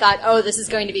 but then I thought, this is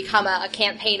going to become a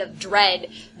campaign of dread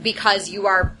because you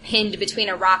are pinned between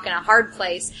a rock and a hard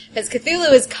place. Because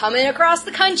Cthulhu is coming across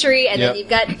the country, and then you've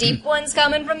got deep ones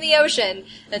coming from the ocean.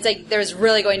 And it's like, there's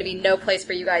really going to be no place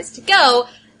for you guys to go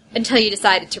until you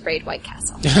decided to raid White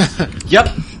Castle. Yep.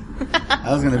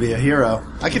 I was going to be a hero.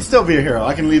 I can still be a hero.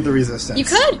 I can lead the resistance. You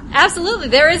could, absolutely.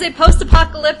 There is a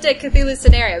post-apocalyptic Cthulhu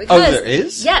scenario. Because, there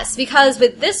is? Yes, because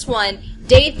with this one,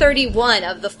 day 31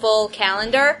 of the full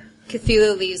calendar,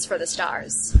 Cthulhu leaves for the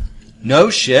stars. No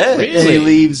shit. And he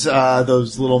leaves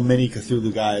those little mini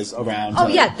Cthulhu guys around. Oh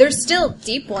yeah, there's still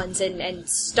deep ones and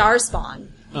star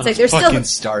spawn. It's like there's Fucking still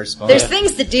star spawn. there's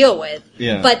things to deal with.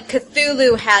 Yeah. But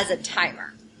Cthulhu has a timer.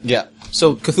 Yeah.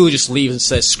 So Cthulhu just leaves and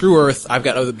says, "Screw Earth, I've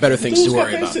got other better things to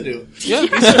worry about." Things to do.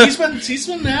 Yeah, He's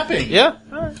been napping. yeah.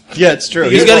 Yeah, it's true.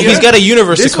 He's got a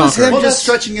universe This to was conquer. him Well, just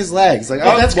that's- stretching his legs. Like,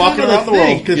 Well, that's walking kind of around the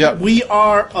world. because Yeah. we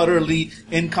are utterly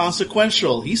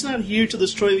inconsequential. He's not here to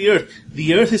destroy the Earth.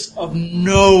 The Earth is of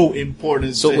no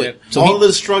importance to him. All the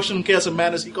destruction and chaos and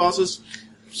madness he causes.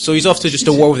 So he's off to just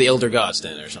a war with the Elder Gods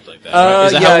then, or something like that. Right?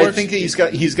 Is that how it I works? think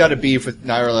that he's got a beef with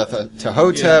Nyarlathotep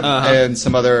Tehotep and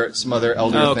some other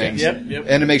elder things, Yep.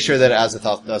 and to make sure that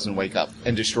Azathoth doesn't wake up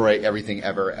and destroy everything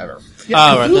ever.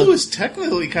 Yeah, right, Cthulhu then. is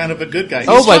technically kind of a good guy. He's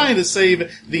Oh, but- trying to save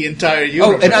the entire Oh,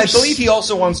 universe. and I believe he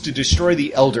also wants to destroy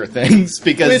the elder things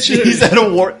because Which he's is- at a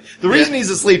war. The reason he's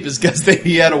asleep is because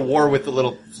he had a war with the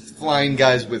little flying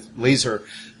guys with laser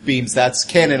beams. That's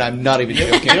canon. I'm not even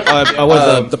joking.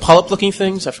 The polyp-looking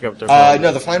things? I forget what they're called.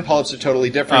 No, the flying polyps are totally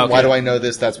different. Okay. Why do I know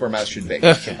this? That's where Mass should be.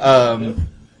 Okay.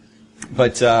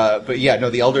 But yeah, no,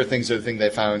 the elder things are the thing they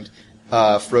found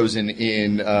frozen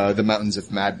in the Mountains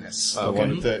of Madness.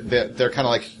 They're kind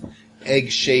of like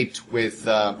egg-shaped with,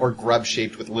 or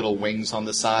grub-shaped with little wings on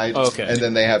the side. Okay. And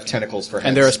then they have tentacles for heads.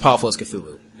 And they're as powerful as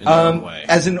Cthulhu in their own way.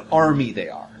 As an army, they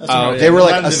are. right. They were Not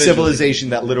like a individually. civilization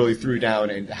that literally threw down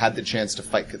and had the chance to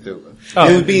fight Cthulhu. Oh.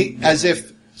 It would be as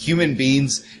if human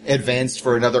beings advanced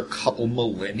for another couple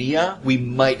millennia. We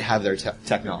might have their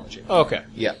technology. Okay.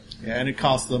 Yeah. Yeah, and it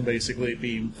cost them basically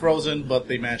being frozen, but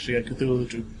they managed to get Cthulhu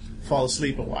to fall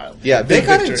asleep a while. Yeah, they Big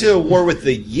got victory. into a war with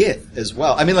the Yith as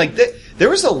well. I mean, like, there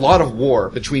was a lot of war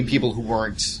between people who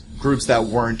weren't groups that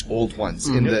weren't old ones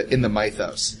in the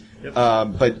mythos. Yep.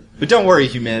 But don't worry,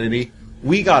 humanity.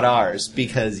 We got ours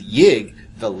because Yig,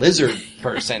 the lizard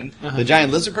person, the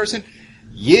giant lizard person,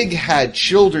 Yig had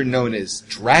children known as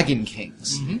Dragon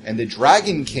Kings. And the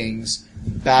Dragon Kings,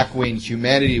 back when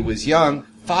humanity was young,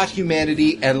 fought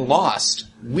humanity and lost.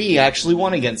 We actually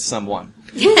won against someone.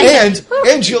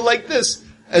 and you'll like this.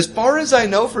 As far as I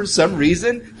know, for some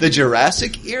reason, the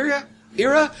Jurassic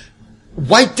era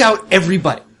wiped out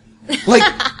everybody.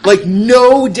 Like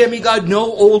no demigod,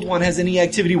 no old one has any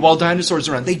activity while dinosaurs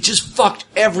are around. They just fucked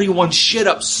everyone's shit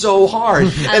up so hard.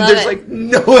 And there's like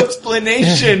no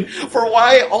explanation for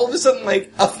why all of a sudden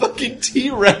like a fucking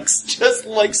T-Rex just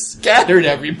like scattered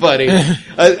everybody.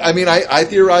 I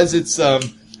theorize it's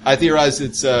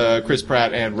Chris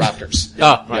Pratt and raptors.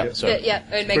 Oh, right. Yeah,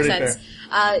 it makes sense.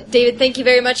 David, thank you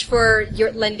very much for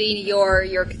lending your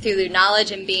Cthulhu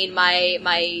knowledge and being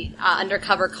my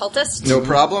undercover cultist. No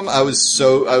problem. I was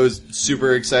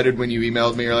super excited when you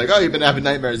emailed me. You're like, oh, you've been having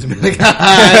nightmares. And I'm like,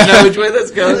 I know which way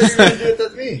this goes.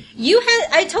 That's me.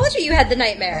 I told you had the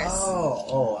nightmares.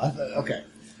 Okay.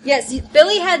 Yes,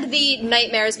 Billy had the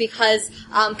nightmares because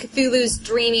Cthulhu's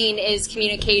dreaming is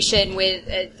communication with.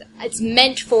 It's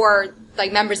meant for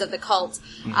like members of the cult,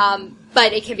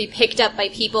 but it can be picked up by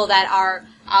people that are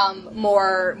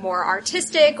more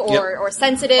artistic or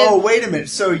sensitive. Oh, wait a minute!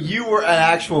 So you were an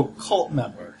actual cult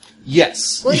member?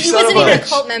 Yes. Well, he wasn't even a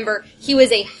cult member. He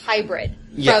was a hybrid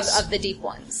of the Deep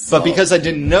Ones. But because I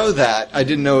didn't know that, I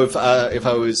didn't know if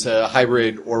I was a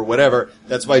hybrid or whatever.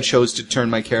 That's why I chose to turn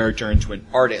my character into an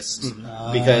artist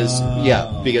because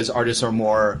artists are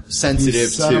more sensitive. You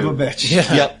son of a bitch!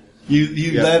 Yeah. Yep.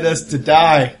 You led us to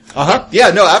die.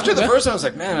 Yeah, no, after the first one I was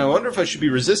like, man, I wonder if I should be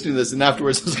resisting this, and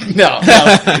afterwards I was like, no,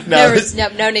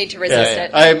 no need to resist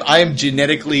it. I am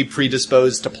genetically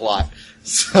predisposed to plot.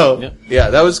 So,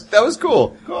 that was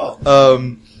cool. Cool.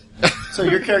 So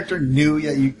your character knew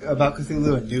about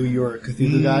Cthulhu and knew you were a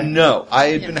Cthulhu guy? No, I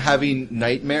had been having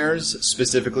nightmares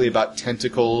specifically about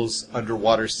tentacles,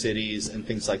 underwater cities, and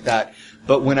things like that.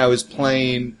 But when I was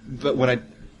playing,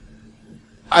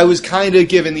 I was kind of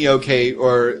given the okay,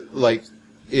 or like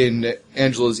in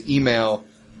Angela's email,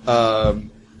 I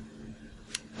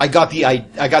got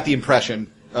the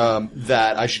impression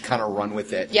that I should kind of run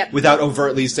with it, without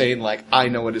overtly saying like I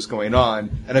know what is going on,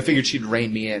 and I figured she'd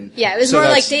rein me in. Yeah, it was more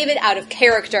like David out of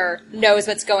character knows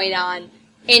what's going on.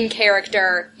 In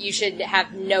character, you should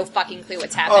have no fucking clue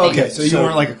what's happening. Oh, okay, so you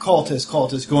weren't like a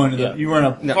cultist going to you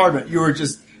weren't an apartment.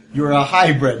 You were a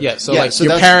hybrid. Yeah, so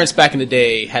your parents back in the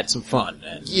day had some fun.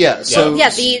 The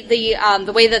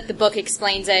way that the book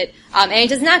explains it, and it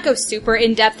does not go super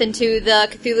in depth into the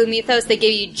Cthulhu mythos. They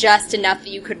give you just enough that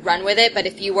you could run with it. But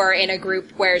if you were in a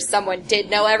group where someone did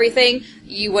know everything,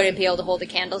 you wouldn't be able to hold a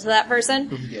candle to that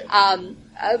person.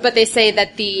 But they say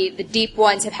that the Deep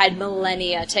Ones have had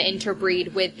millennia to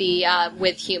interbreed with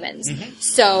with humans.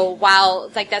 So while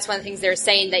that's one of the things they're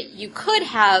saying, that you could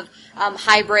have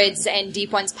hybrids and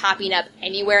Deep Ones popping up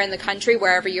anywhere in the country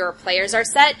wherever your players are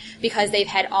set, because they've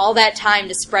had all that time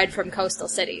to spread from coastal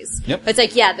cities. But it's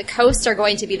like, the coasts are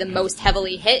going to be the most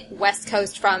heavily hit. West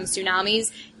Coast from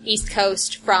tsunamis, East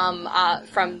Coast from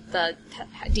the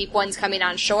Deep Ones coming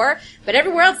on shore. But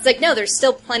everywhere else, it's like, no, there's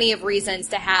still plenty of reasons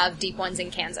to have Deep Ones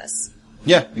in Kansas.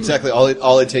 Yeah, exactly.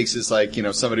 All it takes is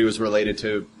somebody was related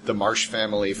to the Marsh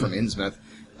family from Innsmouth,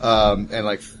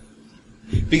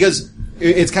 because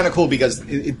it's kind of cool because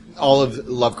all of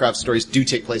Lovecraft's stories do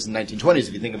take place in the 1920s.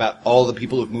 If you think about all the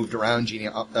people who've moved around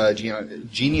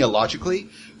genealogically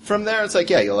from there, it's like,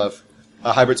 you'll have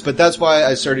hybrids. But that's why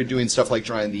I started doing stuff like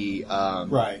drawing the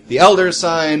Elder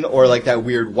sign, or like that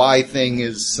weird Y thing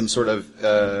is some sort of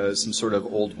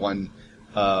old one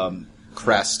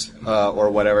crest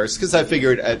or whatever. It's because I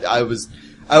figured I was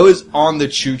on the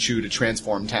choo-choo to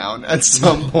transform town at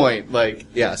some point.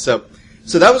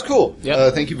 So that was cool.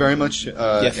 Thank you very much.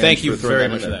 Thank you very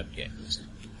much for that. Yeah.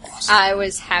 Awesome. I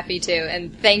was happy to,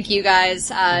 and thank you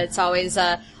guys. It's always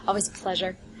a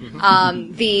pleasure.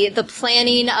 The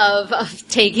planning of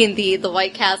taking the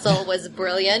White Castle was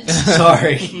brilliant.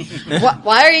 Sorry.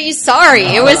 Why are you sorry?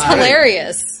 It was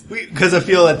hilarious. Because I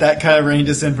feel that kind of reined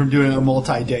us in from doing a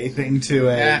multi-day thing to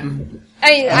a...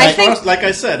 I think, like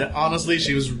I said, honestly,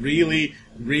 she was really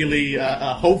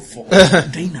hopeful.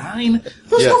 Day 9?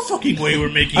 There's no fucking way we're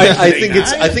making it I day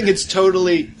think it's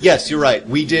totally... Yes, you're right.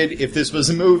 We did, if this was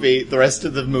a movie, the rest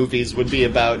of the movies would be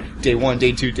about day 1,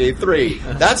 day 2, day 3.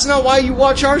 That's not why you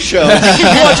watch our show.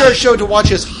 You watch our show to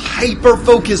watch us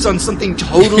hyper-focused on something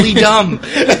totally dumb.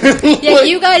 Yeah,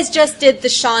 you guys just did the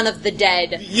Shaun of the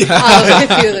Dead of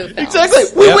Cthulhu films. Exactly.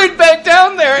 We went back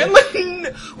down there, and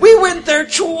we went there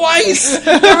twice.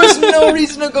 There was no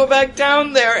reason to go back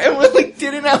down there, and we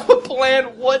didn't have a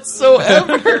plan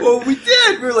whatsoever. Well, we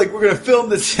did. We were like, we're going to film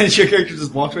this, and your character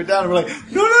just walked right down, and we're like,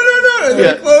 no. And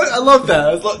I love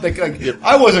that.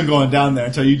 I wasn't going down there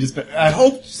until you just. I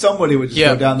hoped somebody would just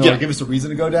go down there or give us a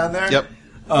reason to go down there. Yep.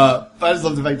 But I just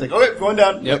love the fact, okay, going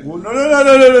down. Yep. Well,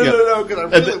 no, because I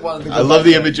really wanted to go. I love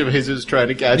the image of Jesus trying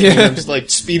to catch me. I'm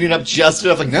just speeding up just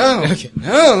enough.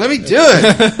 No, let me do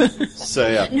it. So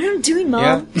yeah. You know what I'm doing,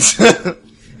 Mom? Yeah.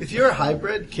 If you're a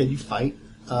hybrid, can you fight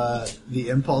the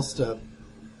impulse to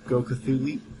go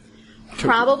Cthulhu?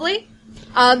 Probably.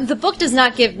 The book does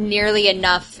not give nearly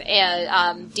enough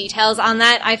details on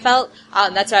that, I felt.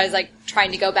 That's why I was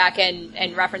trying to go back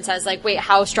and reference. I was like, wait,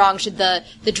 how strong should the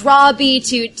draw be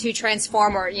to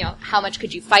transform, or how much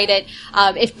could you fight it?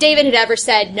 If David had ever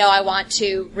said, no, I want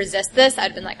to resist this, I'd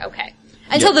have been like, okay.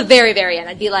 Until the very, very end.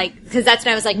 I'd be like, because that's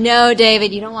when I was like, no,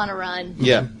 David, you don't want to run.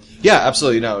 Yeah. Yeah,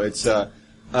 absolutely. No, it's,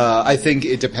 I think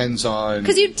it depends on...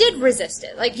 Because you did resist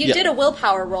it. You did a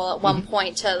willpower roll at one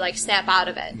point to, snap out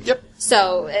of it. Yep.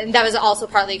 So, and that was also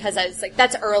partly because I was like,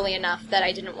 that's early enough that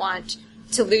I didn't want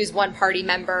to lose one party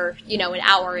member, an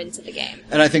hour into the game.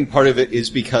 And I think part of it is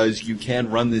because you can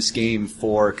run this game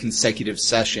for consecutive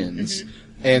sessions.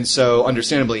 Mm-hmm. And so,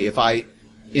 understandably, if I,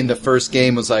 in the first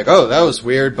game, was like, oh, that was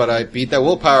weird, but I beat that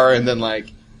willpower, and then,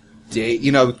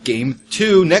 game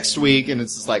 2 next week, and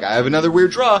it's just I have another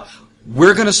weird draw,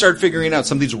 we're gonna start figuring out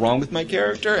something's wrong with my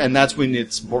character, and that's when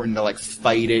it's important to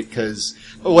fight it, because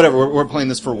whatever, we're playing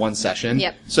this for one session.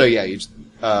 Yep. So yeah, you just,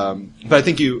 but I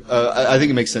think I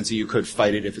think it makes sense that you could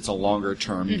fight it if it's a longer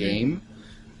term game.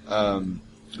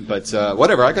 But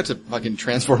whatever, I got to fucking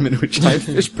transform into a giant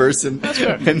fish person,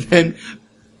 and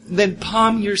then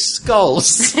palm your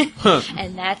skulls.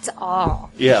 And that's all.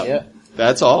 Yeah.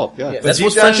 That's all. Yeah. That's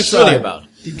what friendship's really about.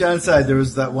 Deep down inside, there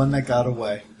was that one that got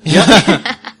away.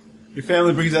 Yeah. Your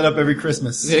family brings that up every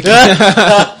Christmas. Then this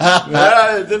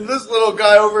little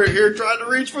guy over here tried to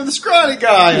reach for the scrawny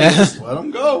guy. Just let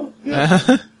him go.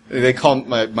 Yeah. They call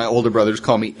my older brothers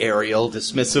call me Ariel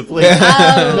dismissively.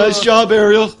 Oh. Nice job,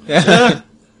 Ariel. Yeah.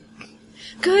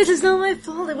 Guys, it's not my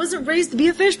fault. I wasn't raised to be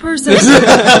a fish person.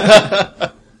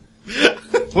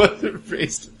 Wasn't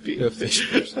raised to be a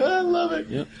fish person. I love it.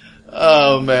 Yep.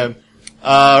 Oh man.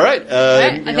 All right.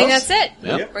 I think that's it.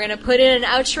 Yep. We're gonna put in an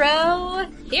outro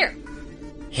here.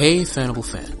 Hey, Fanable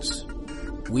fans.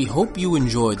 We hope you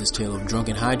enjoyed this tale of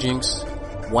drunken hijinks,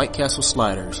 White Castle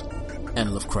sliders, and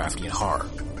Lovecraftian horror.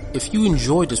 If you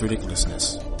enjoyed this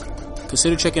ridiculousness,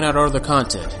 consider checking out our other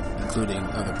content, including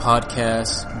other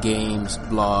podcasts, games,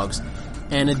 blogs,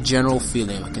 and a general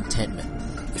feeling of contentment.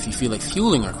 If you feel like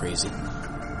fueling our crazy,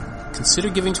 consider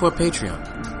giving to our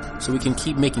Patreon, so we can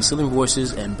keep making silly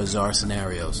voices and bizarre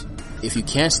scenarios. If you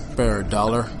can't spare a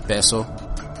dollar, peso,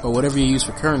 or whatever you use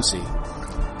for currency,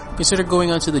 consider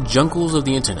going onto the jungles of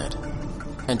the internet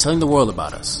and telling the world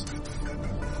about us.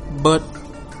 But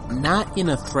not in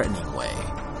a threatening way.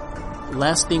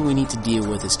 Last thing we need to deal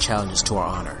with is challenges to our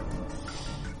honor.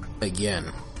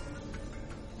 Again.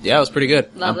 Yeah, it was pretty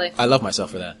good. Lovely. I love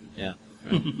myself for that. Yeah.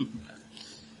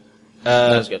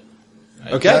 That was good.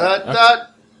 Okay.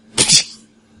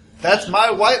 That's my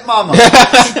white mama.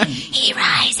 He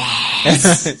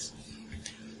rises.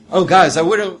 Oh, guys, I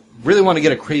really want to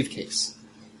get a Crave case.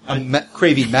 A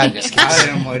Craving Madness case. I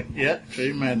am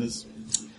Craving Madness.